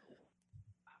want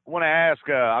to ask.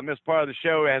 I missed part of the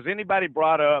show. Has anybody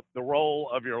brought up the role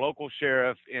of your local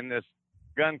sheriff in this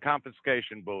gun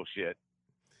confiscation bullshit?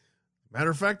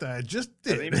 Matter of fact, I just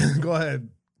did. Go ahead,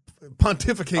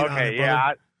 pontificate on it,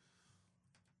 brother.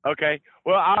 Okay.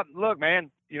 Well, look,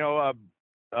 man. You know,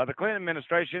 the Clinton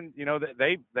administration, you know,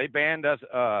 they banned us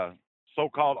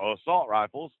so-called assault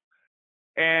rifles,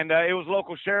 and it was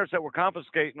local sheriffs that were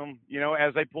confiscating them, you know,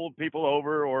 as they pulled people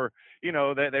over, or you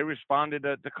know, they responded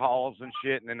to calls and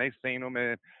shit, and then they seen them,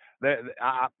 and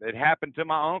it happened to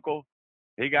my uncle.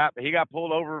 He got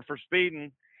pulled over for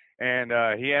speeding, and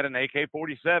he had an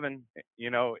AK-47, you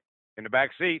know, in the back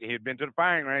seat. He had been to the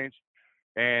firing range,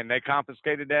 and they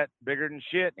confiscated that bigger than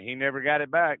shit, and he never got it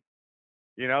back.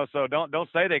 You know, so don't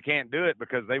say they can't do it,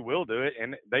 because they will do it,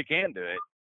 and they can do it.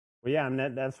 Well, yeah, I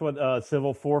mean, that's what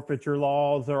civil forfeiture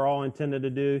laws are all intended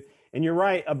to do. And you're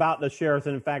right about the sheriffs.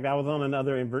 And in fact, I was on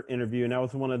another interview, and that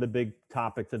was one of the big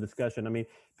topics of discussion. I mean,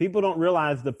 people don't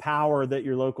realize the power that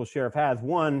your local sheriff has.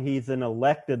 One, he's an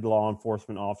elected law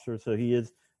enforcement officer, so he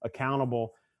is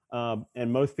accountable.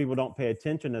 And most people don't pay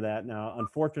attention to that. Now,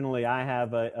 unfortunately, I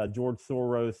have a George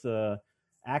Soros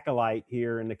acolyte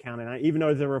here in the county. And even though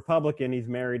he's a Republican, he's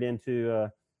married into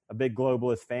a big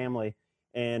globalist family.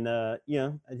 And, you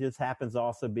know, it just happens to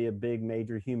also be a big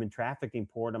major human trafficking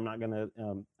port. I'm not going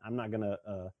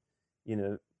to, you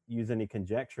know, use any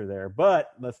conjecture there,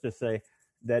 but let's just say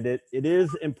that it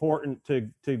is important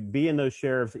to be in those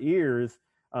sheriff's ears.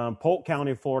 Polk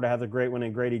County, Florida has a great one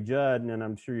in Grady Judd, and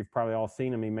I'm sure you've probably all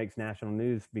seen him. He makes national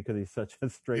news because he's such a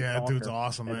straight talker. Yeah, dude's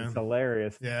awesome, man. It's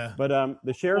hilarious. Yeah. But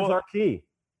the sheriffs are key.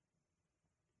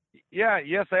 Yeah,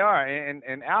 yes, they are.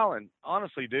 And Alan,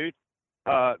 honestly, dude,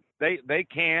 they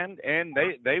can and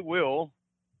they will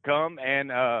come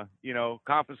and you know,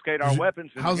 confiscate our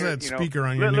weapons. And, how's that speaker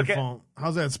on your new phone?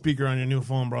 How's that speaker on your new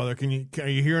phone, brother? Are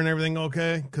you hearing everything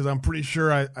okay? Because I'm pretty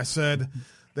sure I said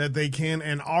that they can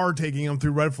and are taking them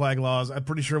through red flag laws. I'm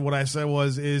pretty sure what I said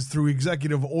is through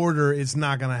executive order, it's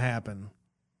not going to happen.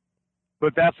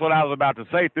 But that's what I was about to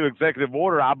say. Through executive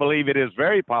order, I believe it is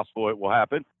very possible it will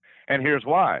happen. And here's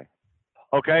why.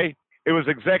 Okay? It was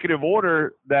executive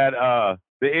order that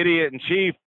the idiot in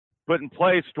chief put in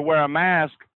place to wear a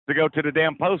mask to go to the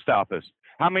damn post office.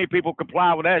 How many people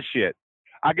comply with that shit?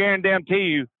 I guarantee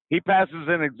you, he passes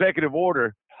an executive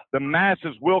order, the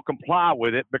masses will comply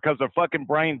with it because they're fucking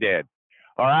brain dead.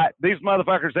 All right? These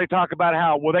motherfuckers, they talk about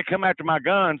how, well, they come after my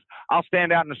guns. I'll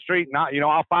stand out in the street and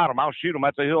I'll fight them. I'll shoot them.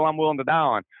 That's a hill I'm willing to die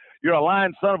on. You're a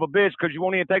lying son of a bitch because you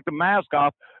won't even take the mask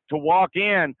off to walk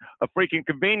in a freaking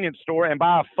convenience store and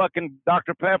buy a fucking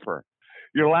Dr. Pepper.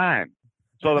 You're lying.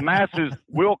 So the masses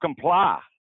will comply.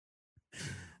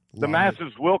 The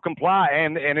masses will comply,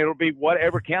 and it'll be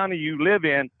whatever county you live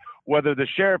in, whether the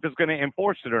sheriff is going to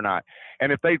enforce it or not.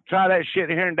 And if they try that shit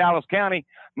here in Dallas County,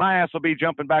 my ass will be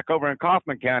jumping back over in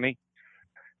Kaufman County.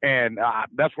 And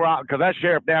that's where because that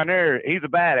sheriff down there, he's a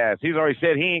badass. He's already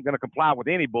said he ain't going to comply with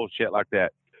any bullshit like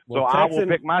that. Well, so Texan, I will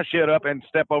pick my shit up and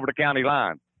step over the county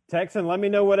line. Texan, let me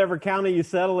know whatever county you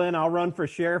settle in. I'll run for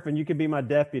sheriff, and you can be my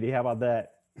deputy. How about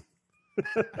that?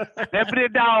 Deputy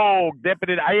dog.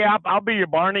 Yeah, I'll be your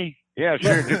Barney. Yeah,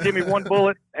 sure. Just give me one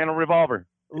bullet and a revolver.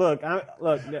 Look,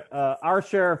 our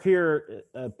sheriff here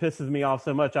pisses me off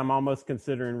so much, I'm almost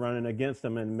considering running against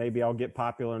him, and maybe I'll get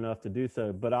popular enough to do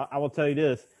so. But I will tell you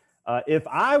this. If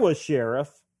I was sheriff,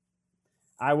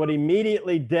 I would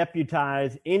immediately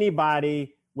deputize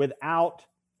anybody without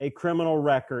a criminal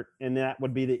record, and that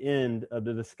would be the end of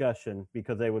the discussion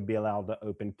because they would be allowed to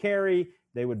open carry.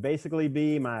 They would basically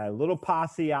be my little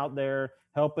posse out there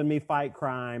helping me fight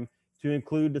crime, to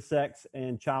include the sex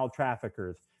and child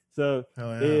traffickers. So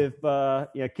if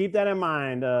keep that in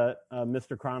mind,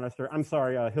 Mr. Chronister. I'm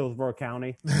sorry, Hillsborough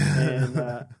County,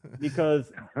 and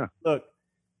because look,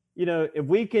 if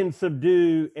we can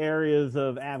subdue areas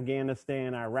of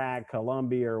Afghanistan, Iraq,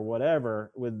 Colombia, or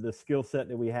whatever, with the skill set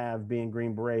that we have being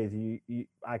Green Berets,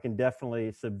 I can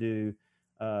definitely subdue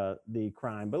the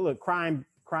crime. But look, crime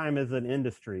is an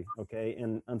industry, okay?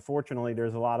 And unfortunately,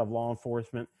 there's a lot of law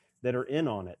enforcement that are in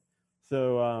on it.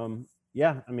 So,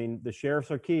 the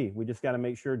sheriffs are key. We just got to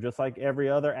make sure, just like every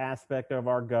other aspect of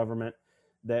our government,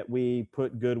 that we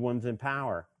put good ones in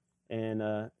power.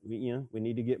 And, we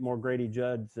need to get more Grady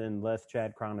Judds and less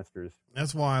Chad Cronisters.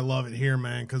 That's why I love it here,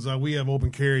 man, because we have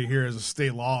open carry here as a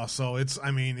state law. So it's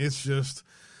just,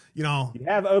 You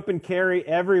have open carry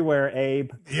everywhere,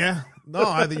 Abe. Yeah.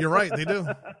 No, you're right. They do.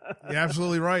 You're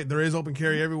absolutely right. There is open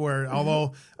carry everywhere.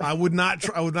 Although I would not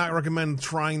recommend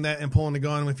trying that and pulling a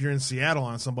gun if you're in Seattle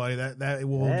on somebody. That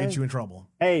will get you in trouble.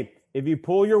 Hey, if you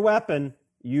pull your weapon,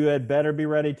 you had better be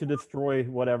ready to destroy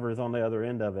whatever is on the other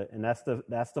end of it, and that's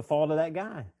the fault of that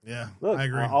guy. Yeah, look, I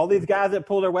agree. All these guys that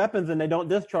pull their weapons and they don't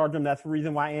discharge them. That's the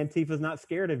reason why Antifa's not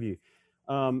scared of you.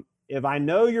 If I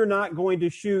know you're not going to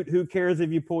shoot, who cares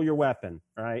if you pull your weapon,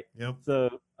 right? Yep.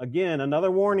 So again, another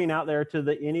warning out there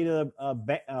to any of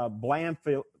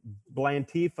the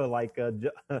Blantifa, like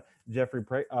Jeffrey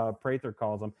Prather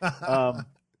calls them.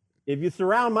 If you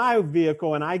surround my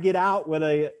vehicle and I get out with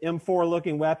a M4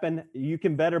 looking weapon, you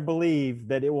can better believe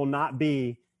that it will not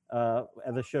be as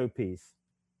a showpiece.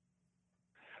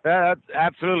 That's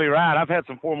absolutely right. I've had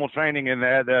some formal training in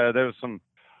that. There was some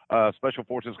special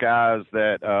forces guys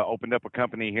that opened up a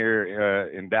company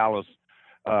here in Dallas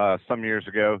some years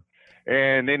ago.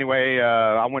 And anyway,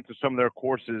 I went to some of their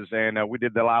courses, and we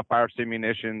did the live fire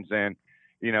simunitions, and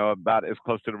about as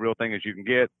close to the real thing as you can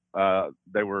get.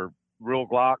 They were real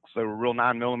Glocks. They were real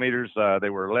 9mm.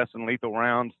 They were less than lethal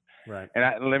rounds. Right.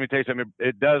 And let me tell you something.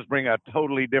 It does bring a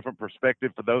totally different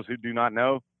perspective for those who do not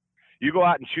know. You go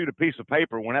out and shoot a piece of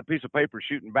paper. When that piece of paper is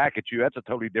shooting back at you, that's a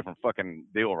totally different fucking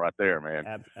deal right there,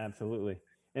 man. Absolutely.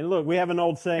 And look, we have an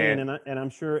old saying, and I'm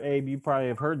sure, Abe, you probably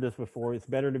have heard this before. It's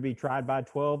better to be tried by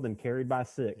 12 than carried by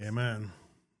 6. Amen.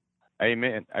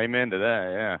 Amen to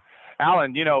that. Yeah,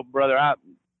 Alan, brother,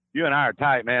 you and I are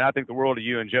tight, man. I think the world of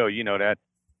you and Joe. You know that.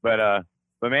 But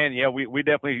man, yeah, we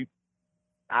definitely.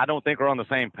 I don't think we're on the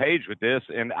same page with this,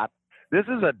 and this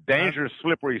is a dangerous,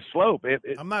 slippery slope.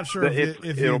 I'm not sure I'm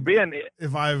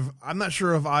not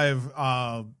sure if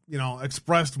I've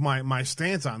expressed my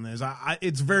stance on this.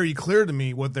 It's very clear to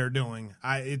me what they're doing.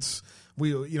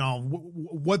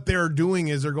 What they're doing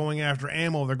is they're going after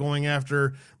ammo. They're going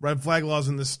after red flag laws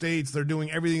in the states. They're doing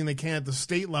everything they can at the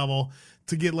state level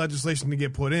to get legislation to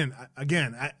get put in.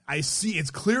 Again, I see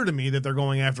it's clear to me that they're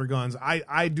going after guns.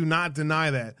 I do not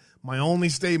deny that. My only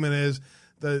statement is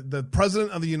the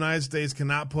president of the United States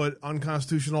cannot put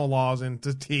unconstitutional laws in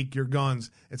to take your guns.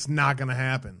 It's not going to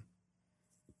happen.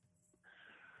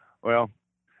 Well,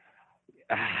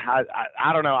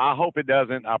 I don't know. I hope it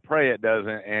doesn't. I pray it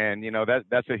doesn't. And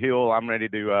that's a hill I'm ready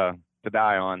to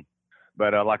die on.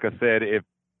 But like I said, if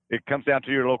it comes down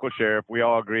to your local sheriff, we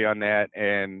all agree on that.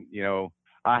 And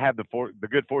I have the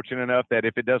good fortune enough that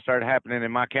if it does start happening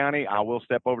in my county, I will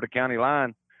step over the county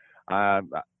line. I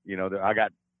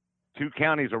got 2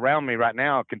 counties around me right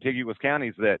now, contiguous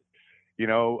counties that,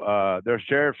 their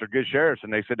sheriffs are good sheriffs,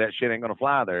 and they said that shit ain't going to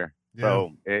fly there. Yeah.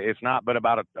 So it's not but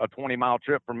about a 20-mile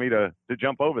trip for me to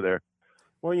jump over there.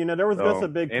 Well, there was just a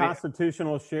big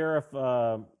constitutional sheriff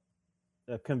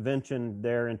convention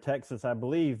there in Texas, I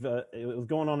believe. It was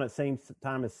going on at the same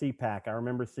time as CPAC. I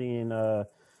remember seeing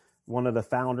one of the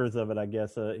founders of it, I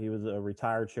guess. He was a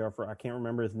retired sheriff. I can't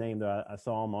remember his name, though. I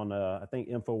saw him on, I think,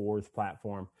 InfoWars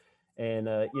platform. And,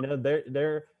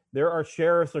 there are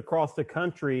sheriffs across the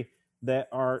country that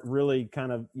are really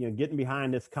kind of, getting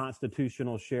behind this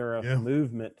constitutional sheriff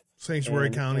movement. Sanctuary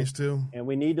counties, too. And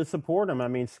we need to support them. I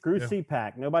mean, screw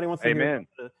CPAC. Nobody wants to hear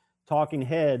the talking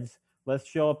heads. Let's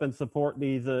show up and support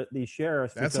these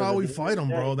sheriffs. That's how we fight them,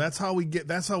 bro. That's how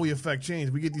we affect change.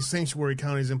 We get these sanctuary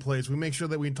counties in place. We make sure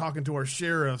that we're talking to our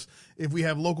sheriffs. If we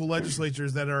have local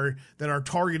legislatures that are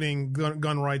targeting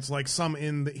gun rights, like some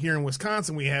here in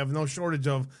Wisconsin, we have no shortage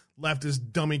of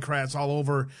leftist dummycrats all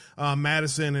over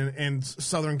Madison and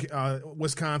southern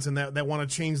Wisconsin that want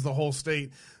to change the whole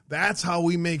state. That's how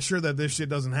we make sure that this shit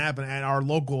doesn't happen at our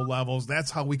local levels.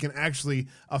 That's how we can actually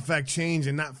affect change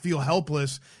and not feel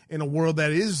helpless in a world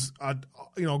that is,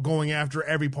 going after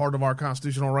every part of our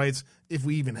constitutional rights, if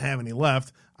we even have any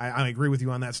left. I agree with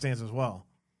you on that stance as well.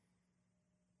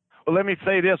 Well, let me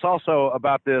say this also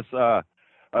about this, the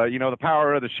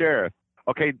power of the sheriff.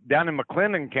 Okay, down in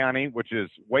McClendon County, which is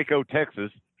Waco,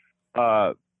 Texas,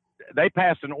 they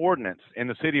passed an ordinance in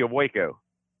the city of Waco,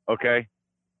 okay,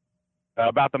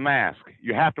 about the mask.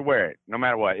 You have to wear it no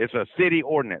matter what. It's a city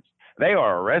ordinance. They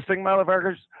are arresting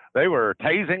motherfuckers. They were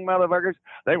tasing motherfuckers.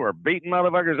 They were beating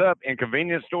motherfuckers up in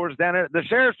convenience stores down there. The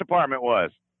sheriff's department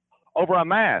was over a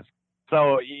mask.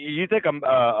 So you think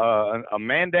a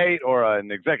mandate or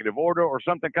an executive order or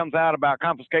something comes out about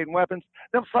confiscating weapons,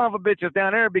 them son of a bitches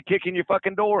down there be kicking your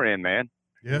fucking door in, man.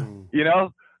 Yeah. You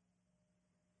know?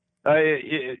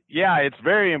 Yeah, it's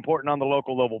very important on the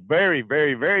local level. Very,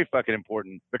 very, very fucking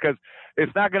important, because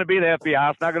it's not going to be the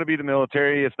FBI. It's not going to be the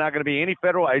military. It's not going to be any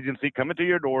federal agency coming to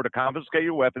your door to confiscate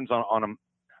your weapons on a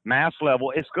mass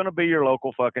level. It's going to be your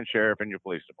local fucking sheriff and your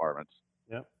police departments.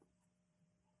 Yep.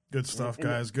 Good stuff,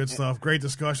 guys. Good stuff. Great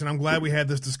discussion. I'm glad we had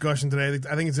this discussion today.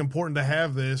 I think it's important to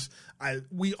have this.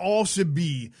 We all should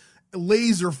be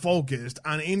laser focused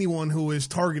on anyone who is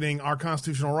targeting our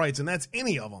constitutional rights, and that's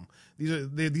any of them.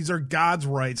 These are God's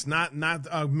rights, not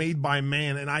made by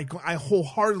man, and I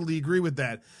wholeheartedly agree with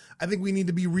that. I think we need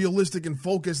to be realistic and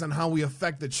focused on how we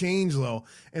affect the change, though,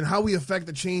 and how we affect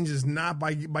the change is not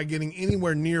by getting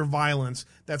anywhere near violence.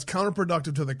 That's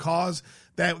counterproductive to the cause.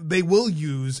 That they will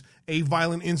use a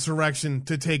violent insurrection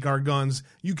to take our guns.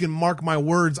 You can mark my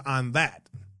words on that.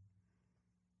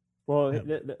 Well,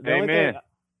 Amen.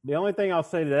 The only thing I'll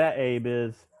say to that, Abe,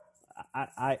 is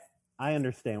I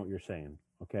understand what you're saying,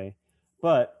 okay?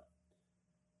 But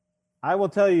I will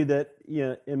tell you that, you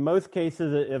know, in most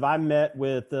cases, if I met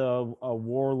with a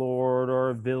warlord or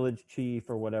a village chief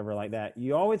or whatever like that,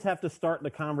 you always have to start the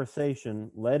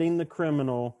conversation letting the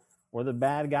criminal or the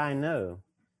bad guy know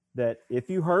that if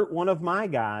you hurt one of my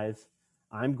guys,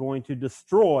 I'm going to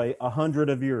destroy 100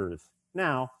 of yours.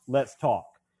 Now, let's talk.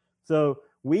 So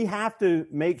we have to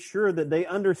make sure that they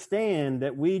understand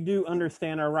that we do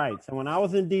understand our rights. And when I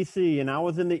was in D.C. and I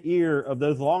was in the ear of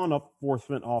those law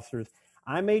enforcement officers,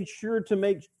 I made sure to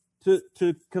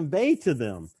convey to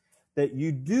them that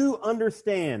you do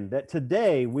understand that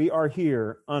today we are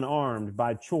here unarmed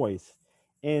by choice,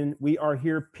 and we are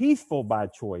here peaceful by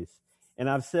choice. And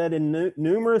I've said in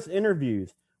numerous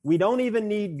interviews, we don't even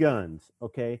need guns,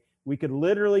 okay? We could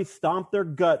literally stomp their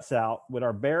guts out with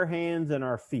our bare hands and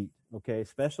our feet, okay?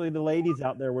 Especially the ladies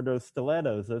out there with those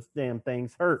stilettos. Those damn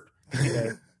things hurt,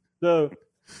 okay? So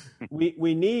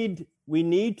we need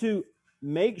to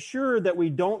make sure that we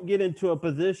don't get into a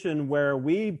position where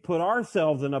we put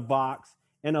ourselves in a box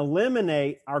and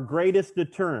eliminate our greatest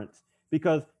deterrence,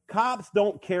 because cops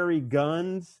don't carry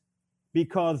guns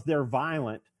because they're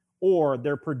violent or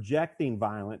they're projecting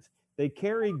violence. They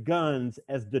carry guns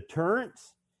as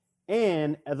deterrence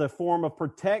and as a form of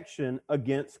protection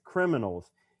against criminals.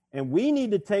 And we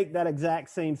need to take that exact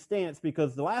same stance,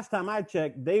 because the last time I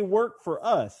checked, they work for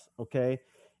us, okay?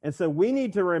 And so we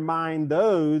need to remind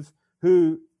those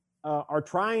who are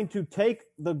trying to take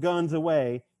the guns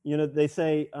away. You know, they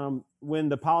say when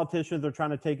the politicians are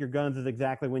trying to take your guns is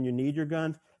exactly when you need your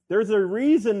guns. There's a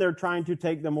reason they're trying to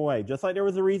take them away. Just like there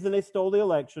was a reason they stole the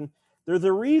election. There's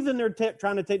a reason they're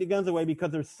trying to take the guns away, because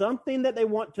there's something that they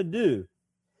want to do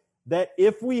that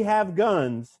if we have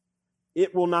guns,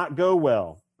 it will not go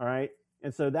well, all right?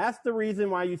 And so that's the reason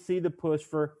why you see the push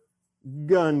for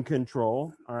gun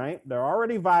control, all right? They're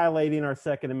already violating our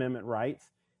Second Amendment rights.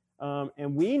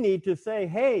 And we need to say,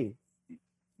 hey,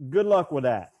 good luck with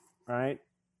that, all right?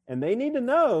 And they need to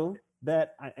know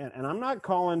that, and I'm not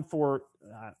calling for,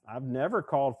 I've never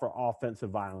called for offensive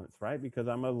violence, right? Because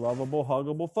I'm a lovable,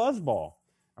 huggable fuzzball, all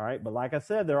right? But like I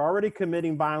said, they're already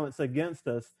committing violence against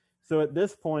us. So at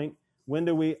this point, when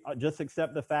do we just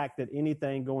accept the fact that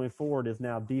anything going forward is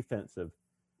now defensive?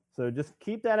 So just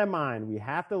keep that in mind. We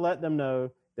have to let them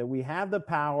know that we have the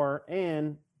power,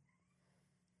 and,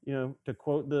 you know, to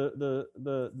quote the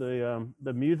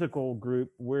musical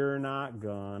group, we're not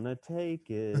gonna take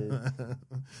it.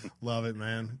 Love it,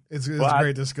 man. It's a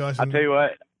great discussion. I'll tell you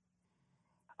what.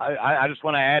 I just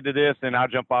want to add to this, and I'll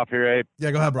jump off here, Abe.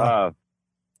 Yeah, go ahead, bro.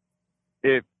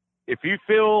 If you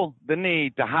feel the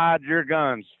need to hide your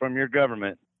guns from your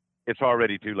government, it's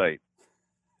already too late.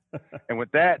 And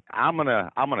with that, I'm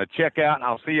gonna check out, and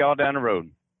I'll see y'all down the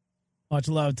road. Much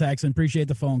love, Texan. Appreciate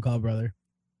the phone call, brother.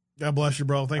 God bless you,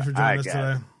 bro. Thanks for joining us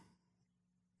today.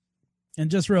 And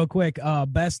just real quick,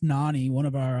 Best Nani, one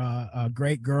of our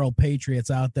great girl patriots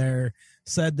out there,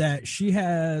 said that she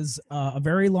has a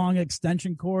very long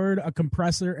extension cord, a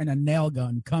compressor, and a nail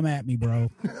gun. Come at me, bro.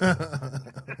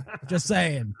 Just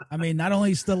saying. I mean, not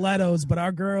only stilettos, but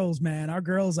our girls, man. Our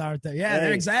girls out there. Yeah,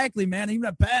 hey, exactly, man. Even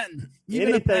a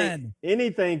pen.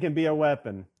 Anything can be a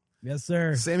weapon. Yes,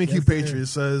 sir. Sammy Q Patriot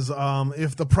says,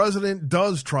 if the president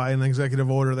does try an executive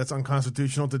order that's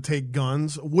unconstitutional to take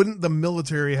guns, wouldn't the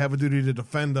military have a duty to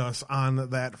defend us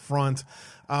on that front?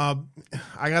 I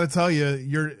got to tell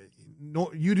you,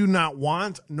 you do not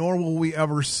want, nor will we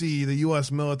ever see the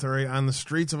U.S. military on the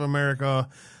streets of America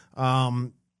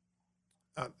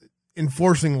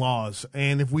enforcing laws.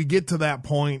 And if we get to that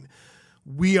point,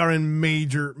 we are in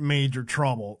major, major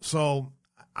trouble. So,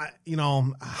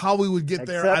 how we would get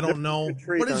there, I don't know.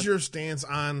 What is your stance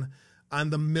on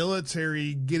the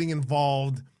military getting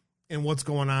involved in what's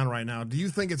going on right now? Do you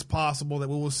think it's possible that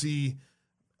we will see?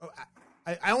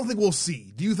 I don't think we'll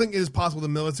see. Do you think it is possible the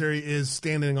military is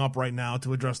standing up right now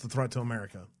to address the threat to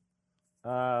America?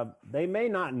 They may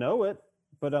not know it,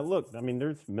 but look, I mean,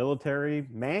 there's military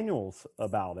manuals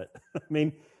about it.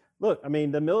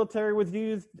 The military was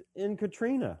used in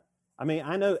Katrina. I mean,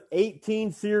 I know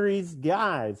 18 series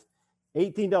guys,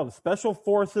 18 special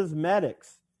forces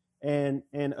medics and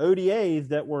ODAs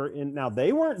that were in. Now,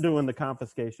 they weren't doing the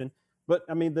confiscation, but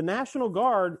I mean, the National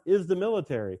Guard is the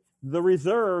military. The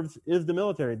reserves is the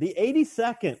military. The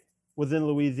 82nd was in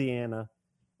Louisiana,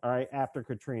 all right, after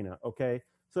Katrina, okay?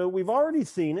 So we've already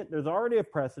seen it. There's already a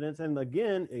precedence. And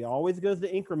again, it always goes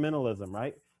to incrementalism,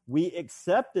 right? We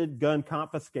accepted gun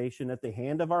confiscation at the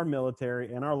hand of our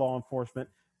military and our law enforcement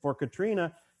for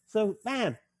Katrina. So,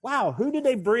 man, wow, who did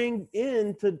they bring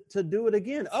in to do it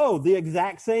again? Oh, the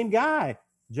exact same guy,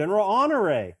 General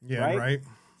Honore. Yeah, right.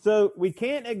 So we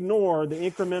can't ignore the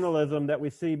incrementalism that we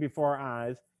see before our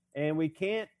eyes, and we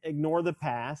can't ignore the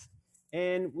past.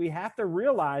 And we have to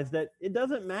realize that it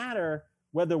doesn't matter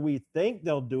whether we think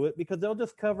they'll do it, because they'll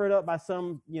just cover it up by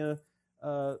some,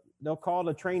 they'll call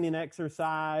it a training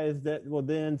exercise that will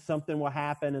then something will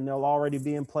happen and they'll already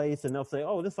be in place and they'll say,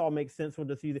 oh, this all makes sense. We'll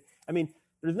just use it. I mean,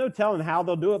 there's no telling how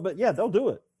they'll do it, but yeah, they'll do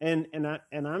it. And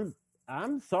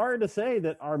I'm sorry to say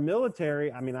that our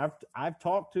military, I mean, I've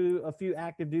talked to a few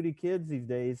active duty kids these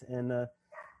days, and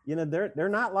they're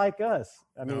not like us.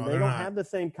 I mean, they don't have the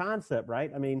same concept,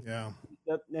 right? I mean, yeah.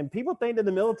 And people think that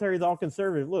the military is all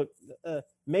conservative. Look,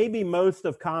 maybe most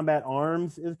of combat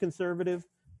arms is conservative,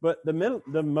 but the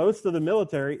most of the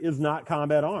military is not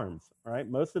combat arms, right?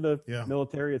 Most of the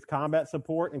military is combat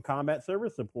support and combat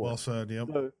service support. Well said.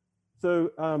 Yep.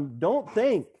 So don't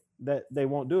think that they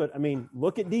won't do it. I mean,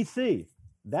 look at DC.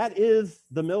 That is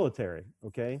the military.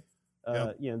 Okay.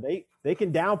 They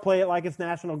can downplay it like it's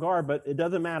National Guard, but it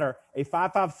doesn't matter. A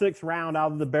 5.56 round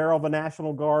out of the barrel of a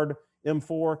National Guard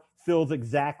M4 feels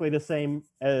exactly the same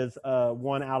as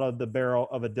one out of the barrel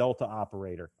of a Delta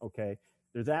operator. Okay,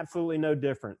 there's absolutely no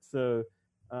difference. So,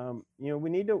 we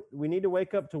need to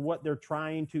wake up to what they're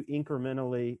trying to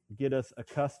incrementally get us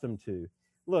accustomed to.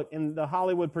 Look, in the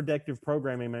Hollywood predictive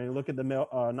programming, man. Look at the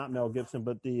not Mel Gibson,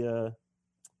 but the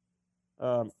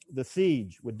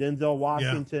Siege with Denzel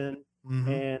Washington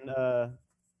and.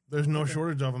 There's no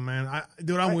shortage of them, man.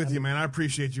 I'm with you, man. I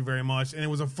appreciate you very much. And it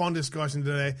was a fun discussion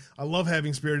today. I love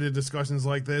having spirited discussions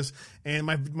like this. And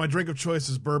my drink of choice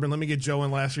is bourbon. Let me get Joe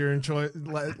in last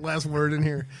word in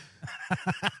here.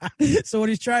 So what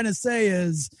he's trying to say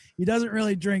is he doesn't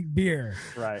really drink beer.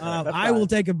 Right. I will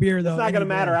take a beer, though. It's not going to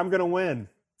matter. I'm going to win.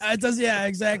 It does, yeah,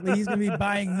 exactly. He's going to be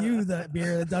buying you the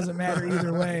beer. It doesn't matter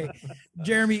either way.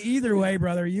 Jeremy, either way,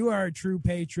 brother, you are a true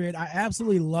patriot. I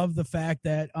absolutely love the fact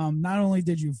that not only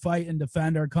did you fight and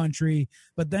defend our country,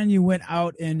 but then you went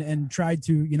out and tried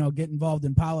to, get involved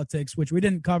in politics, which we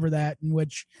didn't cover that, in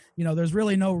which, there's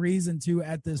really no reason to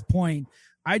at this point.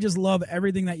 I just love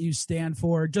everything that you stand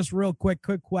for. Just real quick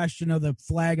question of the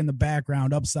flag in the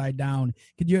background upside down.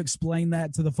 Could you explain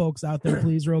that to the folks out there,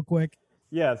 please, real quick?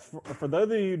 Yes, for those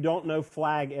of you who don't know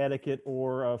flag etiquette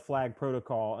or flag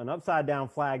protocol, an upside-down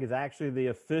flag is actually the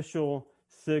official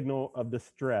signal of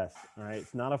distress. All right,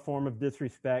 it's not a form of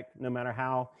disrespect, no matter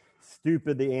how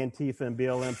stupid the Antifa and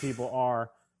BLM people are.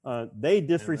 They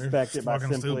disrespect it by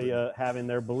simply having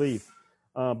their belief.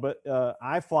 But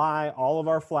I fly all of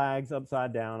our flags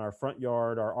upside down, our front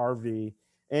yard, our RV,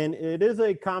 and it is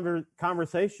a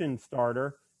conversation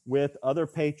starter with other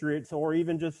patriots or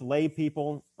even just lay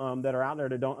people that are out there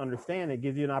that don't understand. It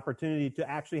gives you an opportunity to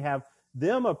actually have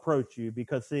them approach you,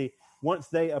 because see, once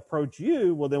they approach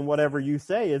you, well, then whatever you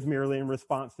say is merely in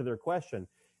response to their question.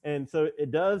 And so it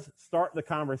does start the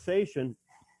conversation,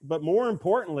 but more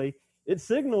importantly, it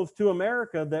signals to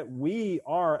America that we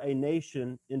are a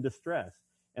nation in distress.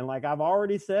 And like I've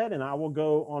already said, and I will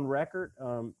go on record,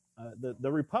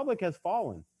 the Republic has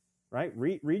fallen. Right?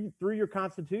 Read through your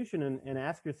Constitution and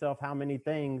ask yourself how many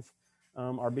things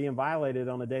are being violated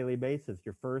on a daily basis.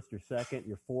 Your First, your Second,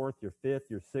 your Fourth, your Fifth,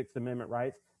 your Sixth Amendment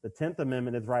rights. The 10th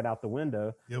Amendment is right out the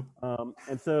window. Yep.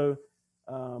 And so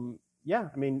yeah,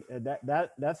 I mean,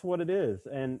 that's what it is.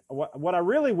 And what I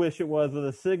really wish it was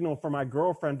a signal for my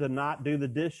girlfriend to not do the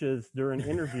dishes during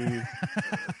interviews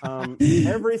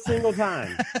every single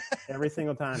time.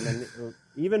 And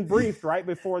even briefed right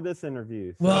before this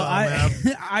interview. So. Well,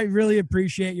 I really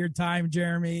appreciate your time,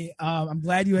 Jeremy. I'm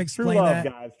glad you explained true love,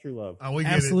 that. Guys, true love. Oh, we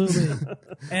get Absolutely. it.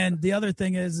 And the other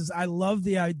thing is I love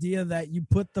the idea that you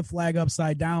put the flag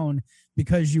upside down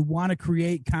because you want to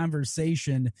create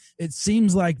conversation. It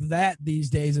seems like that these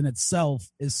days in itself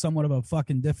is somewhat of a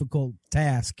fucking difficult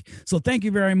task. So thank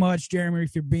you very much, Jeremy,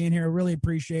 for being here. Really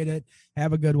appreciate it.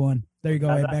 Have a good one. There you go.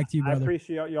 Back to you, brother. I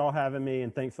appreciate y'all having me,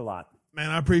 and thanks a lot. Man,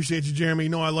 I appreciate you, Jeremy. You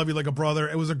know I love you like a brother.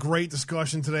 It was a great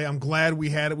discussion today. I'm glad we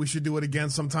had it. We should do it again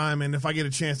sometime. And if I get a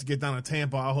chance to get down to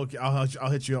Tampa, I'll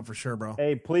hit you up for sure, bro.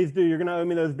 Hey, please do. You're going to owe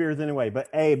me those beers anyway. But,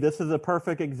 Abe, this is a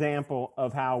perfect example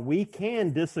of how we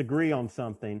can disagree on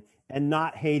something and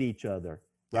not hate each other,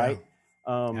 right? Yeah.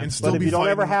 And but if you don't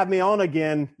ever have me on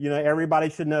again,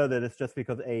 everybody should know that it's just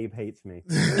because Abe hates me.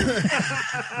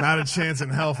 Not a chance in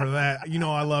hell for that.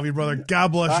 I love you, brother.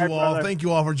 God bless you all. Brother. Thank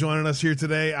you all for joining us here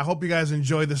today. I hope you guys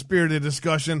enjoyed the spirited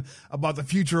discussion about the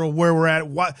future of where we're at.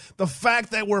 The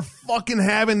fact that we're fucking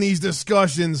having these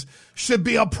discussions should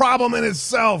be a problem in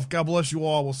itself. God bless you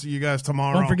all. We'll see you guys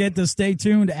tomorrow. Don't forget to stay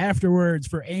tuned afterwards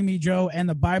for Amy Jo and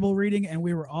the Bible reading, and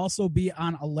we will also be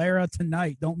on Alera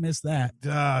tonight. Don't miss that.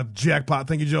 Jackpot.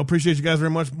 Thank you, Joe. Appreciate you guys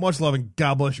very much. Much love, and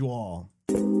God bless you all.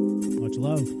 Much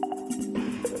love.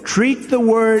 Treat the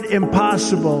word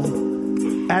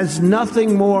impossible as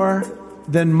nothing more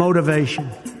than motivation.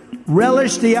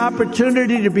 Relish the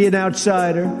opportunity to be an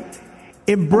outsider.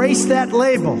 Embrace that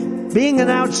label. Being an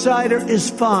outsider is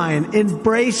fine.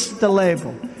 Embrace the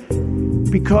label.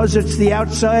 Because it's the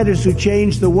outsiders who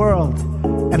change the world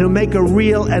and who make a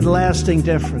real and lasting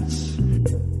difference.